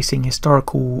replacing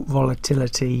historical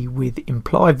volatility with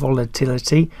implied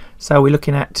volatility. So we're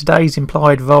looking at today's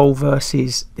implied vol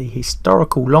versus the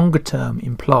historical longer term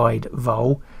implied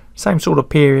vol, same sort of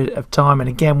period of time, and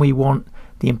again we want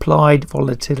the implied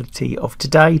volatility of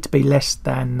today to be less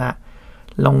than that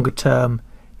longer term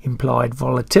implied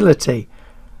volatility.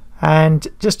 And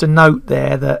just a note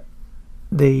there that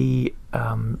the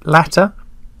latter,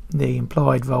 the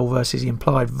implied vol versus the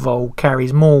implied vol,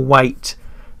 carries more weight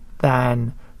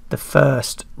than the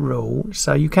first rule.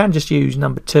 So you can just use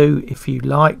number 2 if you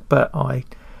like, but I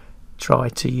try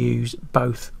to use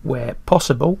both where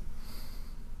possible.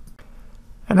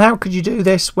 And how could you do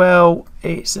this? Well,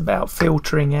 it's about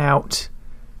filtering out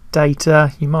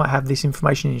data. You might have this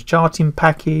information in your charting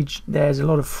package. There's a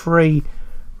lot of free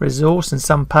resource and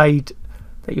some paid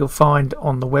that you'll find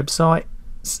on the website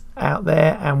out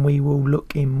there, and we will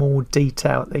look in more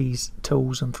detail at these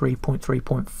tools on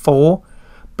 3.3.4.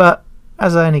 But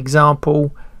as an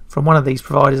example, from one of these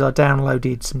providers, I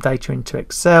downloaded some data into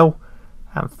Excel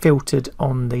and filtered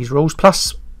on these rules,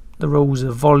 plus the rules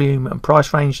of volume and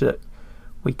price range that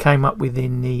we came up with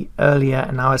in the earlier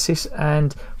analysis.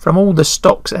 And from all the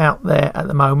stocks out there at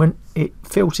the moment, it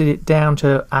filtered it down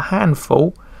to a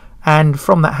handful, and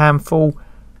from that handful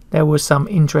there were some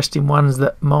interesting ones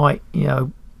that might, you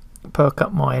know, perk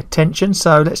up my attention,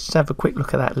 so let's just have a quick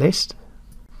look at that list.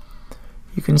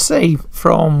 You can see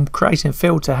from creating a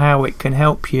filter how it can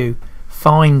help you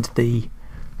find the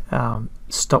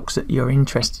stocks that you're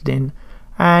interested in,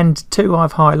 and two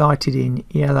I've highlighted in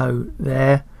yellow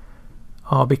there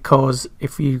are because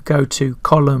if you go to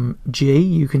column G,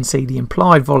 you can see the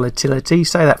implied volatility.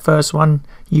 Say that first one,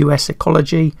 US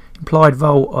ecology, implied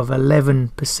vol of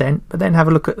 11%, but then have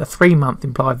a look at the 3-month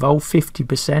implied vol,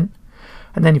 50%,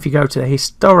 and then if you go to the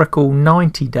historical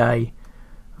 90-day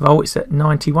vol, it's at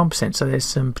 91%, so there's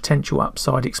some potential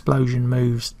upside explosion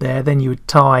moves there. Then you would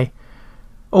tie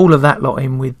all of that lot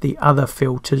in with the other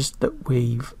filters that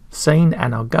we've seen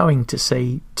and are going to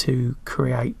see to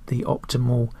create the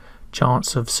optimal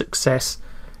chance of success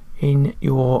in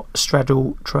your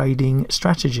straddle trading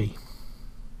strategy.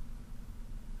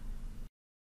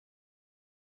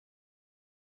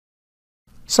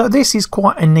 So this is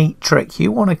quite a neat trick.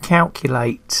 You want to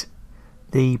calculate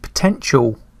the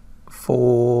potential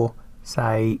for,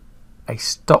 say, a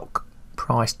stock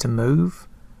price to move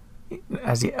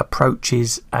as it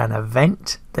approaches an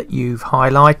event that you've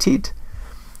highlighted.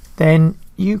 Then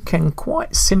you can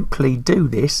quite simply do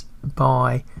this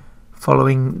by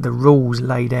following the rules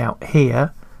laid out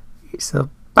here. It's the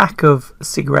back of a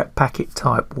cigarette packet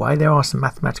type way. There are some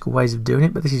mathematical ways of doing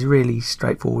it, but this is really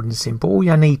straightforward and simple. All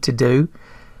you need to do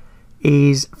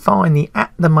is find the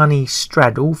at the money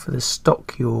straddle for the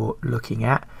stock you're looking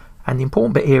at, and the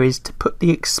important bit here is to put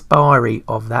the expiry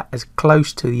of that as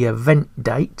close to the event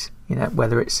date, you know,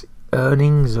 whether it's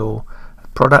earnings or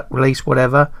product release,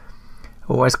 whatever,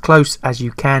 or as close as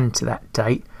you can to that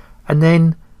date, and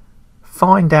then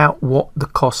find out what the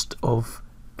cost of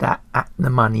that at the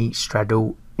money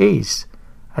straddle is.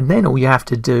 And then all you have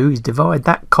to do is divide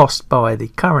that cost by the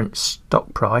current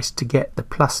stock price to get the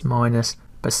plus minus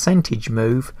percentage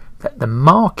move that the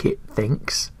market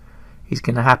thinks is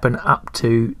going to happen up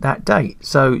to that date.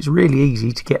 So it's really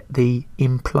easy to get the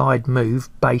implied move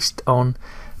based on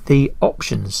the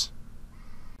options.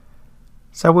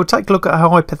 So we'll take a look at a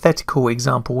hypothetical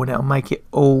example and it'll make it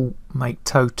all make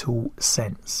total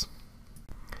sense.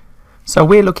 So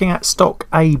we're looking at stock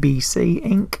ABC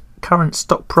Inc. Current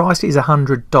stock price is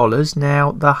 $100.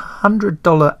 Now the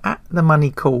 $100 at the money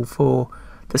call for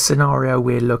the scenario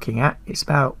we're looking at, it's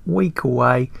about a week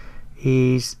away,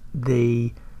 is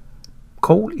the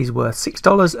call is worth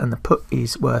 $6 and the put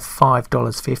is worth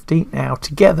 $5.50. Now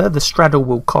together the straddle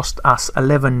will cost us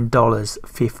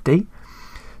 $11.50.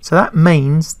 So that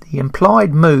means the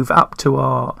implied move up to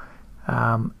our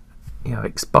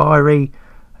expiry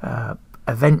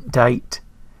event date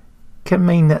can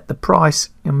mean that the price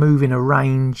can move in a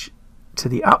range to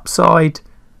the upside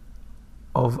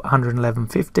of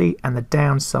 $111.50 and the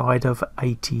downside of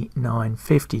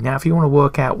 $89.50. Now if you want to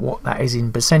work out what that is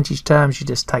in percentage terms, you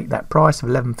just take that price of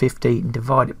 $11.50 and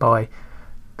divide it by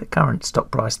the current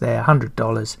stock price there,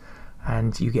 $100,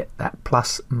 and you get that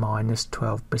plus minus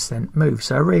 12% move.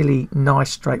 So a really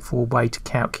nice straightforward way to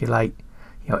calculate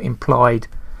implied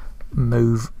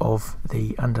move of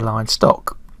the underlying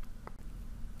stock.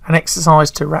 An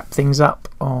exercise to wrap things up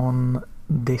on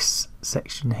this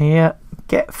section here: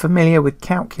 get familiar with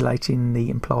calculating the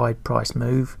implied price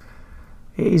move.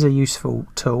 It is a useful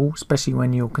tool, especially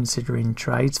when you're considering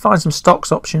trades. Find some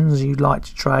stocks options you'd like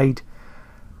to trade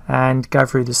and go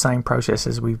through the same process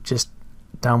as we've just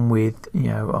done with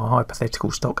our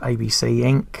hypothetical stock ABC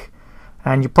Inc.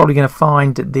 And you're probably going to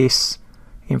find this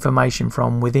information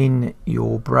from within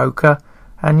your broker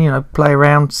and play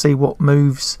around, see what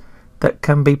moves that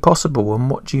can be possible and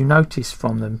what do you notice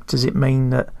from them. Does it mean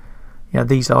that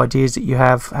these ideas that you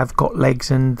have got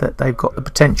legs and that they've got the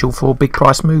potential for big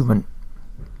price movement?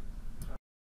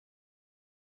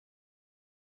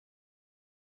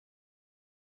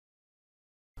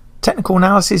 Technical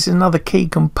analysis is another key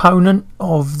component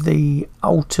of the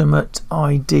ultimate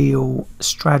ideal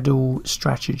straddle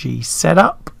strategy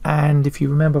setup, and if you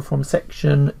remember from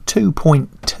section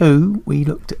 2.2 we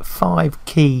looked at 5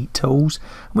 key tools.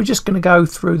 We're just going to go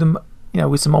through them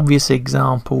with some obvious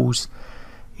examples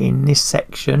in this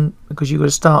section, because you've got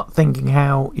to start thinking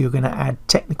how you're going to add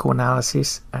technical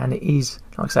analysis, and it is,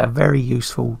 like I say, a very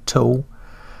useful tool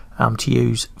to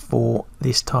use for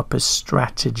this type of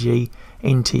strategy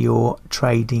into your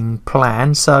trading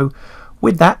plan. So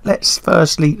with that, let's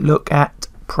firstly look at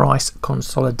price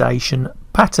consolidation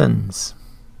patterns.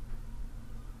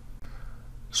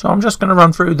 So I'm just going to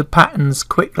run through the patterns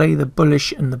quickly, the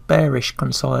bullish and the bearish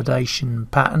consolidation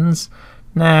patterns.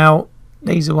 Now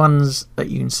these are ones that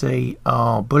you can see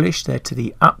are bullish, they're to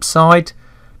the upside.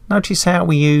 Notice how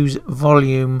we use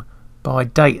volume by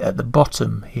date at the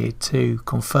bottom here to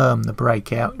confirm the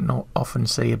breakout. You not often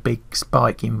see a big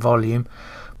spike in volume,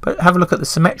 but have a look at the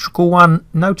symmetrical one.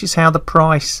 Notice how the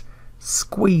price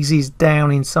squeezes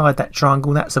down inside that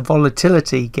triangle. That's the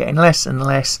volatility getting less and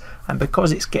less, and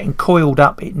because it's getting coiled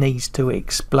up, it needs to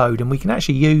explode. And we can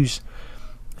actually use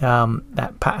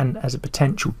that pattern as a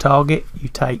potential target. You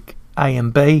take A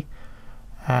and B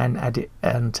and add it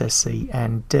onto C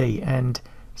and D, and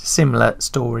it's a similar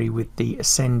story with the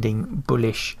ascending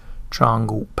bullish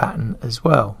triangle pattern as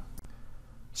well.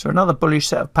 So another bullish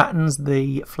set of patterns,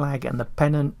 the flag and the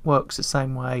pennant, works the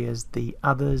same way as the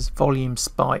others. Volume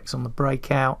spikes on the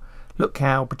breakout. Look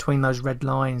how between those red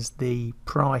lines the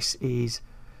price is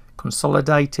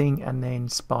consolidating and then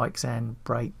spikes and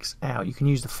breaks out. You can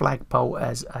use the flagpole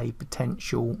as a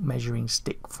potential measuring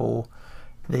stick for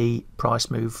the price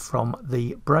move from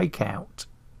the breakout.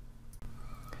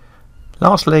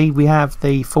 Lastly, we have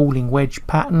the falling wedge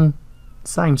pattern.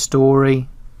 Same story,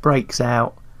 breaks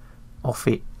out, off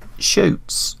it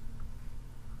shoots.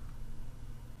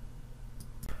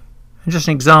 And just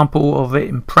an example of it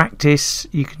in practice,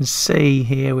 you can see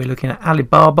here we're looking at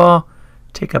Alibaba,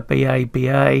 ticker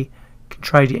BABA. You can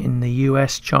trade it in the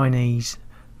US, Chinese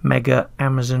mega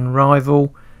Amazon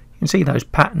rival. You can see those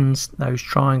patterns, those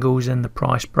triangles, and the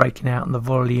price breaking out and the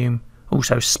volume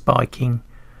also spiking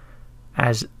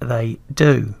as they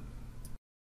do.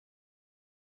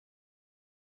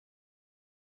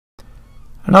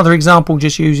 Another example,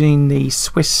 just using the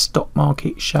Swiss stock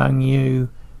market, showing you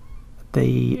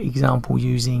the example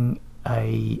using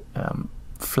a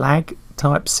flag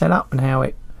type setup and how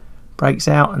it breaks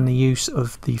out, and the use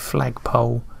of the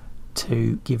flagpole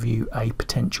to give you a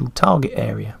potential target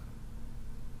area.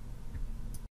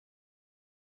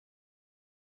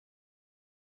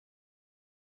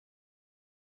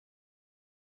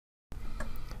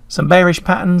 Some bearish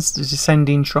patterns, the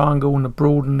descending triangle and the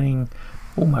broadening,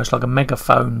 almost like a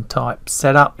megaphone type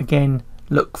setup. Again,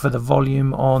 look for the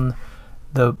volume on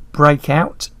the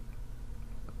breakout.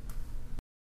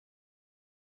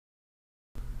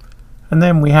 And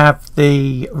then we have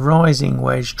the rising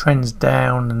wedge, trends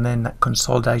down, and then that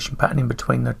consolidation pattern in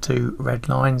between the two red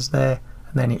lines there,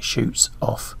 and then it shoots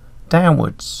off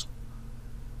downwards.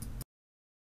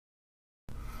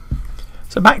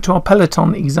 So back to our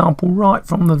Peloton example right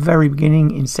from the very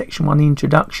beginning in section 1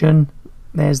 introduction.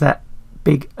 There's that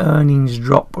big earnings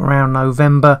drop around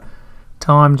November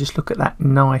time. Just look at that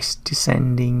nice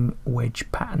descending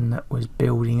wedge pattern that was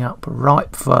building up,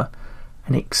 ripe for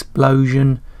an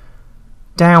explosion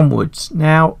downwards.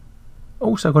 Now,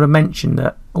 also got to mention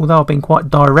that although I've been quite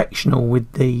directional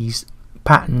with these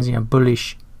patterns, you know,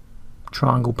 bullish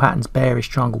triangle patterns, bearish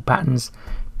triangle patterns,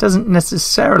 doesn't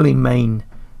necessarily mean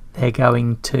they're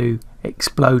going to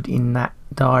explode in that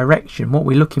direction. What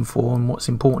we're looking for and what's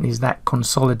important is that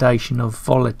consolidation of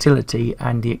volatility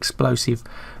and the explosive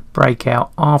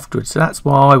breakout afterwards. So that's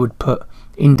why I would put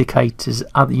indicators,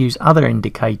 use other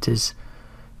indicators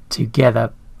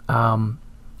together on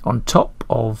top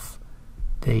of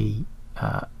the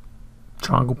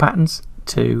triangle patterns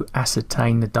to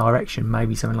ascertain the direction.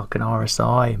 Maybe something like an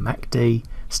RSI, MACD,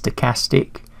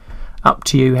 stochastic. Up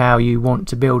to you how you want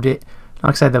to build it.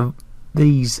 Like I say,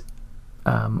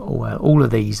 all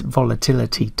of these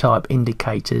volatility type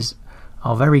indicators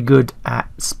are very good at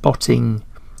spotting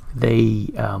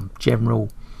the general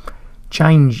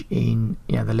change in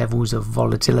the levels of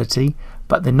volatility,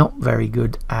 but they're not very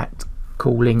good at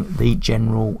calling the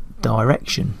general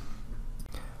direction.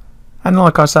 And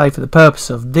like I say, for the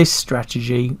purpose of this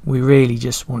strategy, we really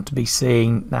just want to be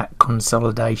seeing that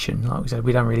consolidation. Like we said,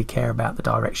 we don't really care about the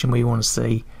direction. We want to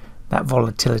see that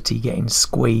volatility getting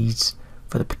squeezed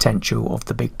for the potential of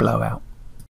the big blowout.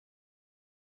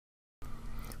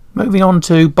 Moving on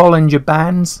to Bollinger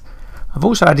Bands, I've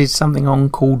also added something on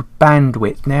called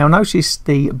bandwidth. Now notice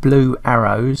the blue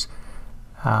arrows,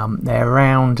 they're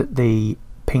around the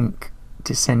pink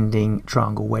descending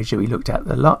triangle wedge that we looked at.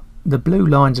 The blue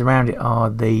lines around it are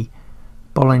the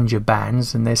Bollinger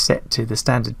Bands, and they're set to the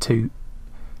standard two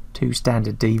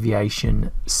standard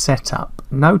deviation setup.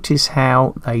 Notice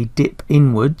how they dip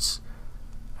inwards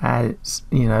as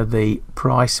the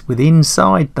price within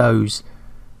inside those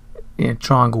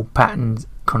triangle patterns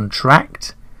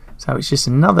contract. So it's just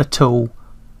another tool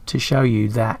to show you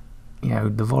that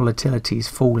the volatility is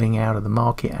falling out of the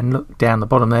market. And look down the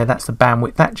bottom there, that's the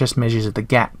bandwidth. That just measures the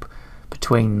gap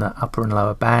between the upper and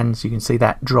lower bands. You can see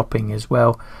that dropping as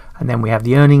well. And then we have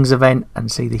the earnings event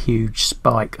and see the huge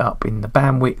spike up in the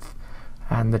bandwidth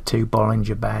and the two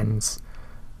Bollinger Bands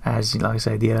as, like I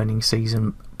say, the earnings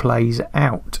season plays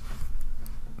out.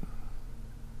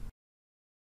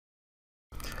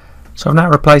 So I've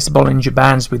now replaced the Bollinger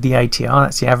Bands with the ATR,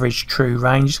 that's the average true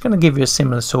range. It's going to give you a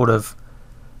similar sort of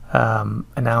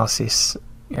analysis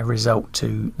result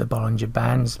to the Bollinger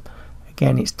Bands.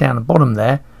 Again, it's down the bottom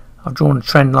there. I've drawn a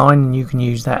trend line and you can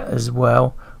use that as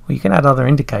well. Or you can add other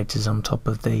indicators on top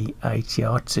of the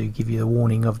ATR to give you the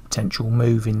warning of potential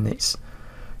move in its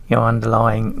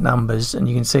underlying numbers. And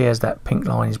you can see as that pink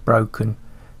line is broken,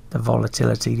 the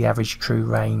volatility, the average true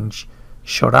range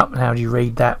shot up. And how do you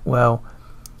read that? Well,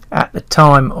 at the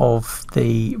time of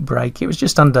the break it was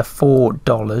just under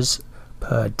 $4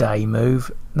 per day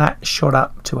move. That shot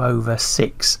up to over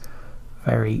 $6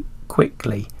 very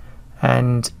quickly,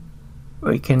 and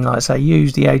we can, like I say,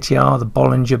 use the ATR, the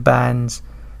Bollinger Bands,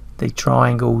 the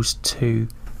triangles to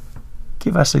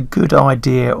give us a good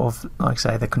idea of, like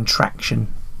I say, the contraction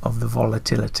of the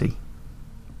volatility.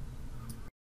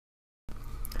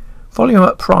 Volume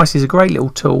at price is a great little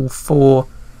tool for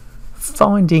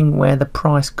finding where the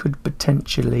price could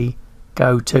potentially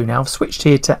go to. Now I've switched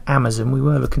here to Amazon. We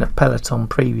were looking at Peloton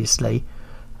previously,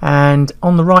 and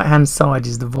on the right hand side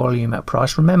is the volume at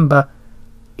price. Remember,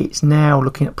 it's now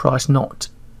looking at price, not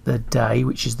the day,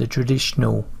 which is the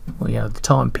traditional, well, the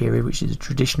time period, which is a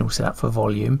traditional setup for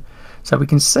volume. So we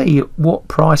can see what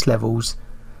price levels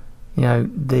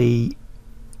the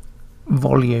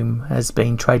volume has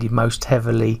been traded most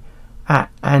heavily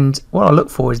at, and what I look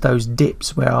for is those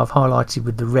dips where I've highlighted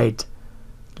with the red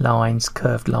lines,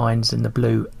 curved lines, and the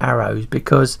blue arrows,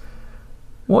 because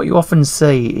what you often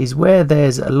see is where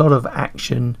there's a lot of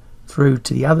action through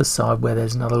to the other side where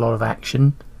there's not a lot of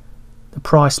action, the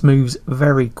price moves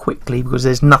very quickly because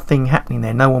there's nothing happening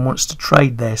there, no one wants to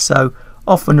trade there. So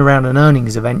often around an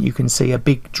earnings event you can see a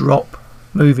big drop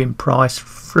move in price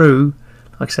through,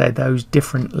 like I said, those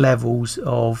different levels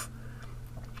of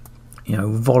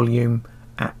volume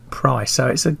at price. So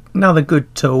it's another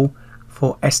good tool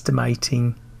for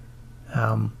estimating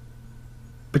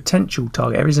potential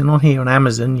target areas. And on here on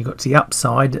Amazon you've got to the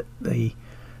upside at the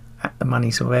money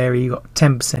sort of area, you've got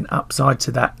 10% upside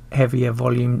to that heavier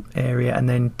volume area, and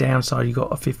then downside you've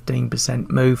got a 15%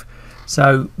 move.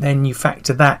 So then you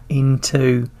factor that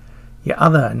into your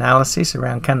other analysis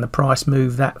around, can the price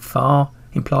move that far,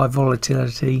 implied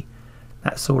volatility,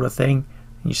 that sort of thing,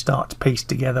 and you start to piece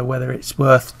together whether it's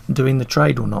worth doing the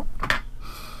trade or not.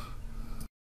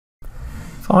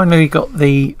 Finally, we've got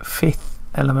the fifth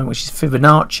element, which is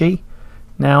Fibonacci.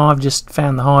 Now I've just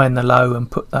found the high and the low and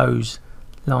put those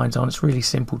lines on. It's really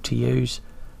simple to use,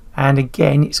 and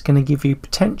again it's going to give you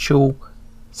potential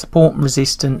support and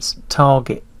resistance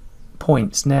target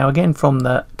points. Now again, from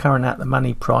the current at the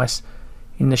money price,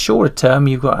 in the shorter term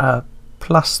you've got a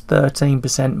plus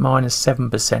 13%, minus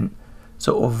 7%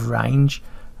 sort of range,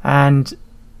 and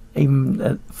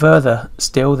even further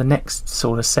still the next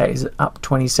sort of set is up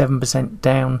 27%,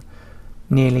 down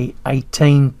nearly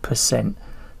 18%.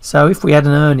 So if we had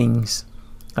an earnings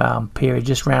period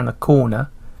just round the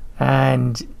corner,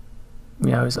 and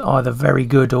it's either very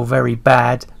good or very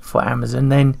bad for Amazon,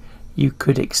 then you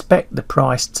could expect the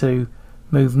price to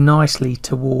move nicely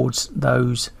towards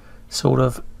those sort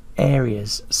of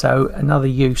areas. So another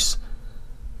use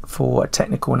for a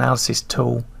technical analysis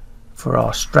tool for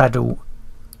our straddle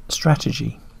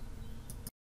strategy.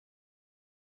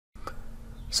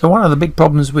 So one of the big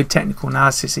problems with technical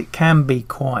analysis, it can be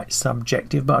quite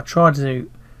subjective, but I try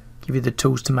to give you the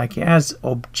tools to make it as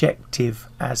objective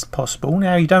as possible.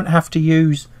 Now you don't have to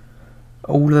use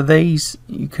all of these,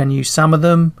 you can use some of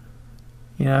them.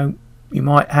 You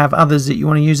might have others that you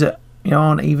want to use that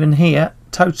aren't even here,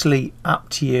 totally up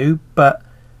to you. But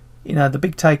the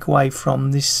big takeaway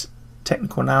from this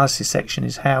technical analysis section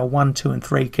is how 1, 2 and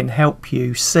 3 can help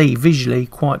you see visually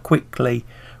quite quickly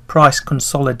price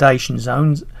consolidation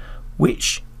zones,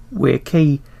 which we're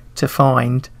key to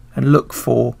find and look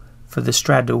for the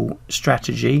straddle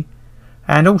strategy,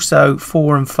 and also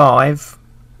 4 and 5,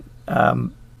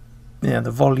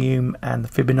 the volume and the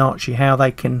Fibonacci, how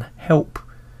they can help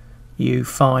you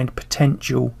find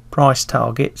potential price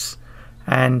targets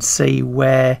and see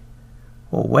where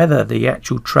or whether the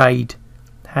actual trade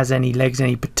has any legs,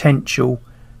 any potential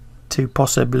to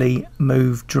possibly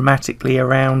move dramatically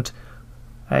around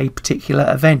a particular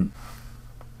event.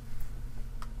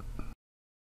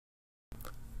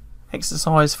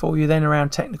 Exercise for you then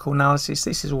around technical analysis.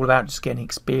 This is all about just getting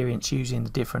experience using the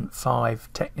different 5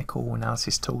 technical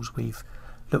analysis tools we've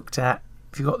looked at.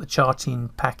 If you've got the charting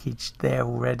package there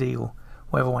already, or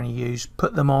whatever one you use,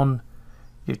 put them on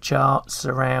your charts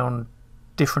around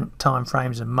different time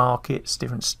frames and markets,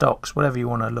 different stocks, whatever you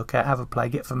want to look at. Have a play,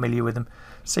 get familiar with them,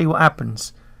 see what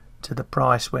happens to the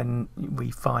price when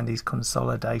we find these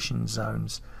consolidation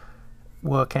zones.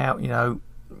 Work out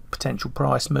potential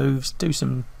price moves, do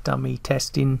some dummy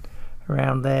testing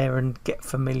around there and get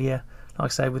familiar,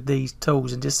 like I say, with these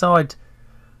tools, and decide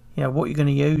what you're going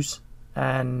to use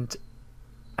and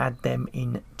add them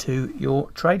into your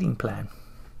trading plan.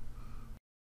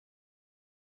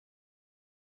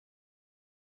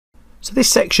 So this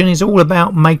section is all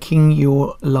about making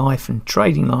your life and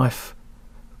trading life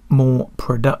more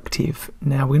productive.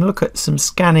 Now we're going to look at some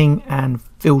scanning and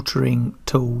filtering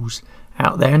tools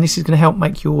out there, and this is going to help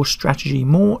make your strategy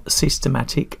more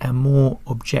systematic and more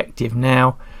objective.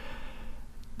 Now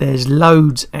there's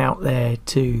loads out there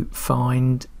to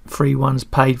find, free ones,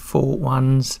 paid for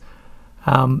ones,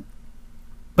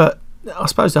 but I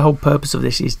suppose the whole purpose of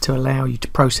this is to allow you to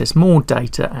process more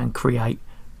data and create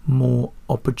more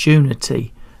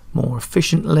opportunity more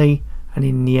efficiently, and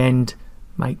in the end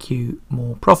make you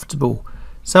more profitable.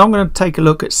 So I'm going to take a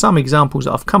look at some examples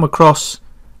that I've come across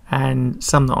and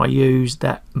some that I use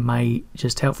that may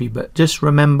just help you, but just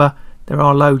remember there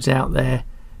are loads out there.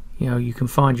 You can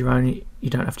find your own, you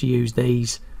don't have to use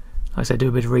these. Like I said, do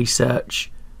a bit of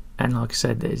research, and like I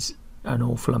said, there's an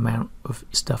awful amount of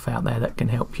stuff out there that can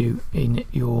help you in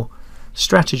your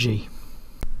strategy.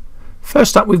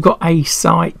 First up, we've got a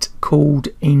site called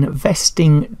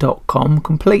investing.com,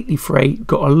 completely free,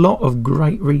 got a lot of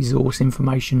great resource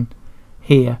information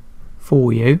here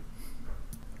for you,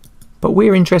 but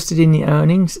we're interested in the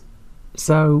earnings,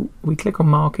 so we click on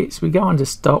markets, we go under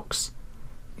stocks,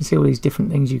 you see all these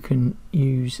different things you can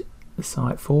use the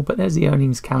site for, but there's the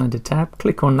earnings calendar tab,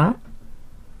 click on that,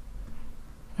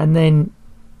 and then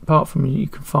apart from you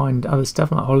can find other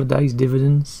stuff like holidays,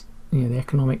 dividends, the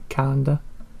economic calendar,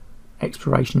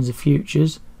 expirations of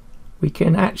futures. We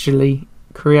can actually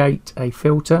create a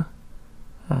filter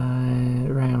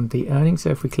around the earnings. So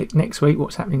if we click next week,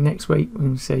 what's happening next week, we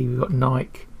can see we've got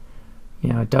Nike,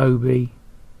 Adobe,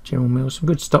 General Mills, some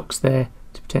good stocks there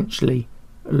to potentially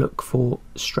look for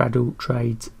straddle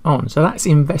trades on. So that's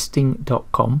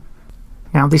investing.com.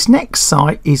 Now this next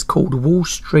site is called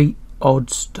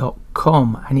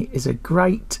wallstreetodds.com, and it is a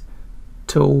great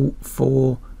tool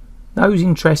for those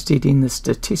interested in the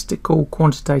statistical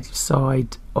quantitative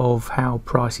side of how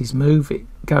prices move. It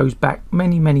goes back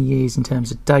many years in terms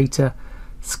of data,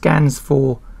 scans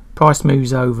for price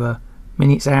moves over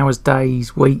minutes, hours,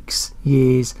 days, weeks,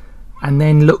 years, and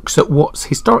then looks at what's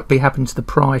historically happened to the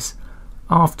price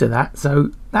after that.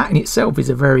 So that in itself is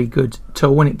a very good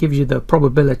tool, and it gives you the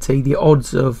probability, the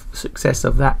odds of success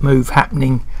of that move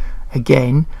happening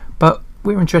again. But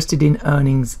we're interested in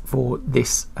earnings for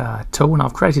this tool, and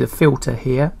I've created a filter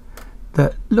here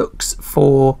that looks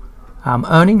for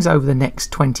earnings over the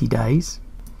next 20 days.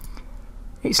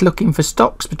 It's looking for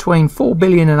stocks between 4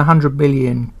 billion and 100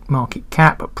 billion market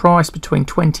cap, a price between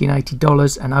 $20 and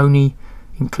 $80, and only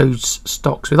includes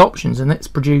stocks with options, and it's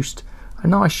produced a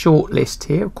nice short list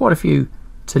here, quite a few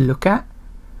to look at.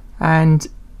 And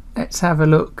let's have a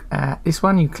look at this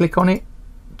one. You click on it,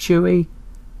 Chewy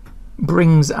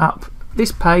brings up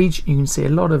this page. You can see a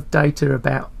lot of data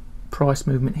about price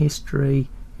movement history.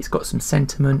 It's got some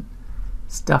sentiment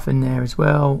stuff in there as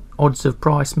well, odds of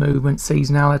price movement,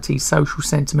 seasonality, social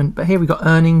sentiment. But here we've got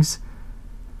earnings,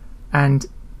 and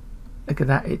look at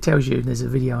that, it tells you, there's a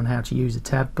video on how to use the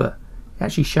tab, but it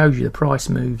actually shows you the price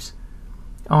moves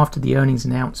after the earnings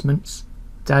announcements,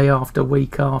 day after,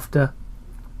 week after,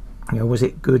 was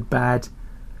it good, bad,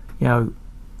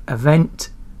 event.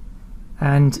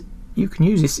 And you can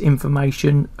use this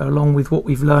information along with what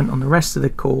we've learned on the rest of the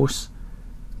course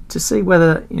to see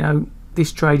whether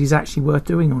this trade is actually worth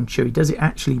doing on Chewy. Does it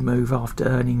actually move after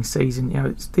earnings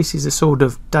season? This is a sort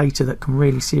of data that can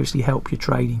really seriously help your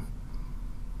trading.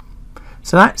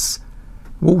 So that's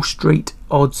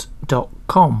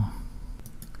wallstreetodds.com.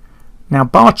 Now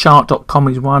barchart.com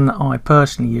is one I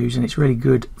personally use, and it's really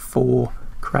good for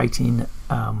creating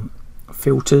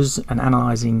filters and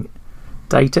analysing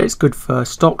data. It's good for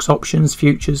stocks, options,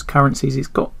 futures, currencies. It's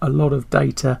got a lot of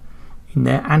data in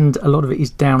there, and a lot of it is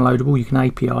downloadable. You can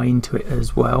API into it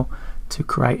as well to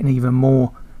create an even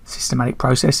more systematic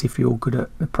process if you're good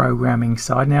at the programming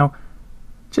side. Now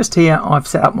just here I've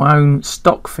set up my own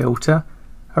stock filter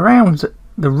around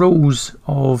the rules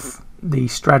of the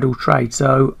straddle trade.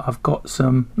 So I've got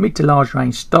some mid to large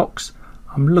range stocks.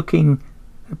 I'm looking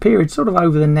at a period sort of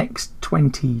over the next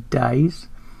 20 days.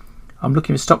 I'm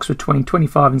looking for stocks between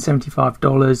 $25 and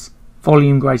 $75,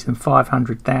 volume greater than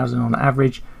 500,000 on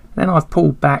average. Then I've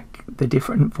pulled back the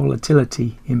different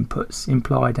volatility inputs,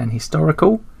 implied and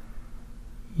historical.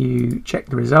 You check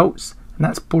the results, and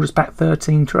that's pulled us back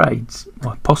 13 trades,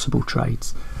 or possible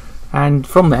trades. And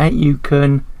from there you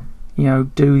can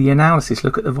do the analysis,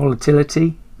 look at the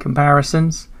volatility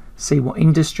comparisons, see what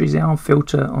industries they are,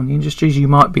 filter on the industries. You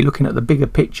might be looking at the bigger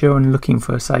picture and looking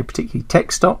for, say, particularly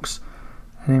tech stocks,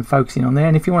 and then focusing on there.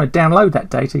 And if you want to download that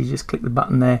data, you just click the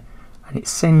button there and it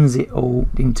sends it all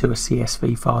into a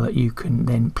CSV file that you can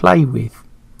then play with.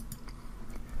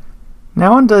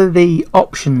 Now, under the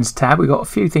options tab, we've got a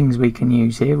few things we can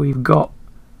use here. We've got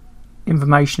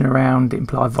information around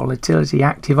implied volatility,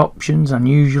 active options,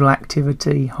 unusual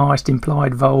activity, highest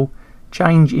implied vol,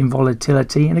 change in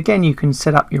volatility, and again you can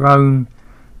set up your own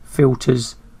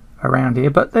filters around here.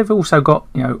 But they've also got,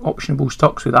 you know, optionable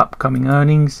stocks with upcoming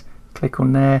earnings. Click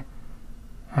on there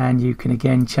and you can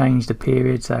again change the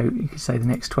period, so you can say the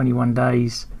next 21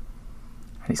 days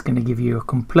and it's going to give you a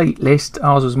complete list.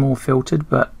 Ours was more filtered,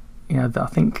 but you know, I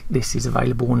think this is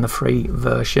available on the free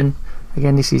version.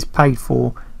 Again, this is paid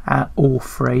for or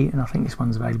free, and I think this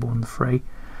one's available on the free.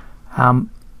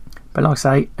 But like I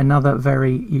say, another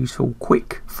very useful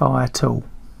quick fire tool.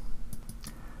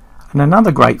 And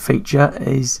another great feature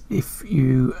is if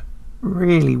you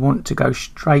really want to go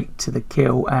straight to the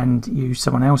kill and use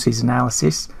someone else's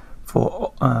analysis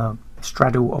for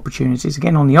straddle opportunities,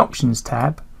 again on the options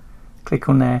tab, click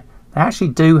on there. They actually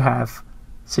do have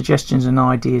suggestions and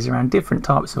ideas around different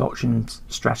types of options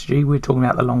strategy. We're talking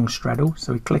about the long straddle,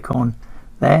 so we click on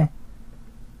there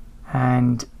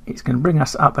and it's going to bring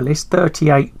us up a list,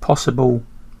 38 possible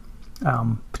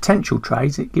potential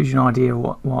trades. It gives you an idea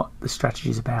of what the strategy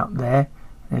is about there.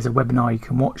 There's a webinar you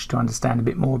can watch to understand a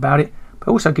bit more about it, but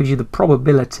also gives you the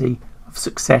probability of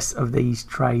success of these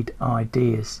trade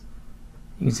ideas.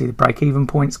 You can see the break-even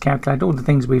points calculated, all the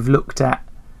things we've looked at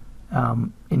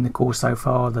in the course so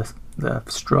far, the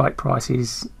strike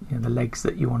prices, you know, the legs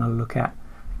that you want to look at.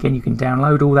 Again, you can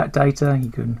download all that data, you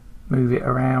can move it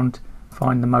around,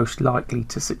 find the most likely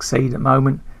to succeed at the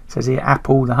moment. It says here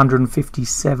Apple, the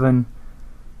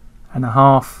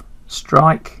 157.5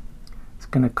 strike, it's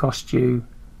going to cost you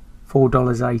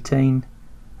 $4.18.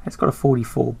 It's got a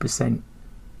 44%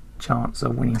 chance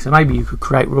of winning, so maybe you could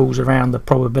create rules around the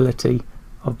probability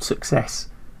of success,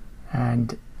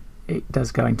 and it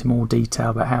does go into more detail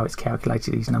about how it's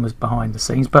calculated these numbers behind the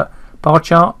scenes. But bar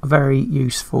chart, a very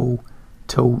useful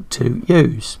tool to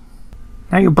use.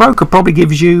 Now, your broker probably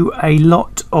gives you a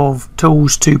lot of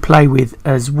tools to play with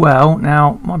as well.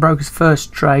 Now, my broker's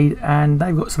First Trade, and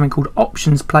they've got something called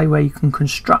Options Play where you can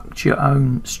construct your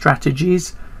own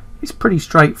strategies. It's pretty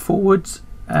straightforward,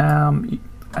 and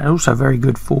also very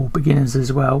good for beginners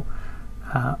as well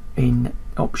in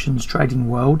options trading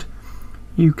world.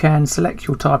 You can select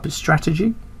your type of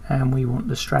strategy, and we want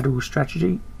the straddle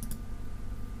strategy,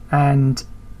 and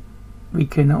we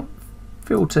can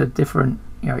filter different,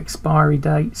 you know, expiry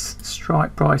dates,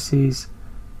 strike prices,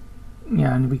 you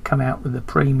know, and we come out with a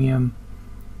premium,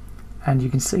 and you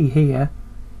can see here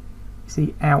is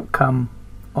the outcome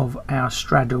of our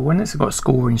straddle. When it's got a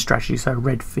scoring strategy, so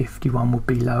red 51 would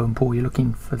be low and poor, you're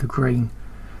looking for the green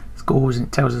scores, and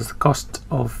it tells us the cost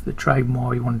of the trade and why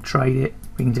we want to trade it.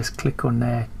 We can just click on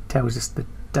there, tells us the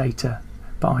data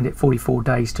behind it, 44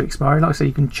 days to expiry. Like I said,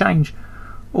 you can change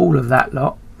all of that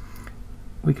lot.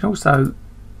 We can also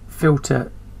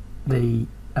filter the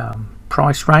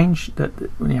price range, that,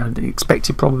 you know, the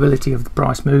expected probability of the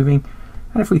price moving,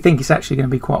 and if we think it's actually going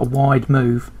to be quite a wide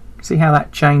move, see how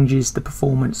that changes the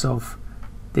performance of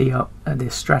the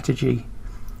strategy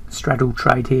straddle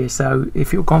trade here. So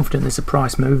if you're confident there's a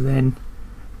price move, then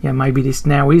yeah, maybe this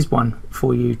now is one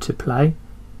for you to play.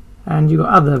 And you've got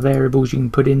other variables you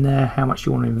can put in there, how much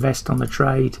you want to invest on the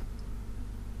trade.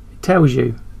 It tells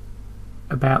you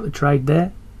about the trade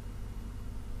there,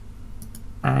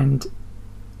 and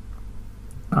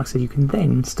like I said, you can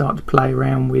then start to play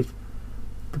around with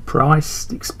the price,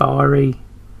 the expiry,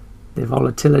 the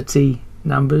volatility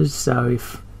numbers. So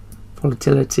if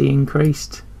volatility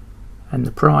increased and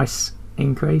the price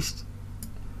increased,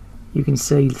 you can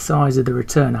see the size of the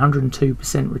return,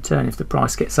 102% return if the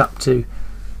price gets up to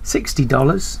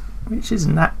 $60, which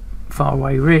isn't that far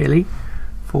away really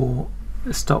for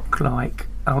a stock like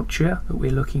Ultra that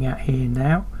we're looking at here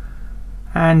now.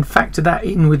 And factor that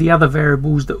in with the other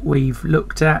variables that we've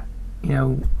looked at, you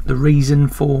know, the reason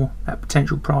for that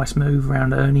potential price move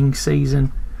around earnings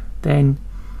season, then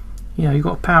you know you've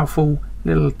got a powerful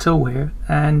little tool here.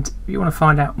 And if you want to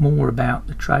find out more about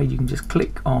the trade, you can just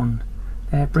click on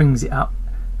there, brings it up,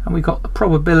 and we've got the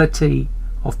probability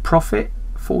of profit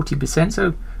 40%,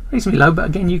 so reasonably low, but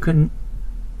again you can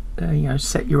you know,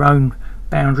 set your own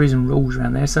boundaries and rules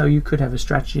around there. So you could have a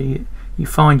strategy, you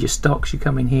find your stocks, you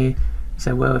come in here, you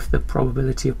say, well, if the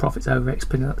probability of profits over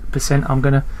X%, I'm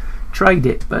going to trade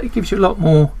it. But it gives you a lot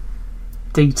more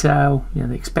detail, you know,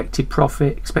 the expected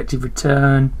profit, expected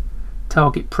return,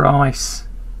 target price,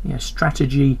 you know,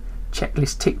 strategy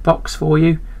checklist tick box for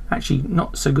you. Actually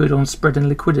not so good on spread and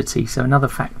liquidity, so another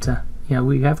factor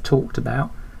we have talked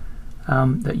about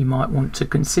that you might want to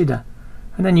consider.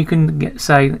 And then you can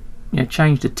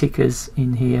change the tickers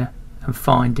in here and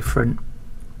find different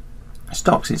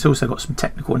stocks. It's also got some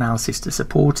technical analysis to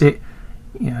support it.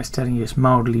 It's telling you it's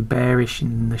mildly bearish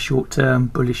in the short term,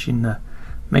 bullish in the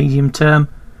medium term.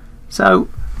 So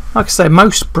like I say,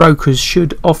 most brokers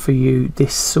should offer you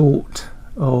this sort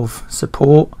of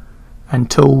support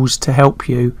and tools to help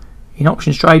you in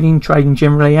options trading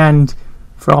generally, and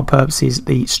for our purposes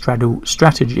the straddle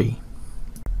strategy.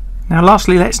 Now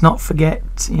lastly, let's not forget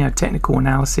technical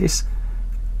analysis.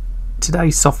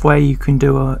 Today's software, you can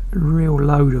do a real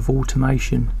load of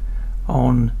automation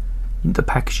on the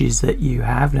packages that you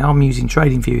have. Now I'm using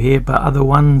TradingView here, but other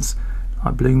ones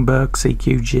like Bloomberg,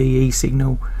 CQG,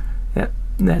 eSignal,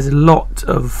 there's a lot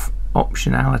of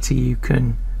optionality you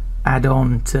can add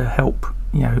on to help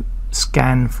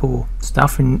scan for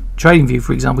stuff. In TradingView,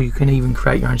 for example, you can even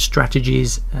create your own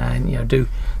strategies, and they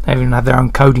even have their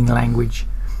own coding language,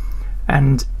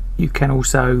 and you can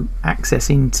also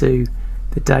access into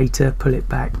the data, pull it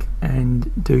back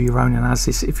and do your own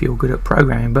analysis if you're good at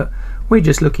programming. But we're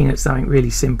just looking at something really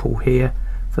simple here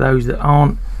for those that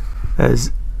aren't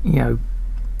as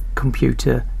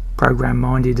computer program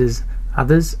minded as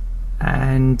others.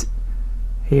 And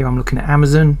here I'm looking at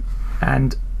Amazon,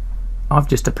 and I've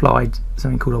just applied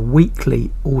something called a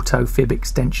weekly auto fib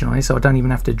extension on it, so I don't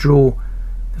even have to draw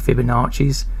the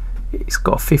Fibonacci's. It's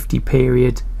got a 50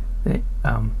 period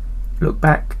look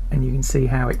back, and you can see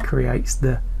how it creates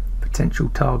the potential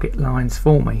target lines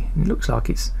for me. And it looks like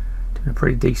it's doing a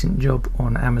pretty decent job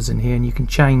on Amazon here, and you can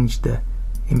change the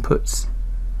inputs,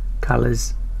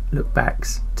 colors, look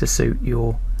backs to suit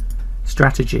your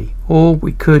strategy. Or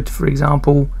we could, for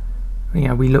example,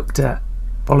 we looked at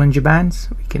Bollinger Bands,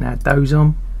 we can add those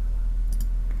on.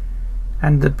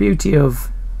 And the beauty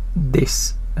of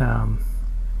this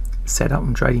setup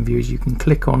on TradingView is you can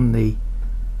click on the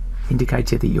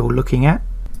indicator that you're looking at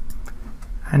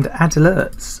and add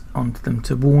alerts onto them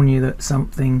to warn you that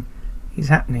something is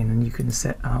happening, and you can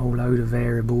set a whole load of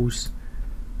variables.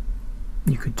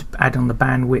 You could add on the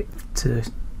bandwidth to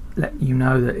let you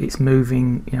know that it's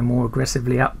moving more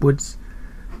aggressively upwards.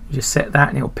 You just set that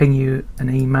and it'll ping you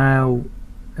an email,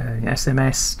 an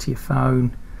SMS to your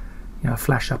phone, a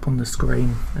flash up on the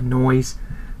screen, a noise.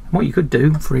 And what you could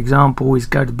do, for example, is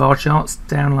go to bar charts,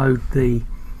 download the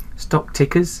stock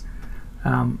tickers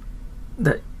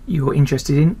that you're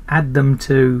interested in, add them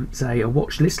to say a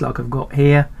watch list like I've got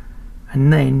here,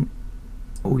 and then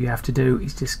all you have to do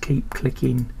is just keep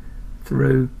clicking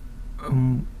through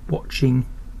and watching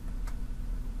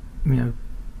the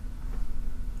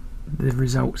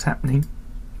results happening,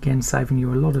 again saving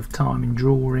you a lot of time in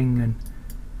drawing and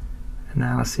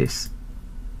analysis.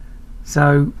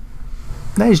 So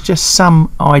there's just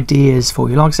some ideas for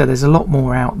you. Like I said, there's a lot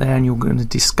more out there, and you're going to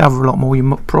discover a lot more.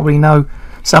 You probably know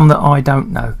some that I don't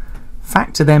know.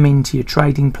 Factor them into your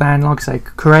trading plan. Like I say,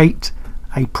 create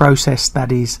a process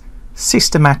that is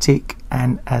systematic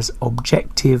and as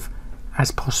objective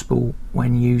as possible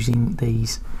when using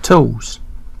these tools.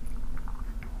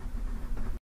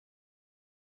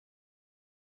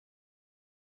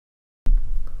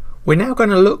 We're now going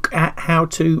to look at how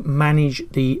to manage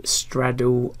the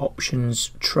straddle options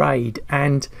trade,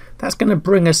 and that's going to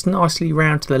bring us nicely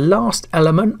round to the last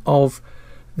element of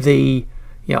the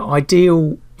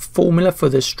ideal formula for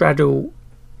the straddle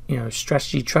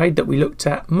strategy trade that we looked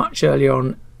at much earlier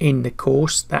on in the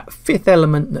course. That fifth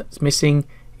element that's missing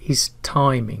is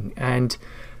timing, and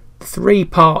 3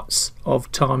 parts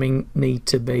of timing need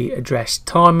to be addressed: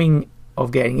 timing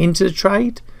of getting into the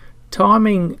trade,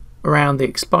 timing around the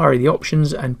expiry of the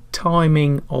options, and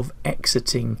timing of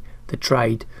exiting the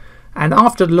trade. And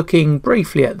after looking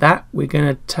briefly at that, we're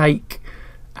going to take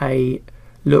a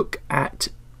look at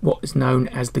what is known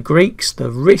as the Greeks, the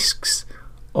risks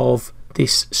of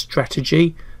this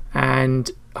strategy, and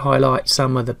highlight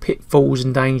some of the pitfalls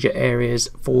and danger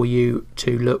areas for you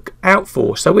to look out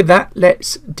for. So with that,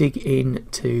 let's dig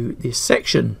into this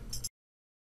section.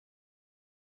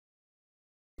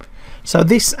 So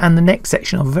this and the next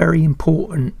section are very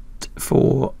important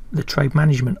for the trade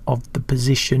management of the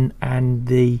position and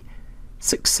the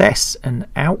success and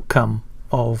outcome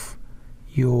of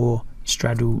your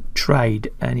straddle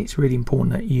trade, and it's really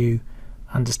important that you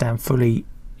understand fully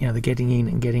the getting in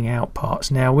and getting out parts.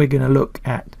 Now we're going to look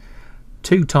at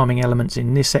 2 timing elements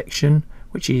in this section,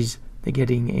 which is the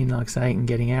getting in, like I say, and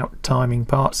getting out timing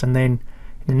parts, and then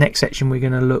in the next section we're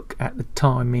going to look at the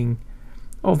timing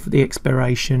of the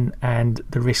expiration and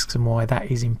the risks and why that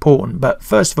is important. But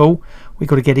first of all, we've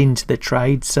got to get into the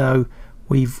trade. So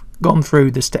we've gone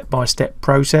through the step-by-step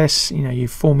process.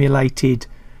 You've formulated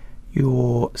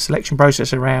your selection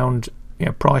process around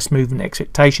price movement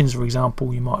expectations. For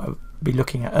example, you might be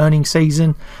looking at earnings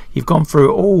season. You've gone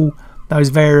through all those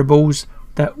variables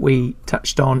that we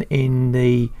touched on in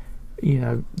the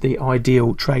the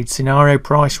ideal trade scenario: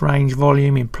 price, range,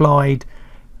 volume, implied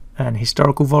and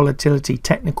historical volatility,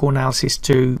 technical analysis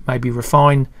to maybe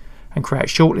refine and create a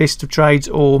short list of trades,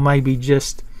 or maybe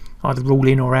just either rule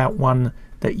in or out one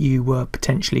that you were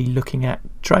potentially looking at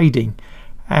trading,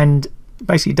 and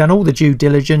basically done all the due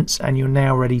diligence, and you're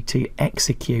now ready to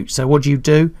execute. So what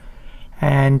do?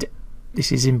 And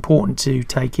this is important to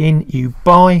take in: you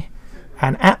buy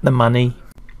and at the money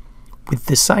with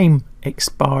the same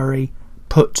expiry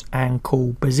put and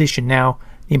call position. Now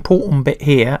the important bit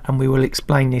here, and we will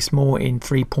explain this more in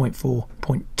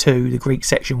 3.4.2, the Greek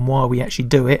section, why we actually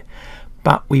do it,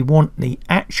 but we want the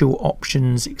actual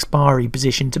options expiry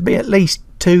position to be at least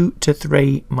 2 to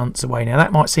 3 months away. Now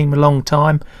that might seem a long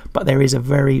time, but there is a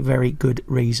very, very good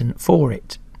reason for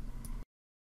it.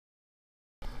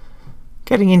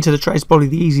 Getting into the trade is probably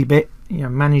the easy bit.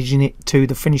 Managing it to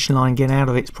the finish line, getting out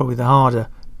of it's probably the harder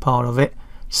part of it.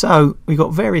 So we've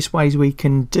got various ways we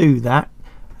can do that,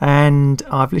 and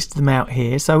I've listed them out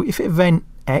here. So if event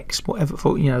X, whatever,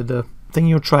 for the thing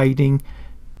you're trading,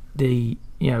 the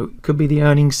it could be the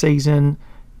earnings season,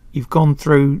 you've gone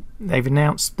through, they've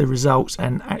announced the results,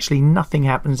 and actually nothing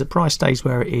happens, the price stays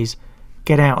where it is,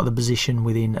 get out of the position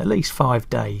within at least 5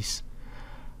 days.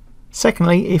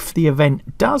 Secondly, if the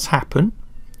event does happen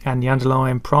and the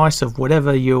underlying price of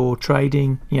whatever you're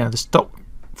trading, the stock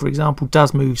for example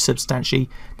does move substantially,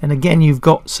 then again you've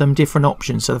got some different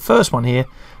options. So the first one here,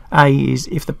 A, is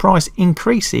if the price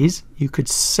increases, you could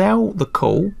sell the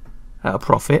call at a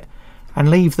profit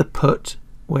and leave the put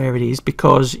where it is,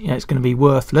 because it's going to be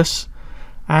worthless.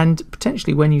 And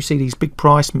potentially when you see these big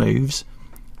price moves,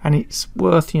 and it's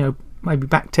worth maybe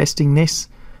back testing this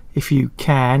if you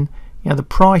can, the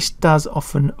price does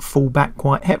often fall back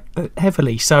quite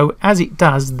heavily. So as it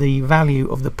does, the value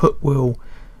of the put will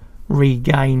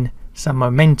regain some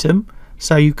momentum.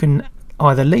 So you can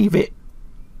either leave it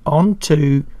on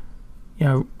to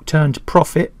turn to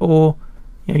profit, or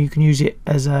you can use it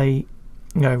as a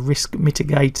risk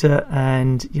mitigator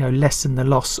and lessen the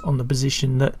loss on the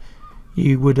position that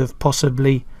you would have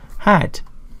possibly had.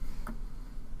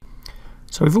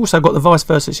 So we've also got the vice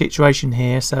versa situation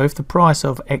here. So if the price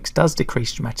of X does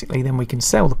decrease dramatically, then we can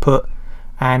sell the put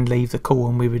and leave the call,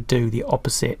 and we would do the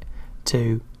opposite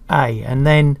to A. And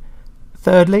then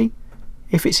thirdly,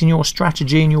 if it's in your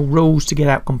strategy and your rules to get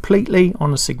out completely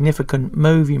on a significant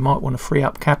move, you might want to free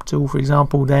up capital, for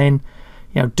example, then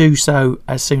do so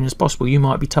as soon as possible. You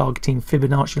might be targeting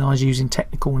Fibonacci lines using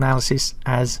technical analysis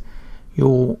as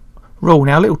your rule.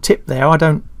 Now a little tip there, I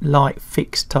don't like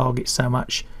fixed targets so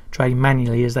much trading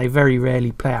manually, as they very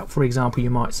rarely play out. For example, you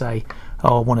might say,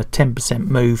 oh, I want a 10%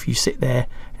 move. You sit there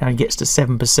and it gets to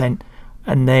 7%,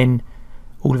 and then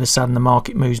all of a sudden the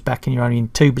market moves back and you're only in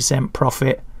 2%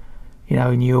 profit,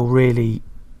 and you're really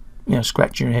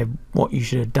scratching your head what you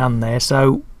should have done there.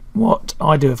 So what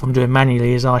I do if I'm doing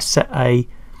manually is I set a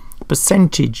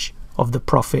percentage of the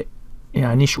profit,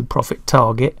 initial profit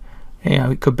target.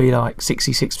 It could be like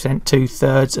 66%,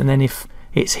 2/3, and then if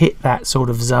it's hit that sort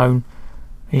of zone,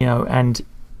 and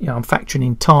I'm factoring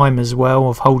in time as well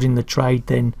of holding the trade,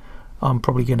 then I'm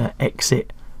probably going to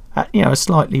exit at a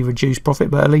slightly reduced profit,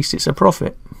 but at least it's a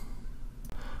profit.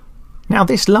 Now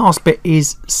this last bit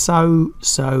is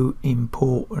so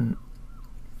important.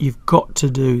 You've got to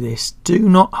do this. Do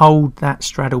not hold that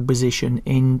straddle position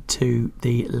into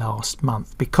the last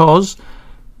month, because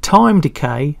time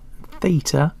decay,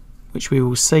 theta, which we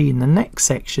will see in the next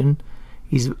section,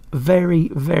 is very,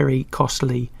 very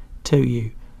costly to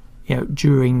you,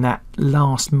 during that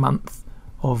last month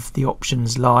of the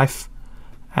option's life,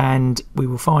 and we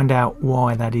will find out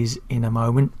why that is in a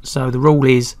moment. So the rule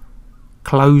is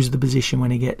close the position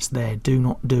when it gets there. Do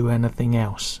not do anything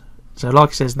else. So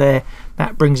like it says there,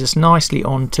 that brings us nicely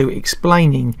on to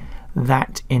explaining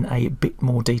that in a bit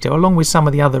more detail, along with some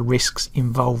of the other risks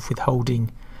involved with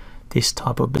holding this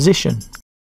type of position.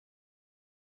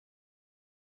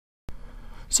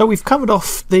 So we've covered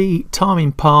off the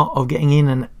timing part of getting in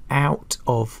and out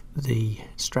of the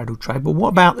straddle trade, but what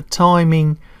about the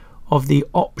timing of the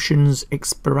options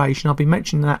expiration? I've been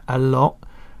mentioning that a lot,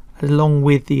 along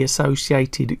with the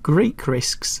associated Greek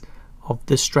risks of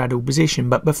the straddle position.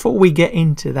 But before we get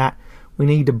into that, we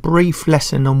need a brief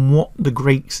lesson on what the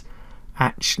Greeks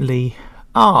actually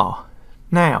are.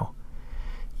 Now,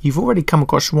 you've already come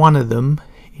across one of them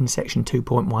in section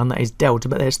 2.1, that is delta,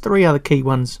 but there's 3 other key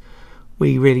ones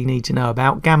we really need to know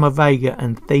about: gamma, vega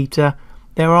and theta.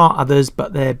 There are others,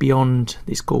 but they're beyond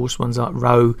this course, ones like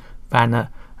rho, Vanna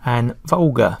and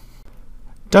Volga.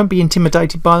 Don't be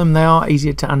intimidated by them, they are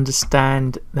easier to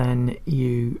understand than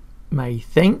you may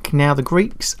think. Now, the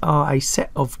Greeks are a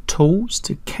set of tools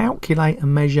to calculate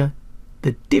and measure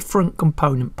the different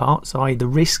component parts, i.e. the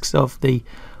risks of the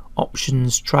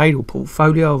options trade or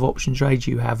portfolio of option trades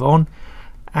you have on,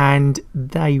 and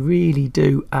they really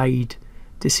do aid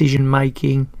decision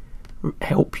making,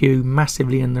 help you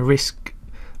massively in the risk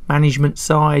management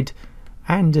side,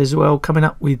 and as well coming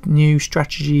up with new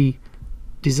strategy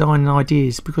design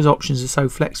ideas. Because options are so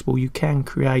flexible, you can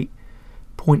create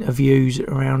point of views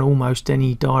around almost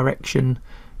any direction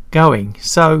going.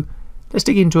 So let's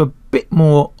dig into a bit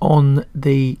more on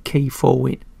the key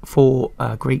four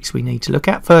Greeks we need to look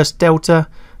at. First, delta.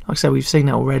 Like I said, we've seen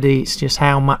that already. It's just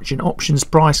how much an options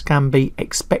price can be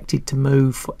expected to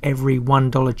move for every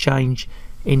 $1 change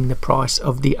in the price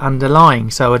of the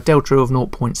underlying. So a delta of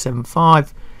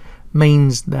 0.75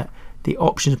 means that the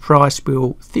options price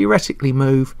will theoretically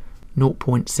move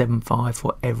 0.75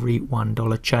 for every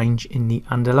 $1 change in the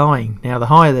underlying. Now, the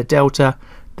higher the delta,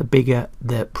 the bigger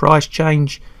the price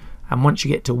change, and once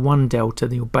you get to 1 delta,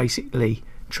 then you're basically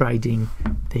trading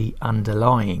the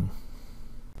underlying.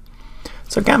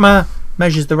 So gamma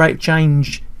measures the rate of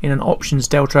change in an options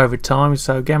delta over time.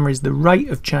 So gamma is the rate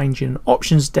of change in an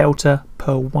options delta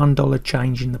per $1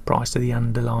 change in the price of the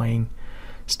underlying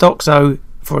stock. So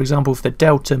for example, if the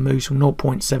delta moves from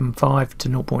 0.75 to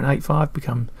 0.85,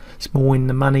 becomes more in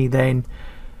the money, then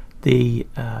the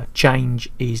change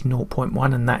is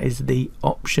 0.1, and that is the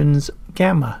options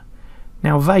gamma.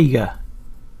 Now vega,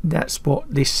 that's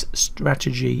what this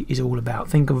strategy is all about.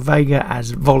 Think of vega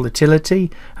as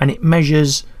volatility, and it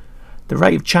measures the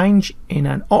rate of change in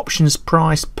an options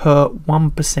price per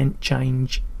 1%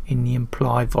 change in the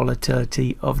implied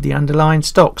volatility of the underlying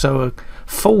stock. So a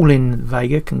fall in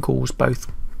vega can cause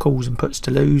both calls and puts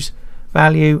to lose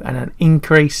value, and an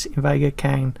increase in vega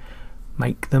can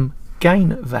make them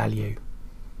gain value.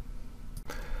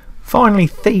 Finally,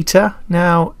 theta.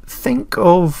 Now think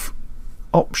of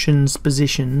options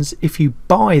positions. If you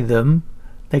buy them,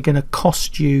 they're going to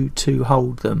cost you to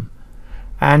hold them,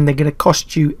 and they're going to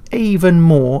cost you even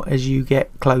more as you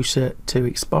get closer to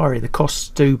expiry. The costs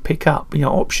do pick up. You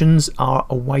know, options are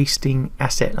a wasting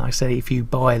asset, like I say, if you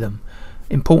buy them.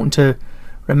 Important to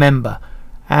remember,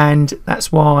 and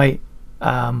that's why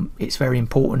it's very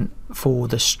important for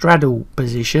the straddle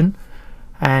position.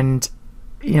 And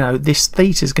you know, this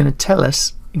theta is going to tell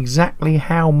us exactly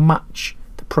how much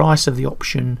the price of the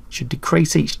option should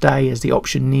decrease each day as the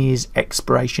option nears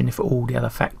expiration if all the other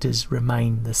factors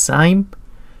remain the same.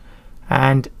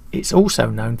 And it's also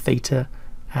known, theta,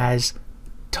 as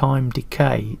time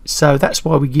decay. So that's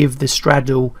why we give the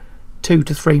straddle 2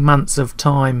 to 3 months of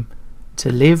time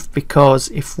to live, because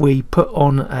if we put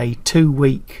on a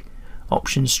 2-week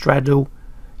option straddle,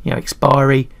 you know,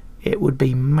 expiry, it would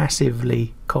be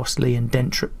massively costly and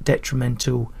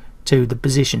detrimental to the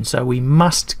position. So we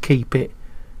must keep it,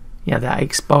 you know, that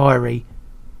expiry,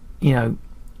 you know,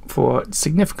 for a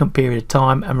significant period of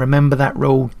time. And remember that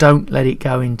rule, don't let it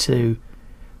go into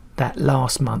that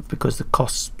last month, because the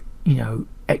costs, you know,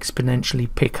 exponentially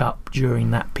pick up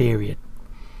during that period.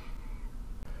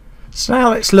 So now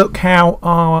let's look how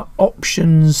our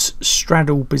options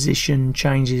straddle position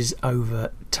changes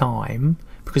over time,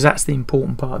 because that's the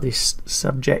important part of this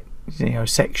subject, you know,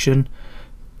 section,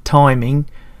 timing.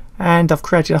 And I've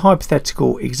created a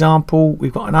hypothetical example.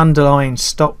 We've got an underlying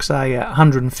stock, say at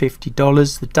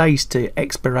 $150. The days to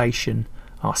expiration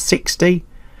are 60.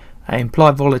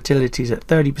 Implied volatility is at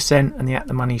 30%, and the at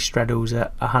the money straddles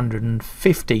at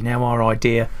 150. Now, our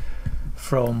idea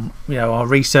from, you know, our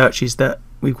research is that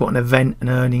we've got an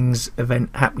earnings event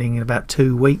happening in about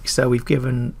 2 weeks. So we've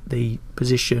given the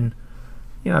position,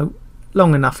 you know,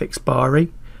 long enough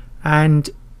expiry, and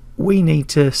we need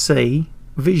to see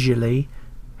visually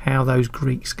how those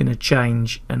Greeks going to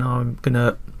change. And I'm going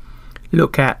to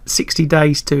look at 60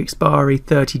 days to expiry,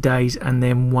 30 days, and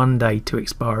then 1 day to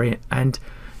expiry. And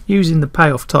using the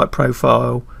payoff type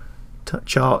profile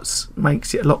charts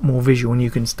makes it a lot more visual, and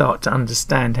you can start to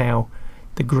understand how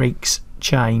the Greeks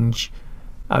change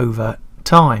over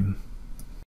time.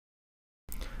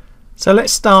 So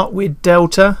let's start with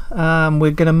delta.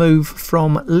 We're going to move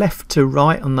from left to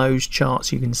right on those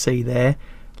charts you can see there.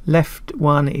 Left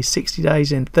one is 60 days,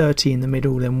 then 30 in the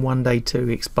middle, then 1 day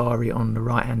to expiry on the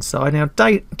right hand side. Now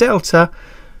delta,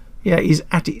 yeah, is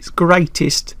at its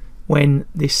greatest when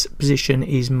this position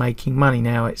is making money.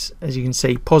 Now it's, as you can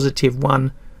see,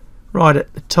 +1 right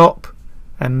at the top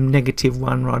and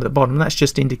 -1 right at the bottom. That's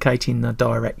just indicating the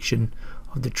direction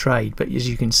of the trade. But as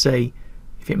you can see,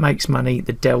 if it makes money,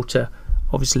 the delta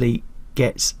obviously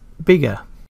gets bigger.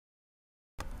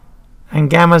 And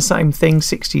gamma, same thing,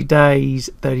 60 days,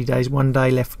 30 days, 1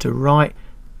 day left to right.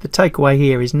 The takeaway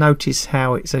here is notice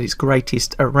how it's at its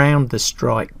greatest around the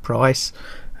strike price,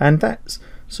 and that's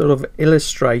sort of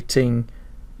illustrating,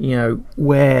 you know,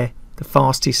 where the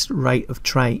fastest rate of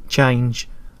trade change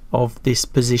of this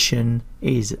position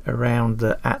is around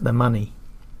at the money.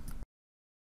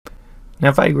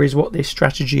 Now Vega is what this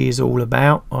strategy is all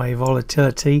about, i.e.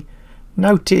 volatility.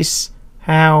 Notice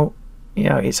how, you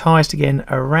know, it's highest again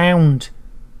around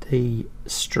the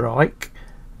strike,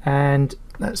 and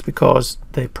that's because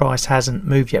the price hasn't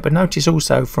moved yet. But notice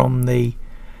also from the,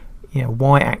 you know,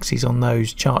 y-axis on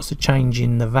those charts, the change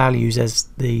in the values as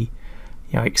the,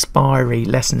 you know, expiry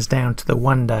lessens down to the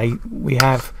 1 day. We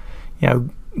have, you know,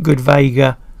 good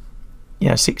Vega, you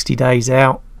know, 60 days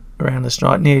out around the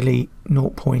strike, nearly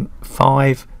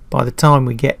 0.5. By the time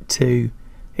we get to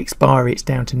expiry, it's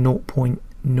down to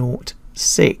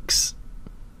 0.06.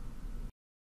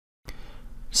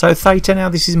 So theta, now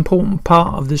this is an important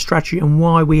part of the strategy and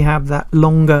why we have that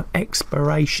longer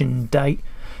expiration date.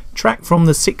 Track from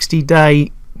the 60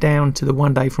 day down to the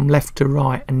 1 day from left to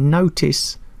right, and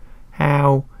notice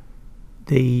how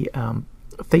the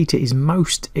theta is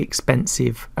most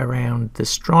expensive around the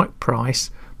strike price,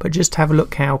 but just have a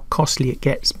look how costly it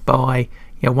gets by,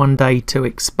 you know, 1 day to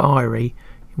expiry.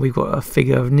 We've got a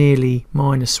figure of nearly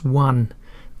 -1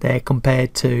 there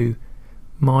compared to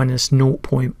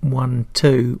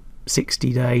 -0.12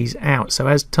 60 days out. So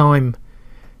as time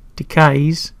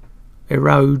decays,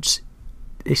 erodes,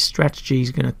 this strategy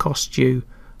is going to cost you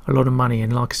a lot of money,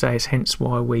 and like I say, it's hence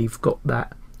why we've got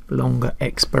that longer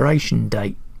expiration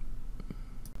date.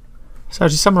 So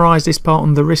to summarize this part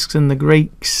on the risks and the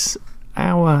Greeks,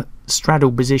 our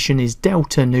straddle position is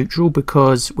delta neutral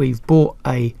because we've bought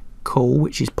a call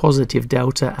which is positive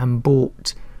delta and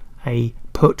bought a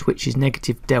put which is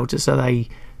negative delta, so they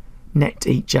net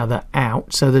each other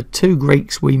out. So the two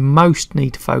Greeks we most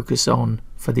need to focus on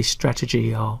for this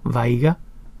strategy are Vega,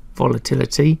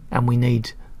 volatility, and we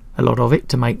need a lot of it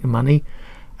to make the money,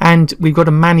 and we've got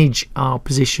to manage our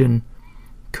position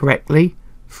correctly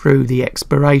through the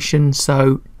expiration,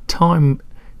 so time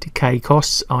decay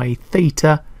costs, i.e.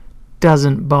 theta,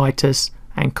 doesn't bite us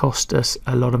and cost us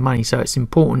a lot of money. So it's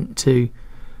important to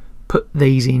put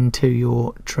these into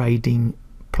your trading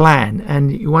plan. And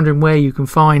you're wondering where you can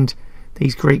find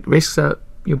these Greek risks.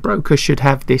 Your broker should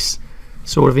have this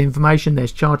sort of information.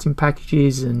 There's charting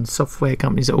packages and software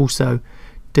companies that also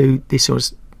do this sort of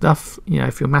stuff. You know,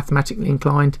 if you're mathematically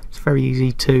inclined, it's very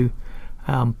easy to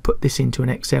put this into an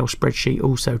Excel spreadsheet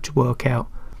also to work out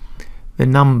the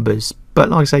numbers. But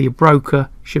like I say, your broker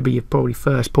should be your probably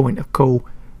first point of call,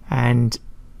 and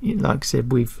like I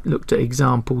said, we've looked at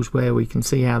examples where we can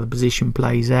see how the position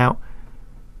plays out.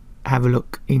 Have a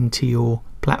look into your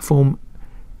platform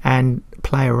and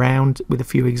play around with a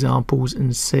few examples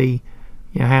and see,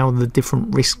 you know, how the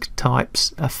different risk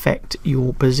types affect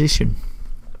your position.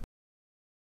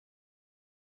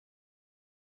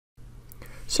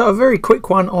 So a very quick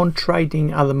one on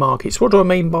trading other markets. What do I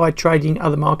mean by trading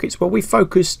other markets? Well, we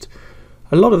focused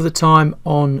a lot of the time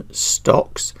on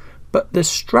stocks, but the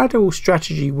straddle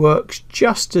strategy works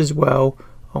just as well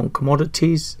on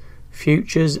commodities,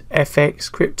 futures,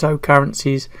 FX,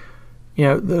 cryptocurrencies, you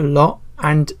know, the lot.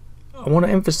 And I want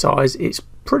to emphasize it's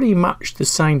pretty much the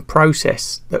same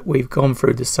process that we've gone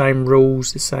through, the same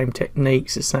rules, the same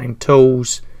techniques, the same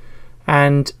tools.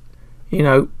 And, you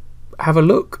know, have a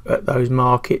look at those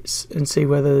markets and see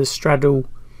whether the straddle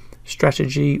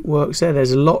strategy works there.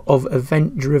 There's a lot of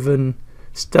event driven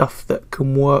stuff that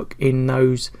can work in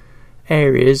those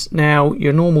areas. Now,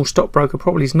 your normal stockbroker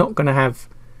probably is not going to have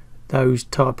those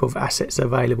type of assets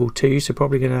available to you, so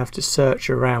probably going to have to search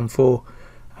around for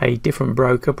a different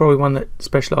broker, probably one that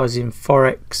specializes in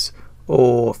forex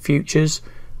or futures.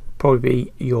 Probably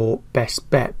be your best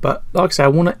bet. But like I say, I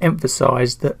want to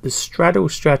emphasize that the straddle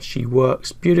strategy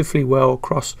works beautifully well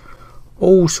across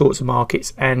all sorts of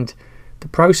markets, and the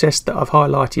process that I've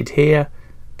highlighted here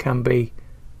can be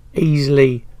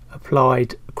easily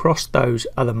applied across those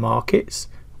other markets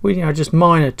with, you know, just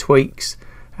minor tweaks,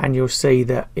 and you'll see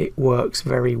that it works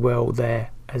very well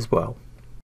there as well.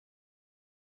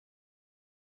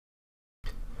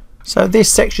 So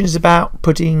this section is about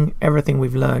putting everything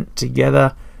we've learnt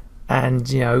together and,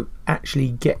 you know,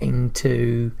 actually getting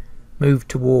to move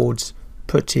towards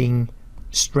putting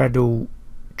straddle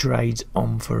trades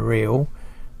on for real.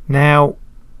 Now,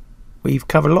 we've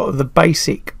covered a lot of the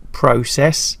basic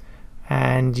process,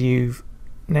 and you've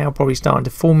now probably started to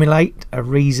formulate a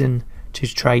reason to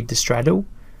trade the straddle.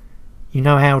 you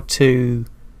know how to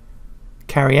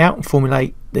carry out and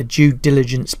formulate the due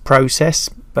diligence process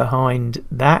behind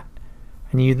that,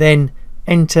 and you then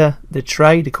enter the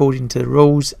trade according to the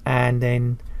rules, and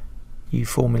then you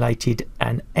formulated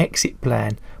an exit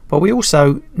plan. But we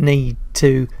also need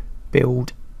to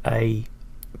build a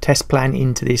test plan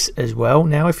into this as well.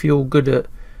 Now, if you're good at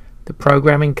the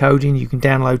programming coding, you can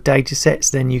download data sets,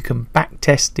 then you can back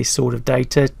test this sort of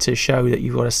data to show that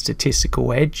you've got a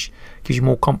statistical edge. Gives you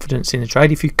more confidence in the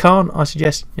trade. If you can't, I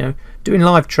suggest doing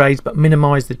live trades, but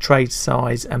minimize the trade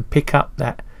size and pick up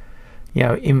that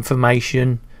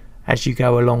information as you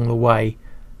go along the way,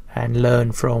 and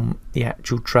learn from the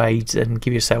actual trades, and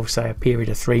give yourself, say, a period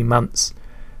of 3 months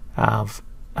of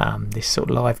this sort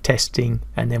of live testing,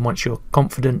 and then once you're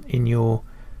confident in your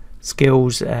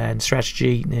skills and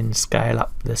strategy, then scale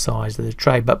up the size of the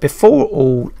trade. But before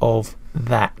all of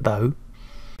that though,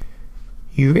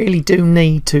 you really do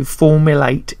need to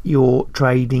formulate your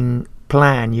trading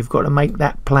plan. You've got to make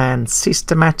that plan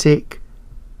systematic,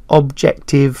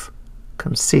 objective,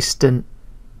 consistent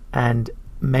and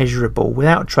measurable.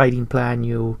 Without a trading plan,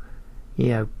 you'll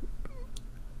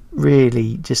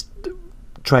really just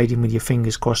trading with your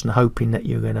fingers crossed and hoping that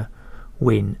you're going to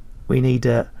win. We need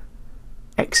a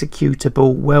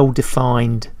executable,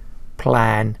 well-defined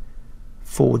plan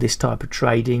for this type of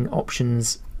trading.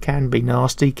 Options can be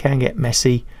nasty, can get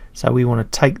messy, so we want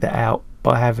to take that out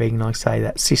by having, like I say,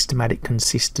 that systematic,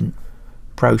 consistent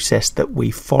process that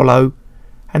we follow,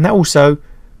 and that also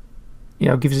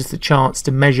gives us the chance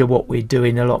to measure what we're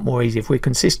doing a lot more easy. If we're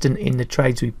consistent in the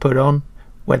trades we put on,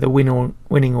 whether winning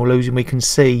or losing, we can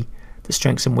see the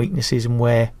strengths and weaknesses and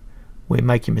where we're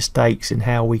making mistakes and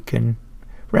how we can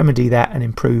remedy that and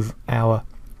improve our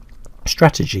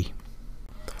strategy.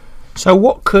 So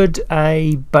what could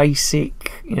a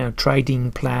basic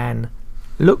trading plan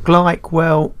look like?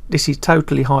 Well, this is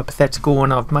totally hypothetical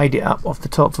and I've made it up off the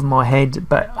top of my head,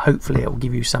 but hopefully it will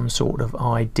give you some sort of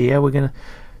idea. We're going to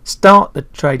start the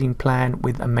trading plan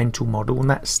with a mental model, and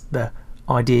that's the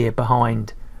idea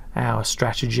behind our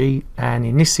strategy. And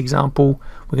in this example,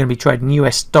 we're going to be trading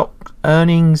US stock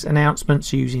earnings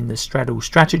announcements using the straddle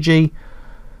strategy.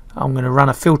 I'm going to run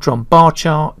a filter on bar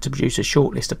chart to produce a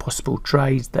short list of possible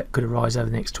trades that could arise over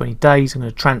the next 20 days. I'm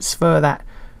going to transfer that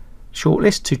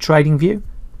shortlist to TradingView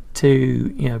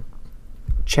to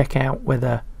check out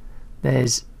whether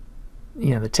there's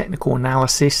the technical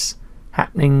analysis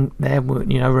happening there.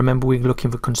 Remember, we're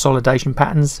looking for consolidation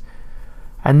patterns,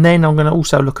 and then I'm going to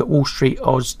also look at Wall Street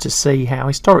odds to see how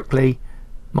historically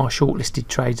my shortlisted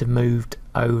trades have moved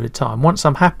over time. Once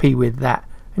I'm happy with that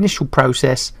initial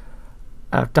process,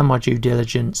 I've done my due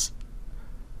diligence,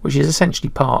 which is essentially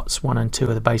parts 1 and 2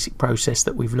 of the basic process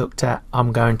that we've looked at.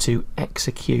 I'm going to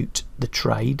execute the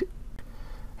trade.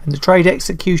 And the trade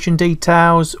execution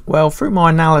details, well, through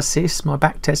my analysis, my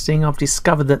back testing, I've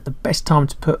discovered that the best time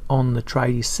to put on the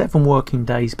trade is 7 working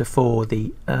days before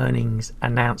the earnings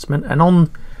announcement. And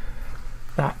on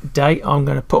that date, I'm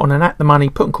going to put on an at the money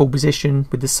put and call position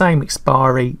with the same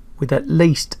expiry, with at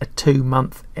least a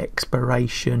 2-month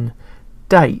expiration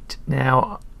date.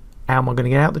 Now, how am I going to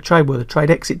get out the trade? Well, the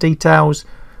trade exit details,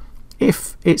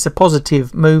 if it's a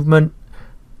positive movement,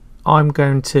 I'm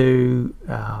going to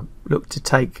look to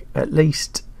take at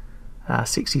least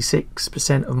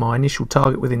 66% of my initial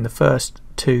target within the first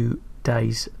 2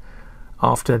 days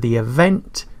after the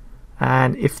event,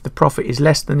 and if the profit is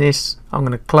less than this, I'm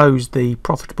going to close the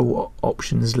profitable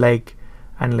options leg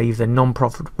and leave the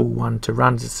non-profitable one to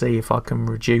run to see if I can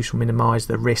reduce or minimize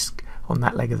the risk on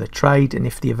that leg of the trade. And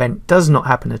if the event does not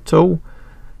happen at all,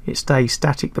 it stays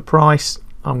static, the price,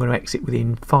 I'm going to exit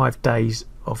within 5 days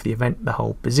of the event, the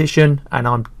whole position, and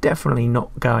I'm definitely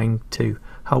not going to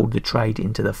hold the trade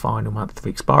into the final month of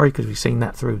expiry, because we've seen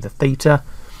that through the theta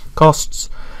costs.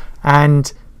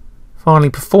 And finally,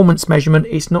 performance measurement.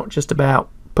 It's not just about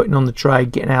putting on the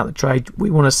trade, getting out the trade. We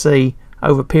want to see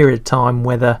over a period of time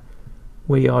whether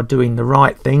we are doing the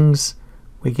right things.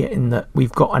 We're getting that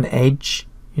we've got an edge,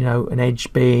 an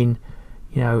edge being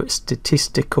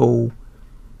statistical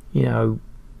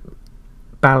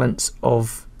balance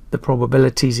of the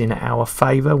probabilities in our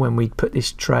favor when we put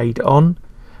this trade on.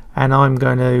 And I'm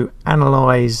going to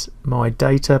analyze my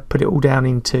data, put it all down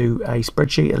into a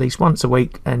spreadsheet at least once a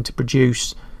week, and to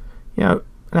produce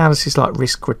analysis like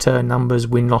risk return numbers,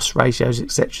 win-loss ratios,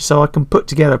 etc., so I can put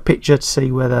together a picture to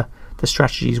see whether the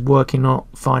strategy is working or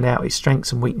not, find out its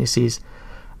strengths and weaknesses,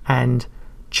 and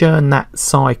churn that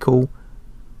cycle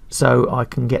so I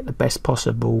can get the best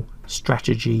possible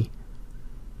strategy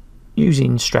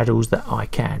using straddles that I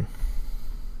can.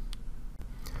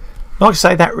 Like I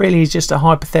say, that really is just a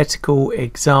hypothetical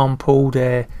example.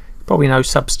 There Probably no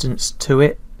substance to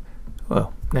it.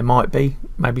 Well, there might be.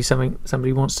 Maybe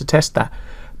somebody wants to test that.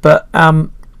 But I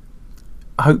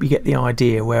hope you get the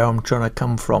idea where I'm trying to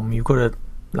come from. You've got to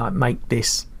like make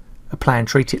this a plan,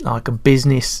 treat it like a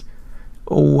business,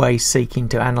 always seeking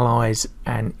to analyze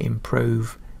and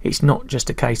improve. It's not just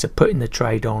a case of putting the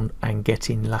trade on and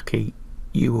getting lucky.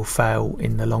 You will fail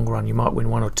in the long run. You might win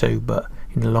one or two, but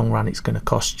in the long run it's going to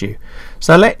cost you.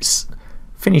 So let's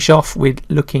finish off with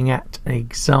looking at an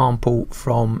example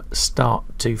from start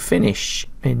to finish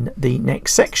in the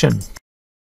next section.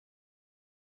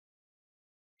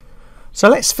 So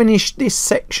let's finish this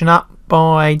section up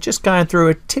by just going through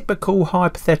a typical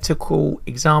hypothetical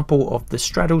example of the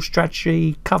straddle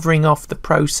strategy, covering off the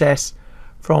process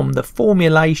from the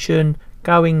formulation,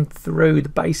 going through the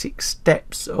basic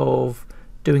steps of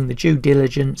doing the due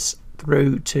diligence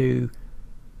through to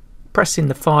pressing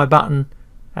the fire button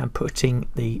and putting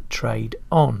the trade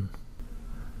on.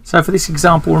 So for this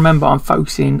example, remember I'm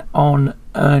focusing on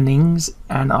earnings,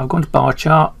 and I've gone to bar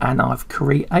chart and I've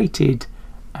created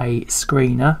a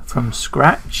screener from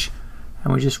scratch,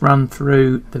 and we just run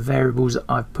through the variables that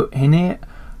I've put in here.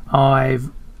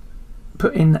 I've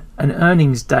put in an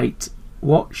earnings date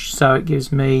watch, so it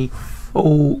gives me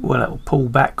all, well, it will pull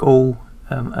back all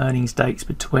earnings dates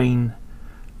between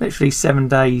literally 7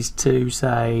 days to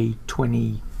say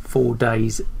 24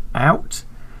 days out.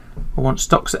 I want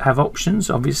stocks that have options,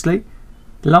 obviously.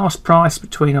 Last price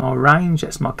between our range,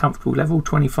 that's my comfortable level,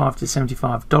 $25 to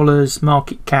 $75.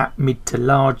 Market cap, mid to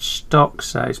large stocks,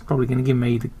 so it's probably going to give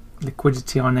me the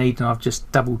liquidity I need, and I've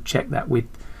just double checked that with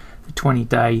the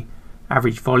 20-day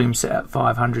average volume set at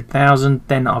 500,000.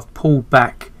 Then I've pulled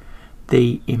back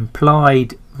the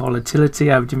implied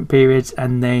volatility over different periods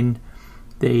and then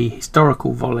the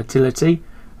historical volatility.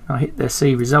 I hit the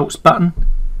see results button.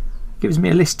 It gives me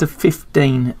a list of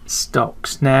 15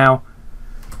 stocks. Now,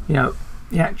 you know,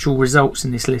 the actual results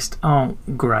in this list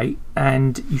aren't great,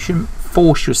 and you shouldn't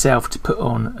force yourself to put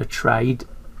on a trade.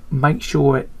 Make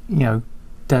sure it, you know,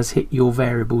 does hit your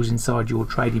variables inside your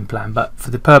trading plan. But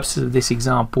for the purposes of this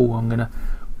example, I'm going to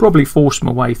probably force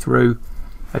my way through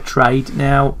a trade.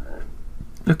 Now,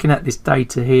 looking at this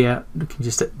data here, looking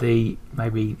just at the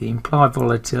maybe the implied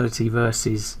volatility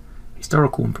versus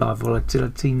historical implied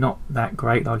volatility, not that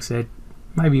great. Like I said,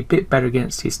 maybe a bit better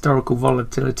against historical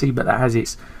volatility, but that has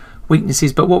its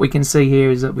weaknesses. But what we can see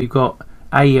here is that we've got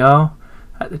AER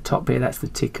at the top here, that's the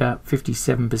ticker,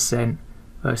 57%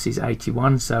 versus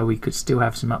 81, so we could still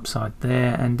have some upside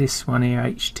there. And this one here,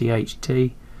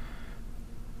 HTHT,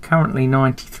 currently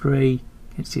 93,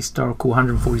 it's historical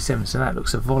 147, so that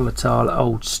looks a volatile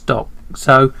old stock.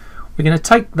 So we're going to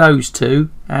take those two,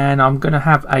 and I'm going to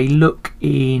have a look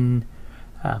in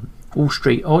Wall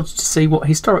Street odds to see what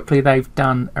historically they've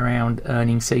done around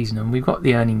earnings season. And we've got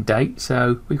the earning date,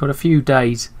 so we've got a few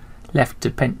days left to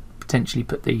potentially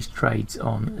put these trades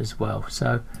on as well.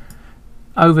 So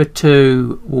over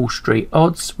to Wall Street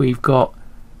odds, we've got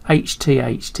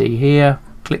HTHT here.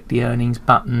 Click the earnings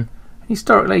button.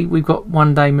 Historically, we've got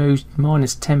 1 day moves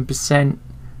minus 10%,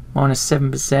 minus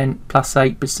 7%, plus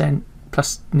 8%,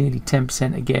 plus nearly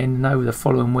 10% again, and over the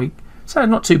following week. So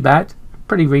not too bad,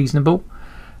 pretty reasonable.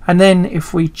 And then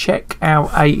if we check our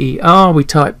AER, we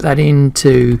type that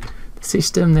into the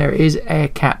system. There it is,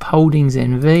 AirCap Holdings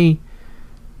NV.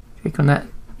 Click on that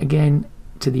again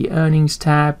to the earnings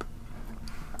tab.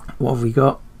 What have we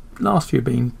got? Last few have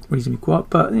been reasonably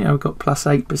quiet, but you know, we've got plus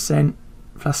 8%,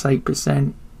 plus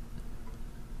 8%,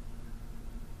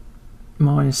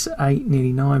 minus 8,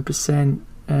 nearly 9%,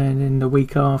 and then the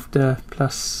week after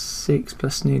plus 6,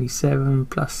 plus nearly 7,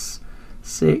 plus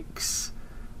 6,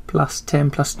 plus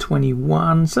 10, plus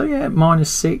 21. So yeah, minus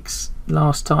 6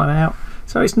 last time out.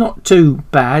 So it's not too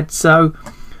bad. So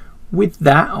with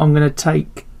that, I'm going to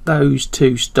take those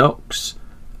two stocks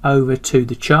over to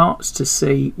the charts to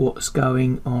see what's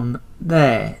going on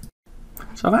there.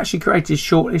 So I've actually created a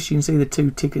shortlist. You can see the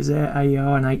two tickers there,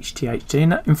 AER and HTHT.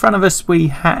 And in front of us we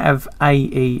have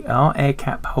AER,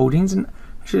 AirCap Holdings, and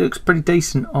actually looks pretty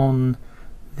decent on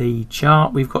the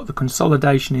chart. We've got the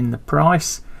consolidation in the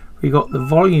price. We've got the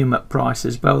volume at price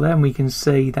as well. Then we can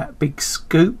see that big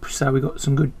scoop. So we've got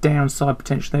some good downside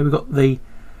potential there. We've got the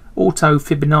auto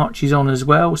Fibonacci's on as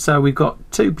well. So we've got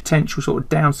two potential sort of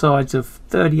downsides of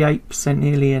 38%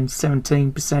 nearly and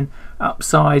 17%,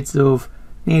 upsides of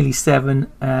nearly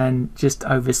 7 and just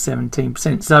over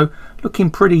 17%. So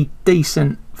looking pretty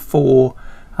decent for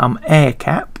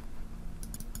AirCap.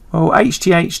 Well,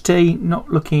 HTHT not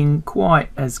looking quite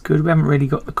as good. We haven't really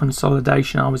got the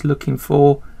consolidation I was looking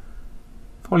for.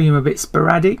 Volume a bit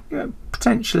sporadic.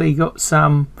 Potentially got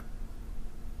some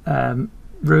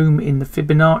room in the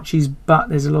Fibonacci's, but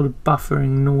there's a lot of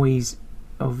buffering noise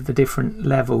of the different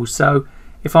levels. So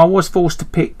if I was forced to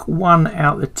pick one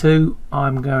out of the two,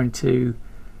 I'm going to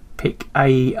pick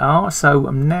AER. So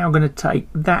I'm now going to take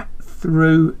that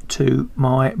through to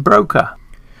my broker.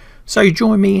 So you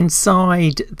join me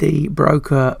inside the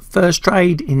broker first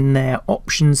trade in their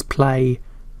options play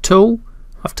tool.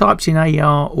 I've typed in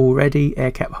AER already,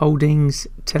 AirCap Holdings,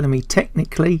 telling me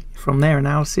technically from their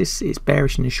analysis it's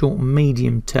bearish in the short and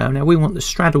medium term. Now we want the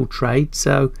straddle trade,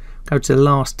 so go to the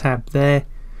last tab there,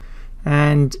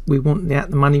 and we want the at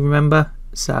the money, remember,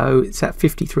 so it's at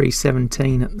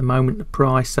 53.17 at the moment, the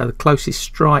price. So the closest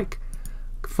strike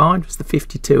I could find was the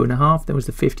 52.5, then was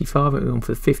the 55, and we're on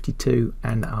for the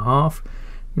 52.5.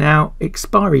 Now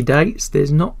expiry dates,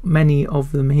 there's not many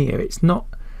of them here. It's not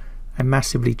a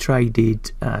massively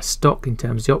traded stock in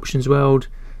terms of the options world,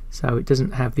 so it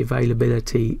doesn't have the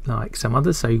availability like some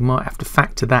others, so you might have to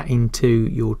factor that into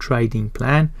your trading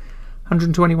plan.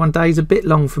 121 days, a bit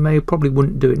long for me. I probably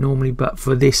wouldn't do it normally, but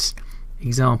for this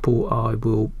example I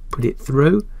will put it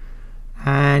through.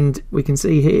 And we can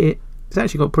see here it's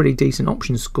actually got a pretty decent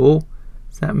option score,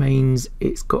 so that means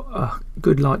it's got a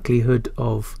good likelihood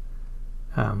of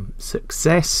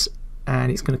success.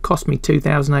 And it's going to cost me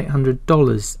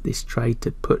 $2,800 this trade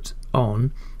to put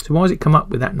on. So why has it come up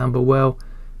with that number? Well,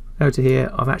 go to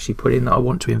here, I've actually put in that I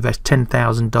want to invest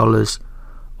 $10,000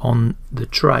 on the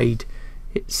trade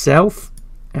itself,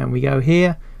 and we go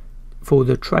here for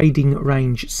the trading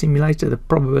range simulator, the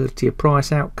probability of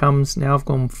price outcomes. Now I've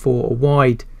gone for a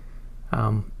wide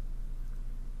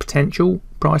potential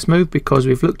price move because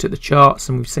we've looked at the charts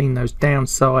and we've seen those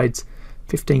downsides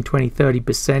 15, 20,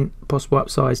 30%, possible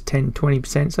upsides 10,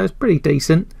 20%, so it's pretty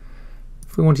decent.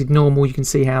 If we wanted normal, you can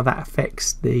see how that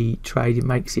affects the trade. It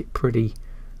makes it pretty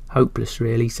hopeless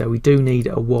really, so we do need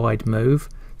a wide move,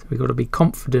 so we've got to be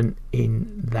confident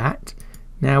in that.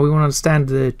 Now we want to understand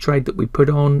the trade that we put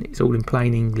on. It's all in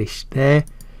plain English there.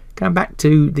 Going back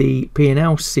to the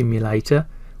P&L simulator,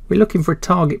 we're looking for a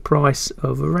target price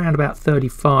of around about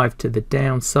 35 to the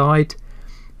downside,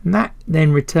 and that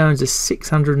then returns a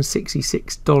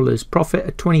 $666 profit,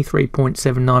 a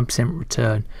 23.79%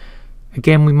 return.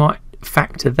 Again, we might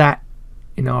factor that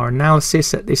in our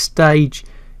analysis at this stage.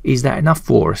 Is that enough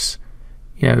for us,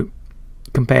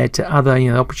 compared to other, the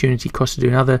opportunity cost of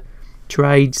doing other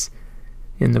trades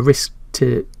and the risk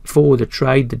for the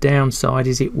trade, the downside,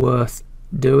 is it worth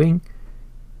doing?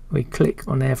 We click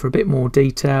on there for a bit more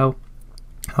detail.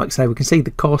 Like I say, we can see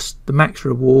the cost, the max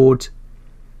reward,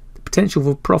 the potential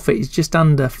for profit is just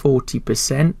under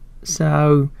 40%,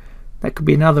 so that could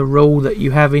be another rule that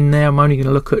you have in there. I'm only going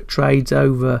to look at trades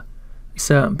over a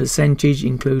certain percentage,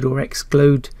 include or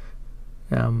exclude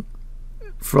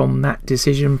from that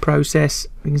decision process.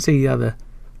 We can see the other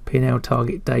P&L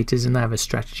target datas, and they have a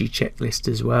strategy checklist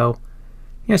as well.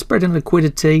 Spread and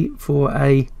liquidity for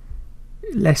a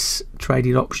less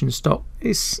traded option stock,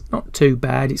 it's not too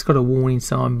bad. It's got a warning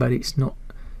sign, but it's not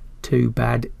too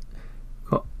bad.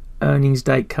 Got earnings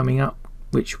date coming up,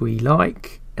 which we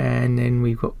like, and then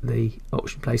we've got the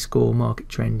option play score, market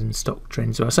trend and stock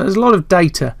trends as well. So there's a lot of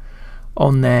data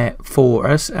on there for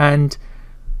us, and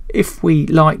if we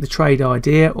like the trade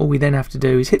idea, all we then have to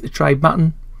do is hit the trade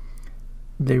button.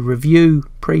 The review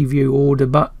preview order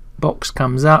box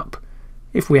comes up.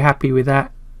 If we're happy with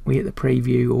that, we hit the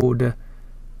preview order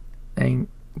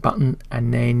button,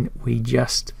 and then we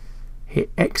just hit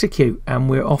execute and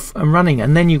we're off and running.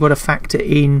 And then you've got to factor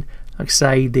in, like I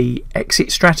say, the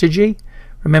exit strategy.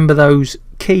 Remember those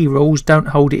key rules, don't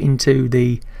hold it into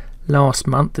the last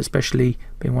month, especially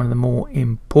being one of the more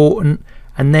important.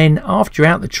 And then after you're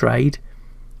out the trade,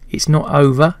 it's not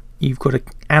over. You've got to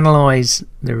analyze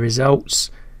the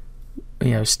results,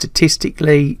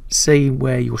 statistically, see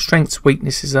where your strengths,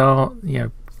 weaknesses are,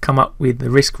 come up with the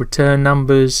risk return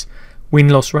numbers,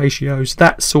 win-loss ratios,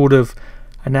 that sort of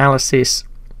analysis.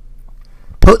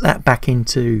 Put that back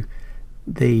into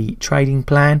the trading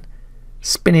plan,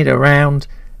 spin it around,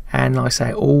 and like I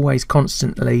say, always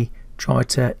constantly try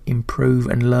to improve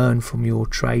and learn from your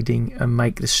trading and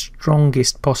make the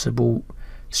strongest possible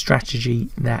strategy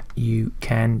that you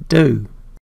can do.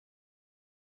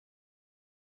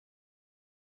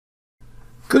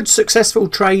 Good successful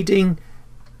trading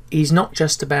is not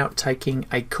just about taking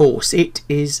a course, it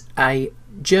is a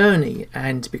journey,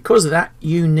 and because of that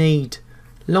you need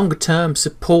longer term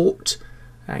support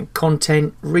and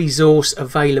content resource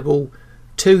available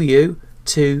to you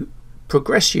to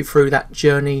progress you through that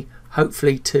journey,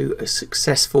 hopefully to a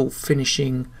successful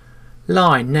finishing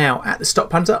line. Now at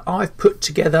TheStopHunter, I've put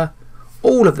together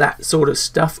all of that sort of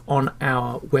stuff on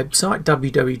our website,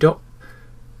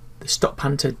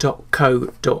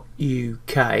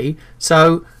 TheStopHunter.co.uk.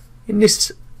 So in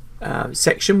this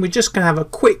section we're just going to have a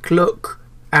quick look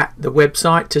at the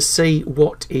website to see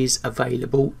what is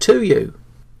available to you.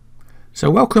 So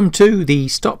welcome to the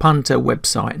TheStopHunter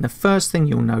website, and the first thing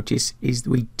you'll notice is that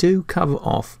we do cover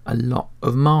off a lot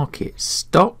of markets,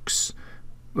 stocks,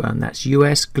 and that's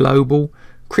US, global,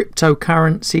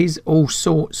 cryptocurrencies, all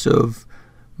sorts of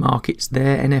markets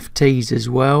there, NFTs as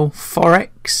well,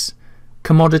 forex,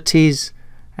 commodities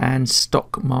and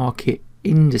stock market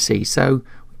indices. So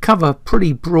we cover a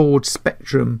pretty broad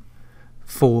spectrum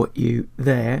for you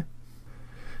there.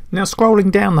 Now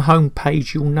scrolling down the home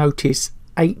page you'll notice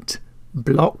 8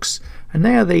 blocks, and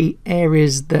they are the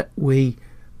areas that we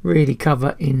really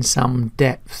cover in some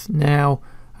depth. Now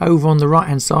over on the right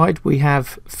hand side we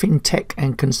have fintech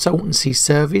and consultancy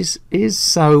services,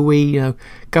 so we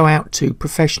go out to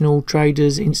professional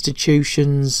traders,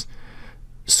 institutions,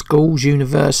 schools,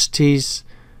 universities,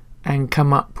 and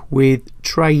come up with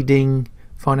trading,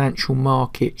 financial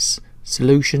markets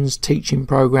solutions, teaching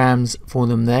programs for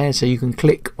them there. So you can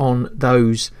click on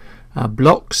those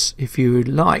blocks if you would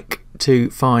like to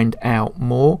find out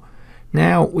more.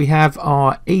 Now we have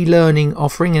our e-learning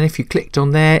offering, and if you clicked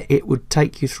on there it would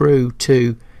take you through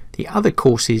to the other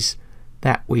courses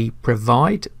that we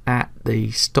provide at the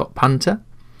TheStopHunter.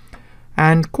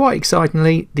 And quite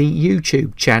excitingly, the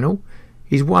YouTube channel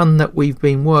is one that we've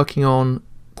been working on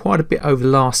quite a bit over the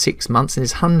last 6 months, and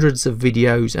there's hundreds of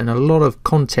videos and a lot of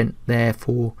content there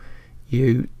for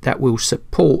you that will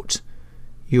support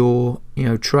your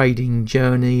trading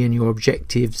journey and your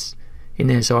objectives in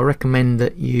there. So I recommend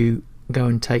that you go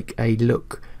and take a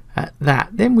look at that.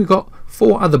 Then we've got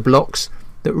 4 other blocks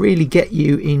that really get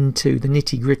you into the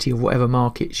nitty-gritty of whatever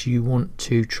markets you want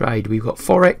to trade. We've got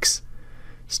forex,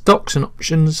 stocks and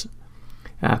options,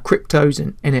 cryptos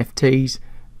and NFTs,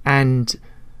 and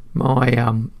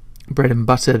my bread and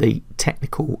butter, the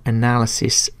technical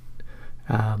analysis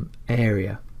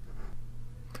area.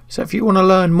 So if you want to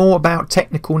learn more about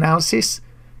technical analysis,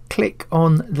 click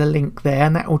on the link there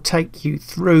and that will take you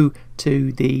through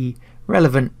to the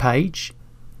relevant page.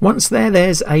 Once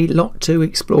there's a lot to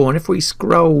explore, and if we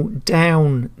scroll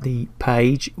down the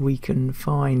page we can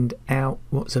find out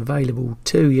what's available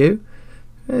to you.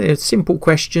 Simple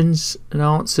questions and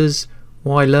answers,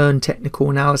 why learn technical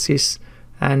analysis,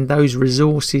 and those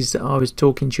resources that I was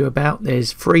talking to you about.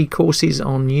 There's free courses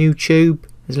on YouTube,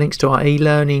 there's links to our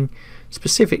e-learning,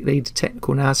 specifically the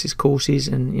technical analysis courses,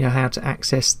 and how to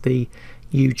access the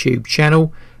YouTube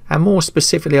channel. And more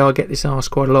specifically, I get this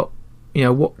asked quite a lot,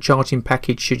 what charting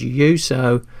package should you use?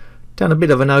 So done a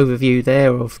bit of an overview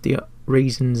there of the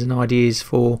reasons and ideas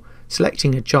for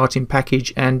selecting a charting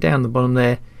package, and down the bottom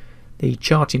there the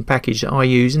charting package that I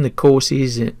use in the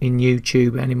courses in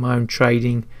YouTube and in my own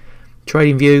trading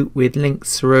view, with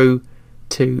links through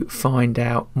to find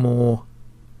out more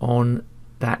on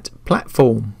that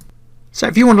platform. So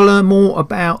if you want to learn more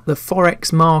about the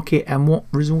forex market and what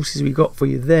resources we got for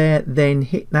you there, then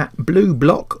hit that blue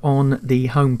block on the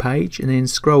home page and then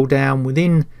scroll down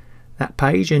within that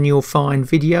page and you'll find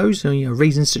videos on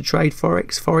reasons to trade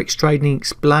forex, forex trading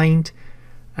explained,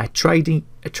 a trade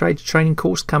training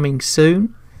course coming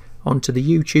soon onto the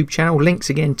YouTube channel, links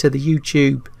again to the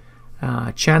YouTube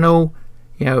channel,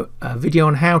 a video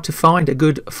on how to find a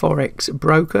good forex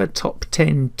broker, top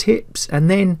 10 tips, and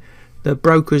then the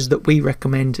brokers that we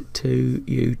recommend to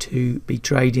you to be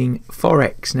trading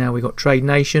forex. Now we've got Trade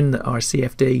Nation that are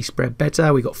CFD spread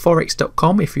better. We've got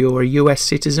forex.com if you're a US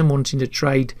citizen wanting to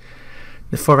trade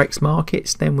the forex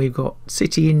markets. Then we've got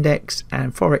City Index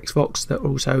and Forex Fox that are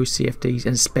also CFDs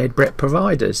and spread bet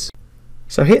providers.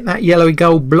 So hit that yellowy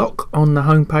gold block on the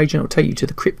home page and it'll take you to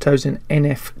the cryptos and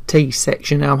NFT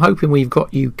section. Now I'm hoping we've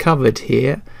got you covered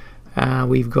here.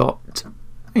 We've got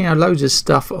loads of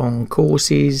stuff on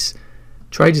courses,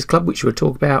 Traders Club, which we'll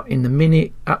talk about in a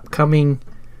minute, upcoming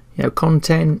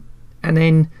content, and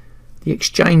then the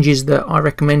exchanges that I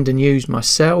recommend and use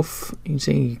myself. You can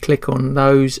see you click on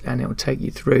those and it will take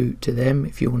you through to them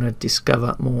if you want to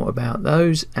discover more about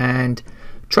those. And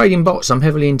trading bots, I'm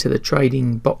heavily into the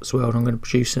trading bots world. I'm going to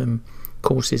produce some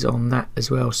courses on that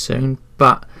as well soon.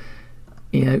 But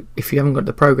if you haven't got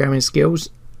the programming skills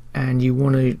and you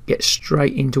want to get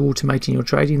straight into automating your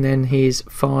trading, then here's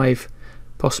 5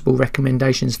 possible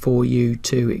recommendations for you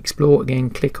to explore. Again,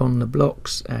 click on the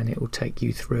blocks and it will take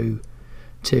you through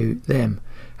to them.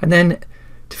 And then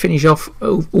to finish off,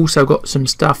 also got some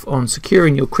stuff on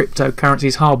securing your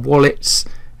cryptocurrencies, hard wallets,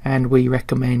 and we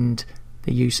recommend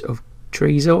the use of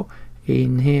Trezor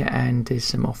in here, and there's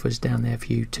some offers down there for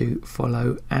you to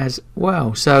follow as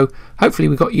well. So hopefully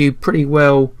we got you pretty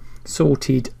well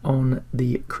sorted on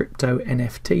the crypto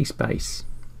NFT space.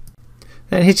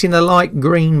 Then hitting the light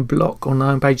green block on the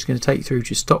home page is going to take you through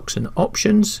to stocks and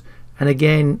options. And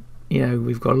again, you know,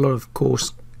 we've got a lot of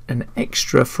course and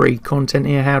extra free content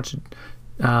here, how to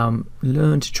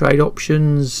learn to trade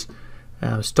options,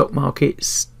 stock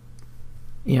markets,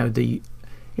 you know, the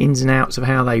ins and outs of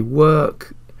how they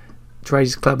work,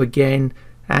 Traders Club again,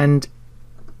 and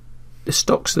the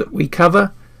stocks that we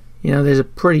cover. You know, there's a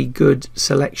pretty good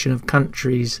selection of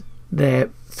countries there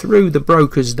through the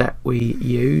brokers that we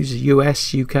use: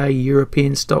 US, UK,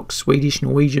 European stocks, Swedish,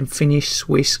 Norwegian, Finnish,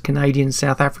 Swiss, Canadian,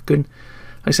 South African.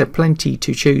 Like I said, plenty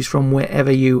to choose from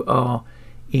wherever you are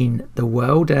in the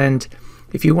world. And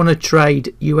if you want to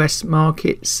trade US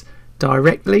markets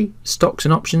directly, stocks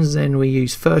and options, then we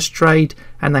use First Trade,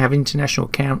 and they have international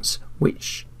accounts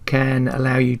which can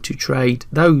allow you to trade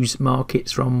those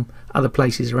markets from other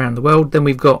places around the world. Then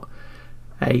we've got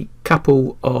a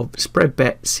couple of spread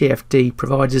bet CFD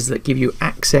providers that give you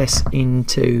access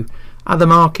into other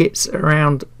markets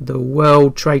around the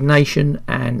world: Trade Nation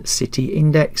and City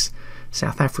Index,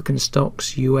 South African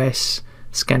stocks, US,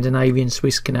 Scandinavian,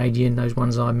 Swiss, Canadian, those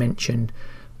ones I mentioned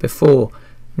before.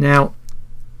 Now,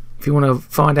 if you want to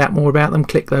find out more about them,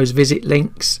 click those visit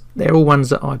links. They're all ones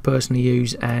that I personally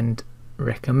use and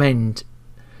recommend.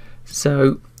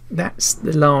 So that's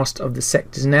the last of the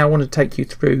sectors. Now I want to take you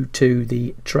through to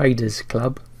the Traders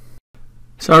Club.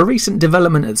 So a recent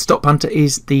development at TheStopHunter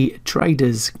is the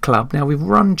Traders Club. Now, we've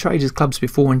run Traders Clubs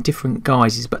before in different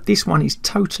guises, but this one is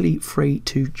totally free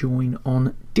to join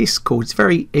on Discord. It's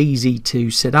very easy to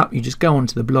set up. You just go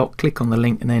onto the block, click on the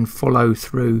link, and then follow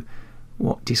through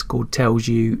what Discord tells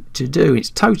you to do. It's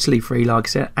totally free, like I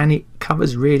said, and it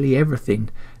covers really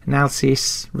everything: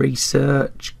 analysis,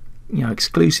 research, you know,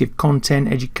 exclusive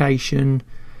content, education,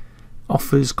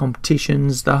 offers,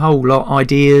 competitions, the whole lot,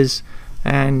 ideas.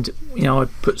 And you know, I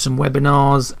put some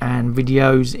webinars and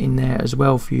videos in there as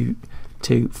well for you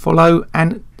to follow.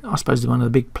 And I suppose one of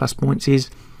the big plus points is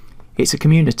it's a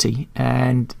community,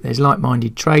 and there's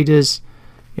like-minded traders,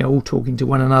 you know, all talking to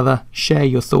one another. Share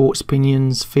your thoughts,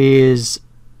 opinions, fears,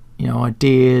 you know,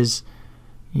 ideas,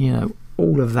 you know,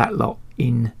 all of that lot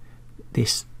in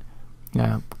this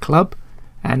club.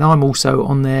 And I'm also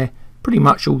on there pretty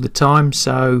much all the time,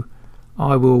 so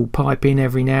I will pipe in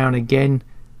every now and again,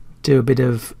 do a bit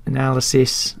of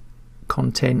analysis,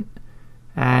 content,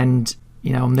 and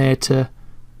you know, I'm there to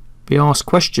be asked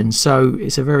questions. So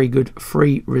it's a very good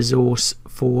free resource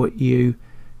for you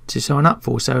to sign up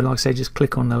for. So like I say, just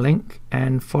click on the link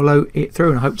and follow it through,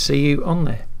 and I hope to see you on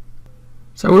there.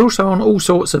 So we're also on all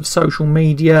sorts of social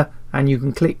media, and you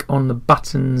can click on the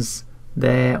buttons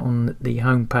there on the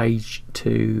home page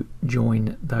to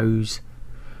join those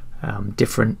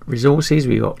different resources.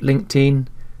 We've got LinkedIn,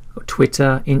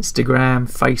 Twitter,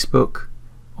 Instagram, Facebook,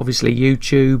 obviously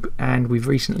YouTube, and we've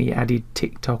recently added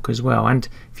TikTok as well. And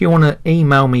if you want to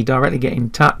email me directly, get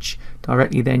in touch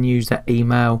directly, then use that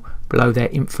email below there,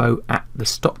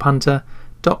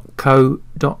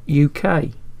 info@thestophunter.co.uk.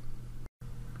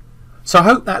 So I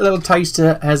hope that little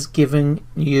taster has given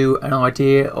you an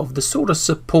idea of the sort of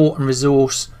support and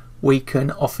resource we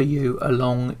can offer you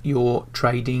along your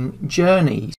trading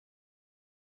journey.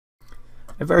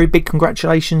 A very big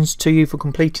congratulations to you for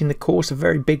completing the course. A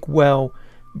very big well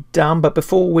done. But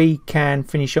before we can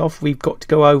finish off, we've got to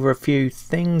go over a few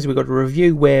things. We've got to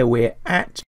review where we're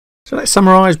at. So let's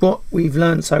summarise what we've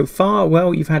learned so far.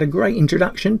 Well, you've had a great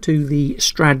introduction to the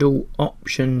straddle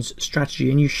options strategy,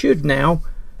 and you should now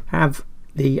have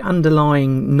the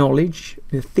underlying knowledge,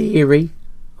 the theory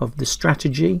of the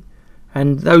strategy,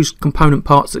 and those component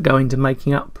parts that go into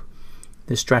making up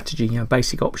the strategy. You know,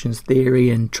 basic options theory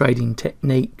and trading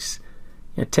techniques,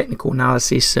 you know, technical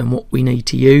analysis, and what we need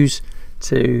to use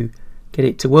to get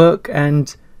it to work.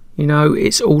 And you know,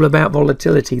 it's all about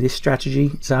volatility, this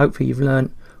strategy. So hopefully you've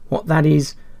learned what that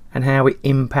is and how it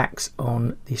impacts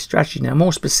on this strategy. Now,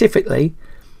 more specifically,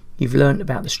 you've learned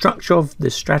about the structure of the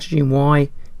strategy and why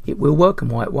it will work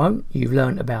and why it won't. You've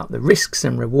learned about the risks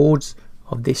and rewards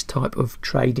of this type of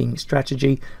trading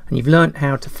strategy, and you've learned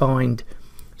how to find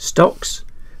stocks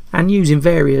and using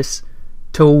various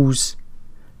tools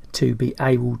to be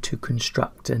able to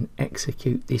construct and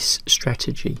execute this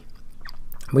strategy.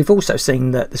 We've also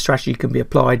seen that the strategy can be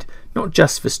applied not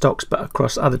just for stocks but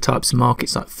across other types of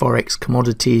markets like forex,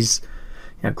 commodities,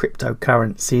 you know,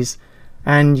 cryptocurrencies,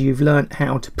 and you've learned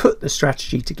how to put the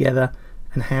strategy together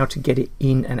and how to get it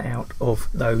in and out of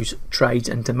those trades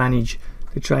and to manage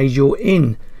the trades you're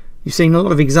in. You've seen a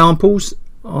lot of examples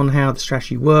on how the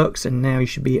strategy works, and now you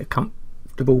should be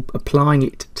comfortable applying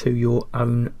it to your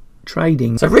own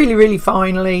trading. So really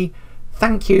finally,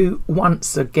 Thank you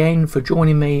once again for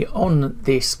joining me on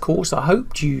this course. I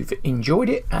hope you've enjoyed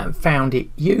it and found it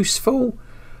useful.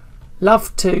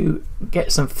 Love to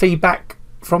get some feedback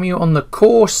from you on the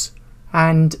course,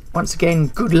 and once again,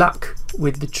 good luck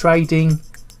with the trading,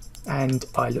 and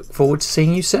I look forward to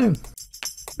seeing you soon.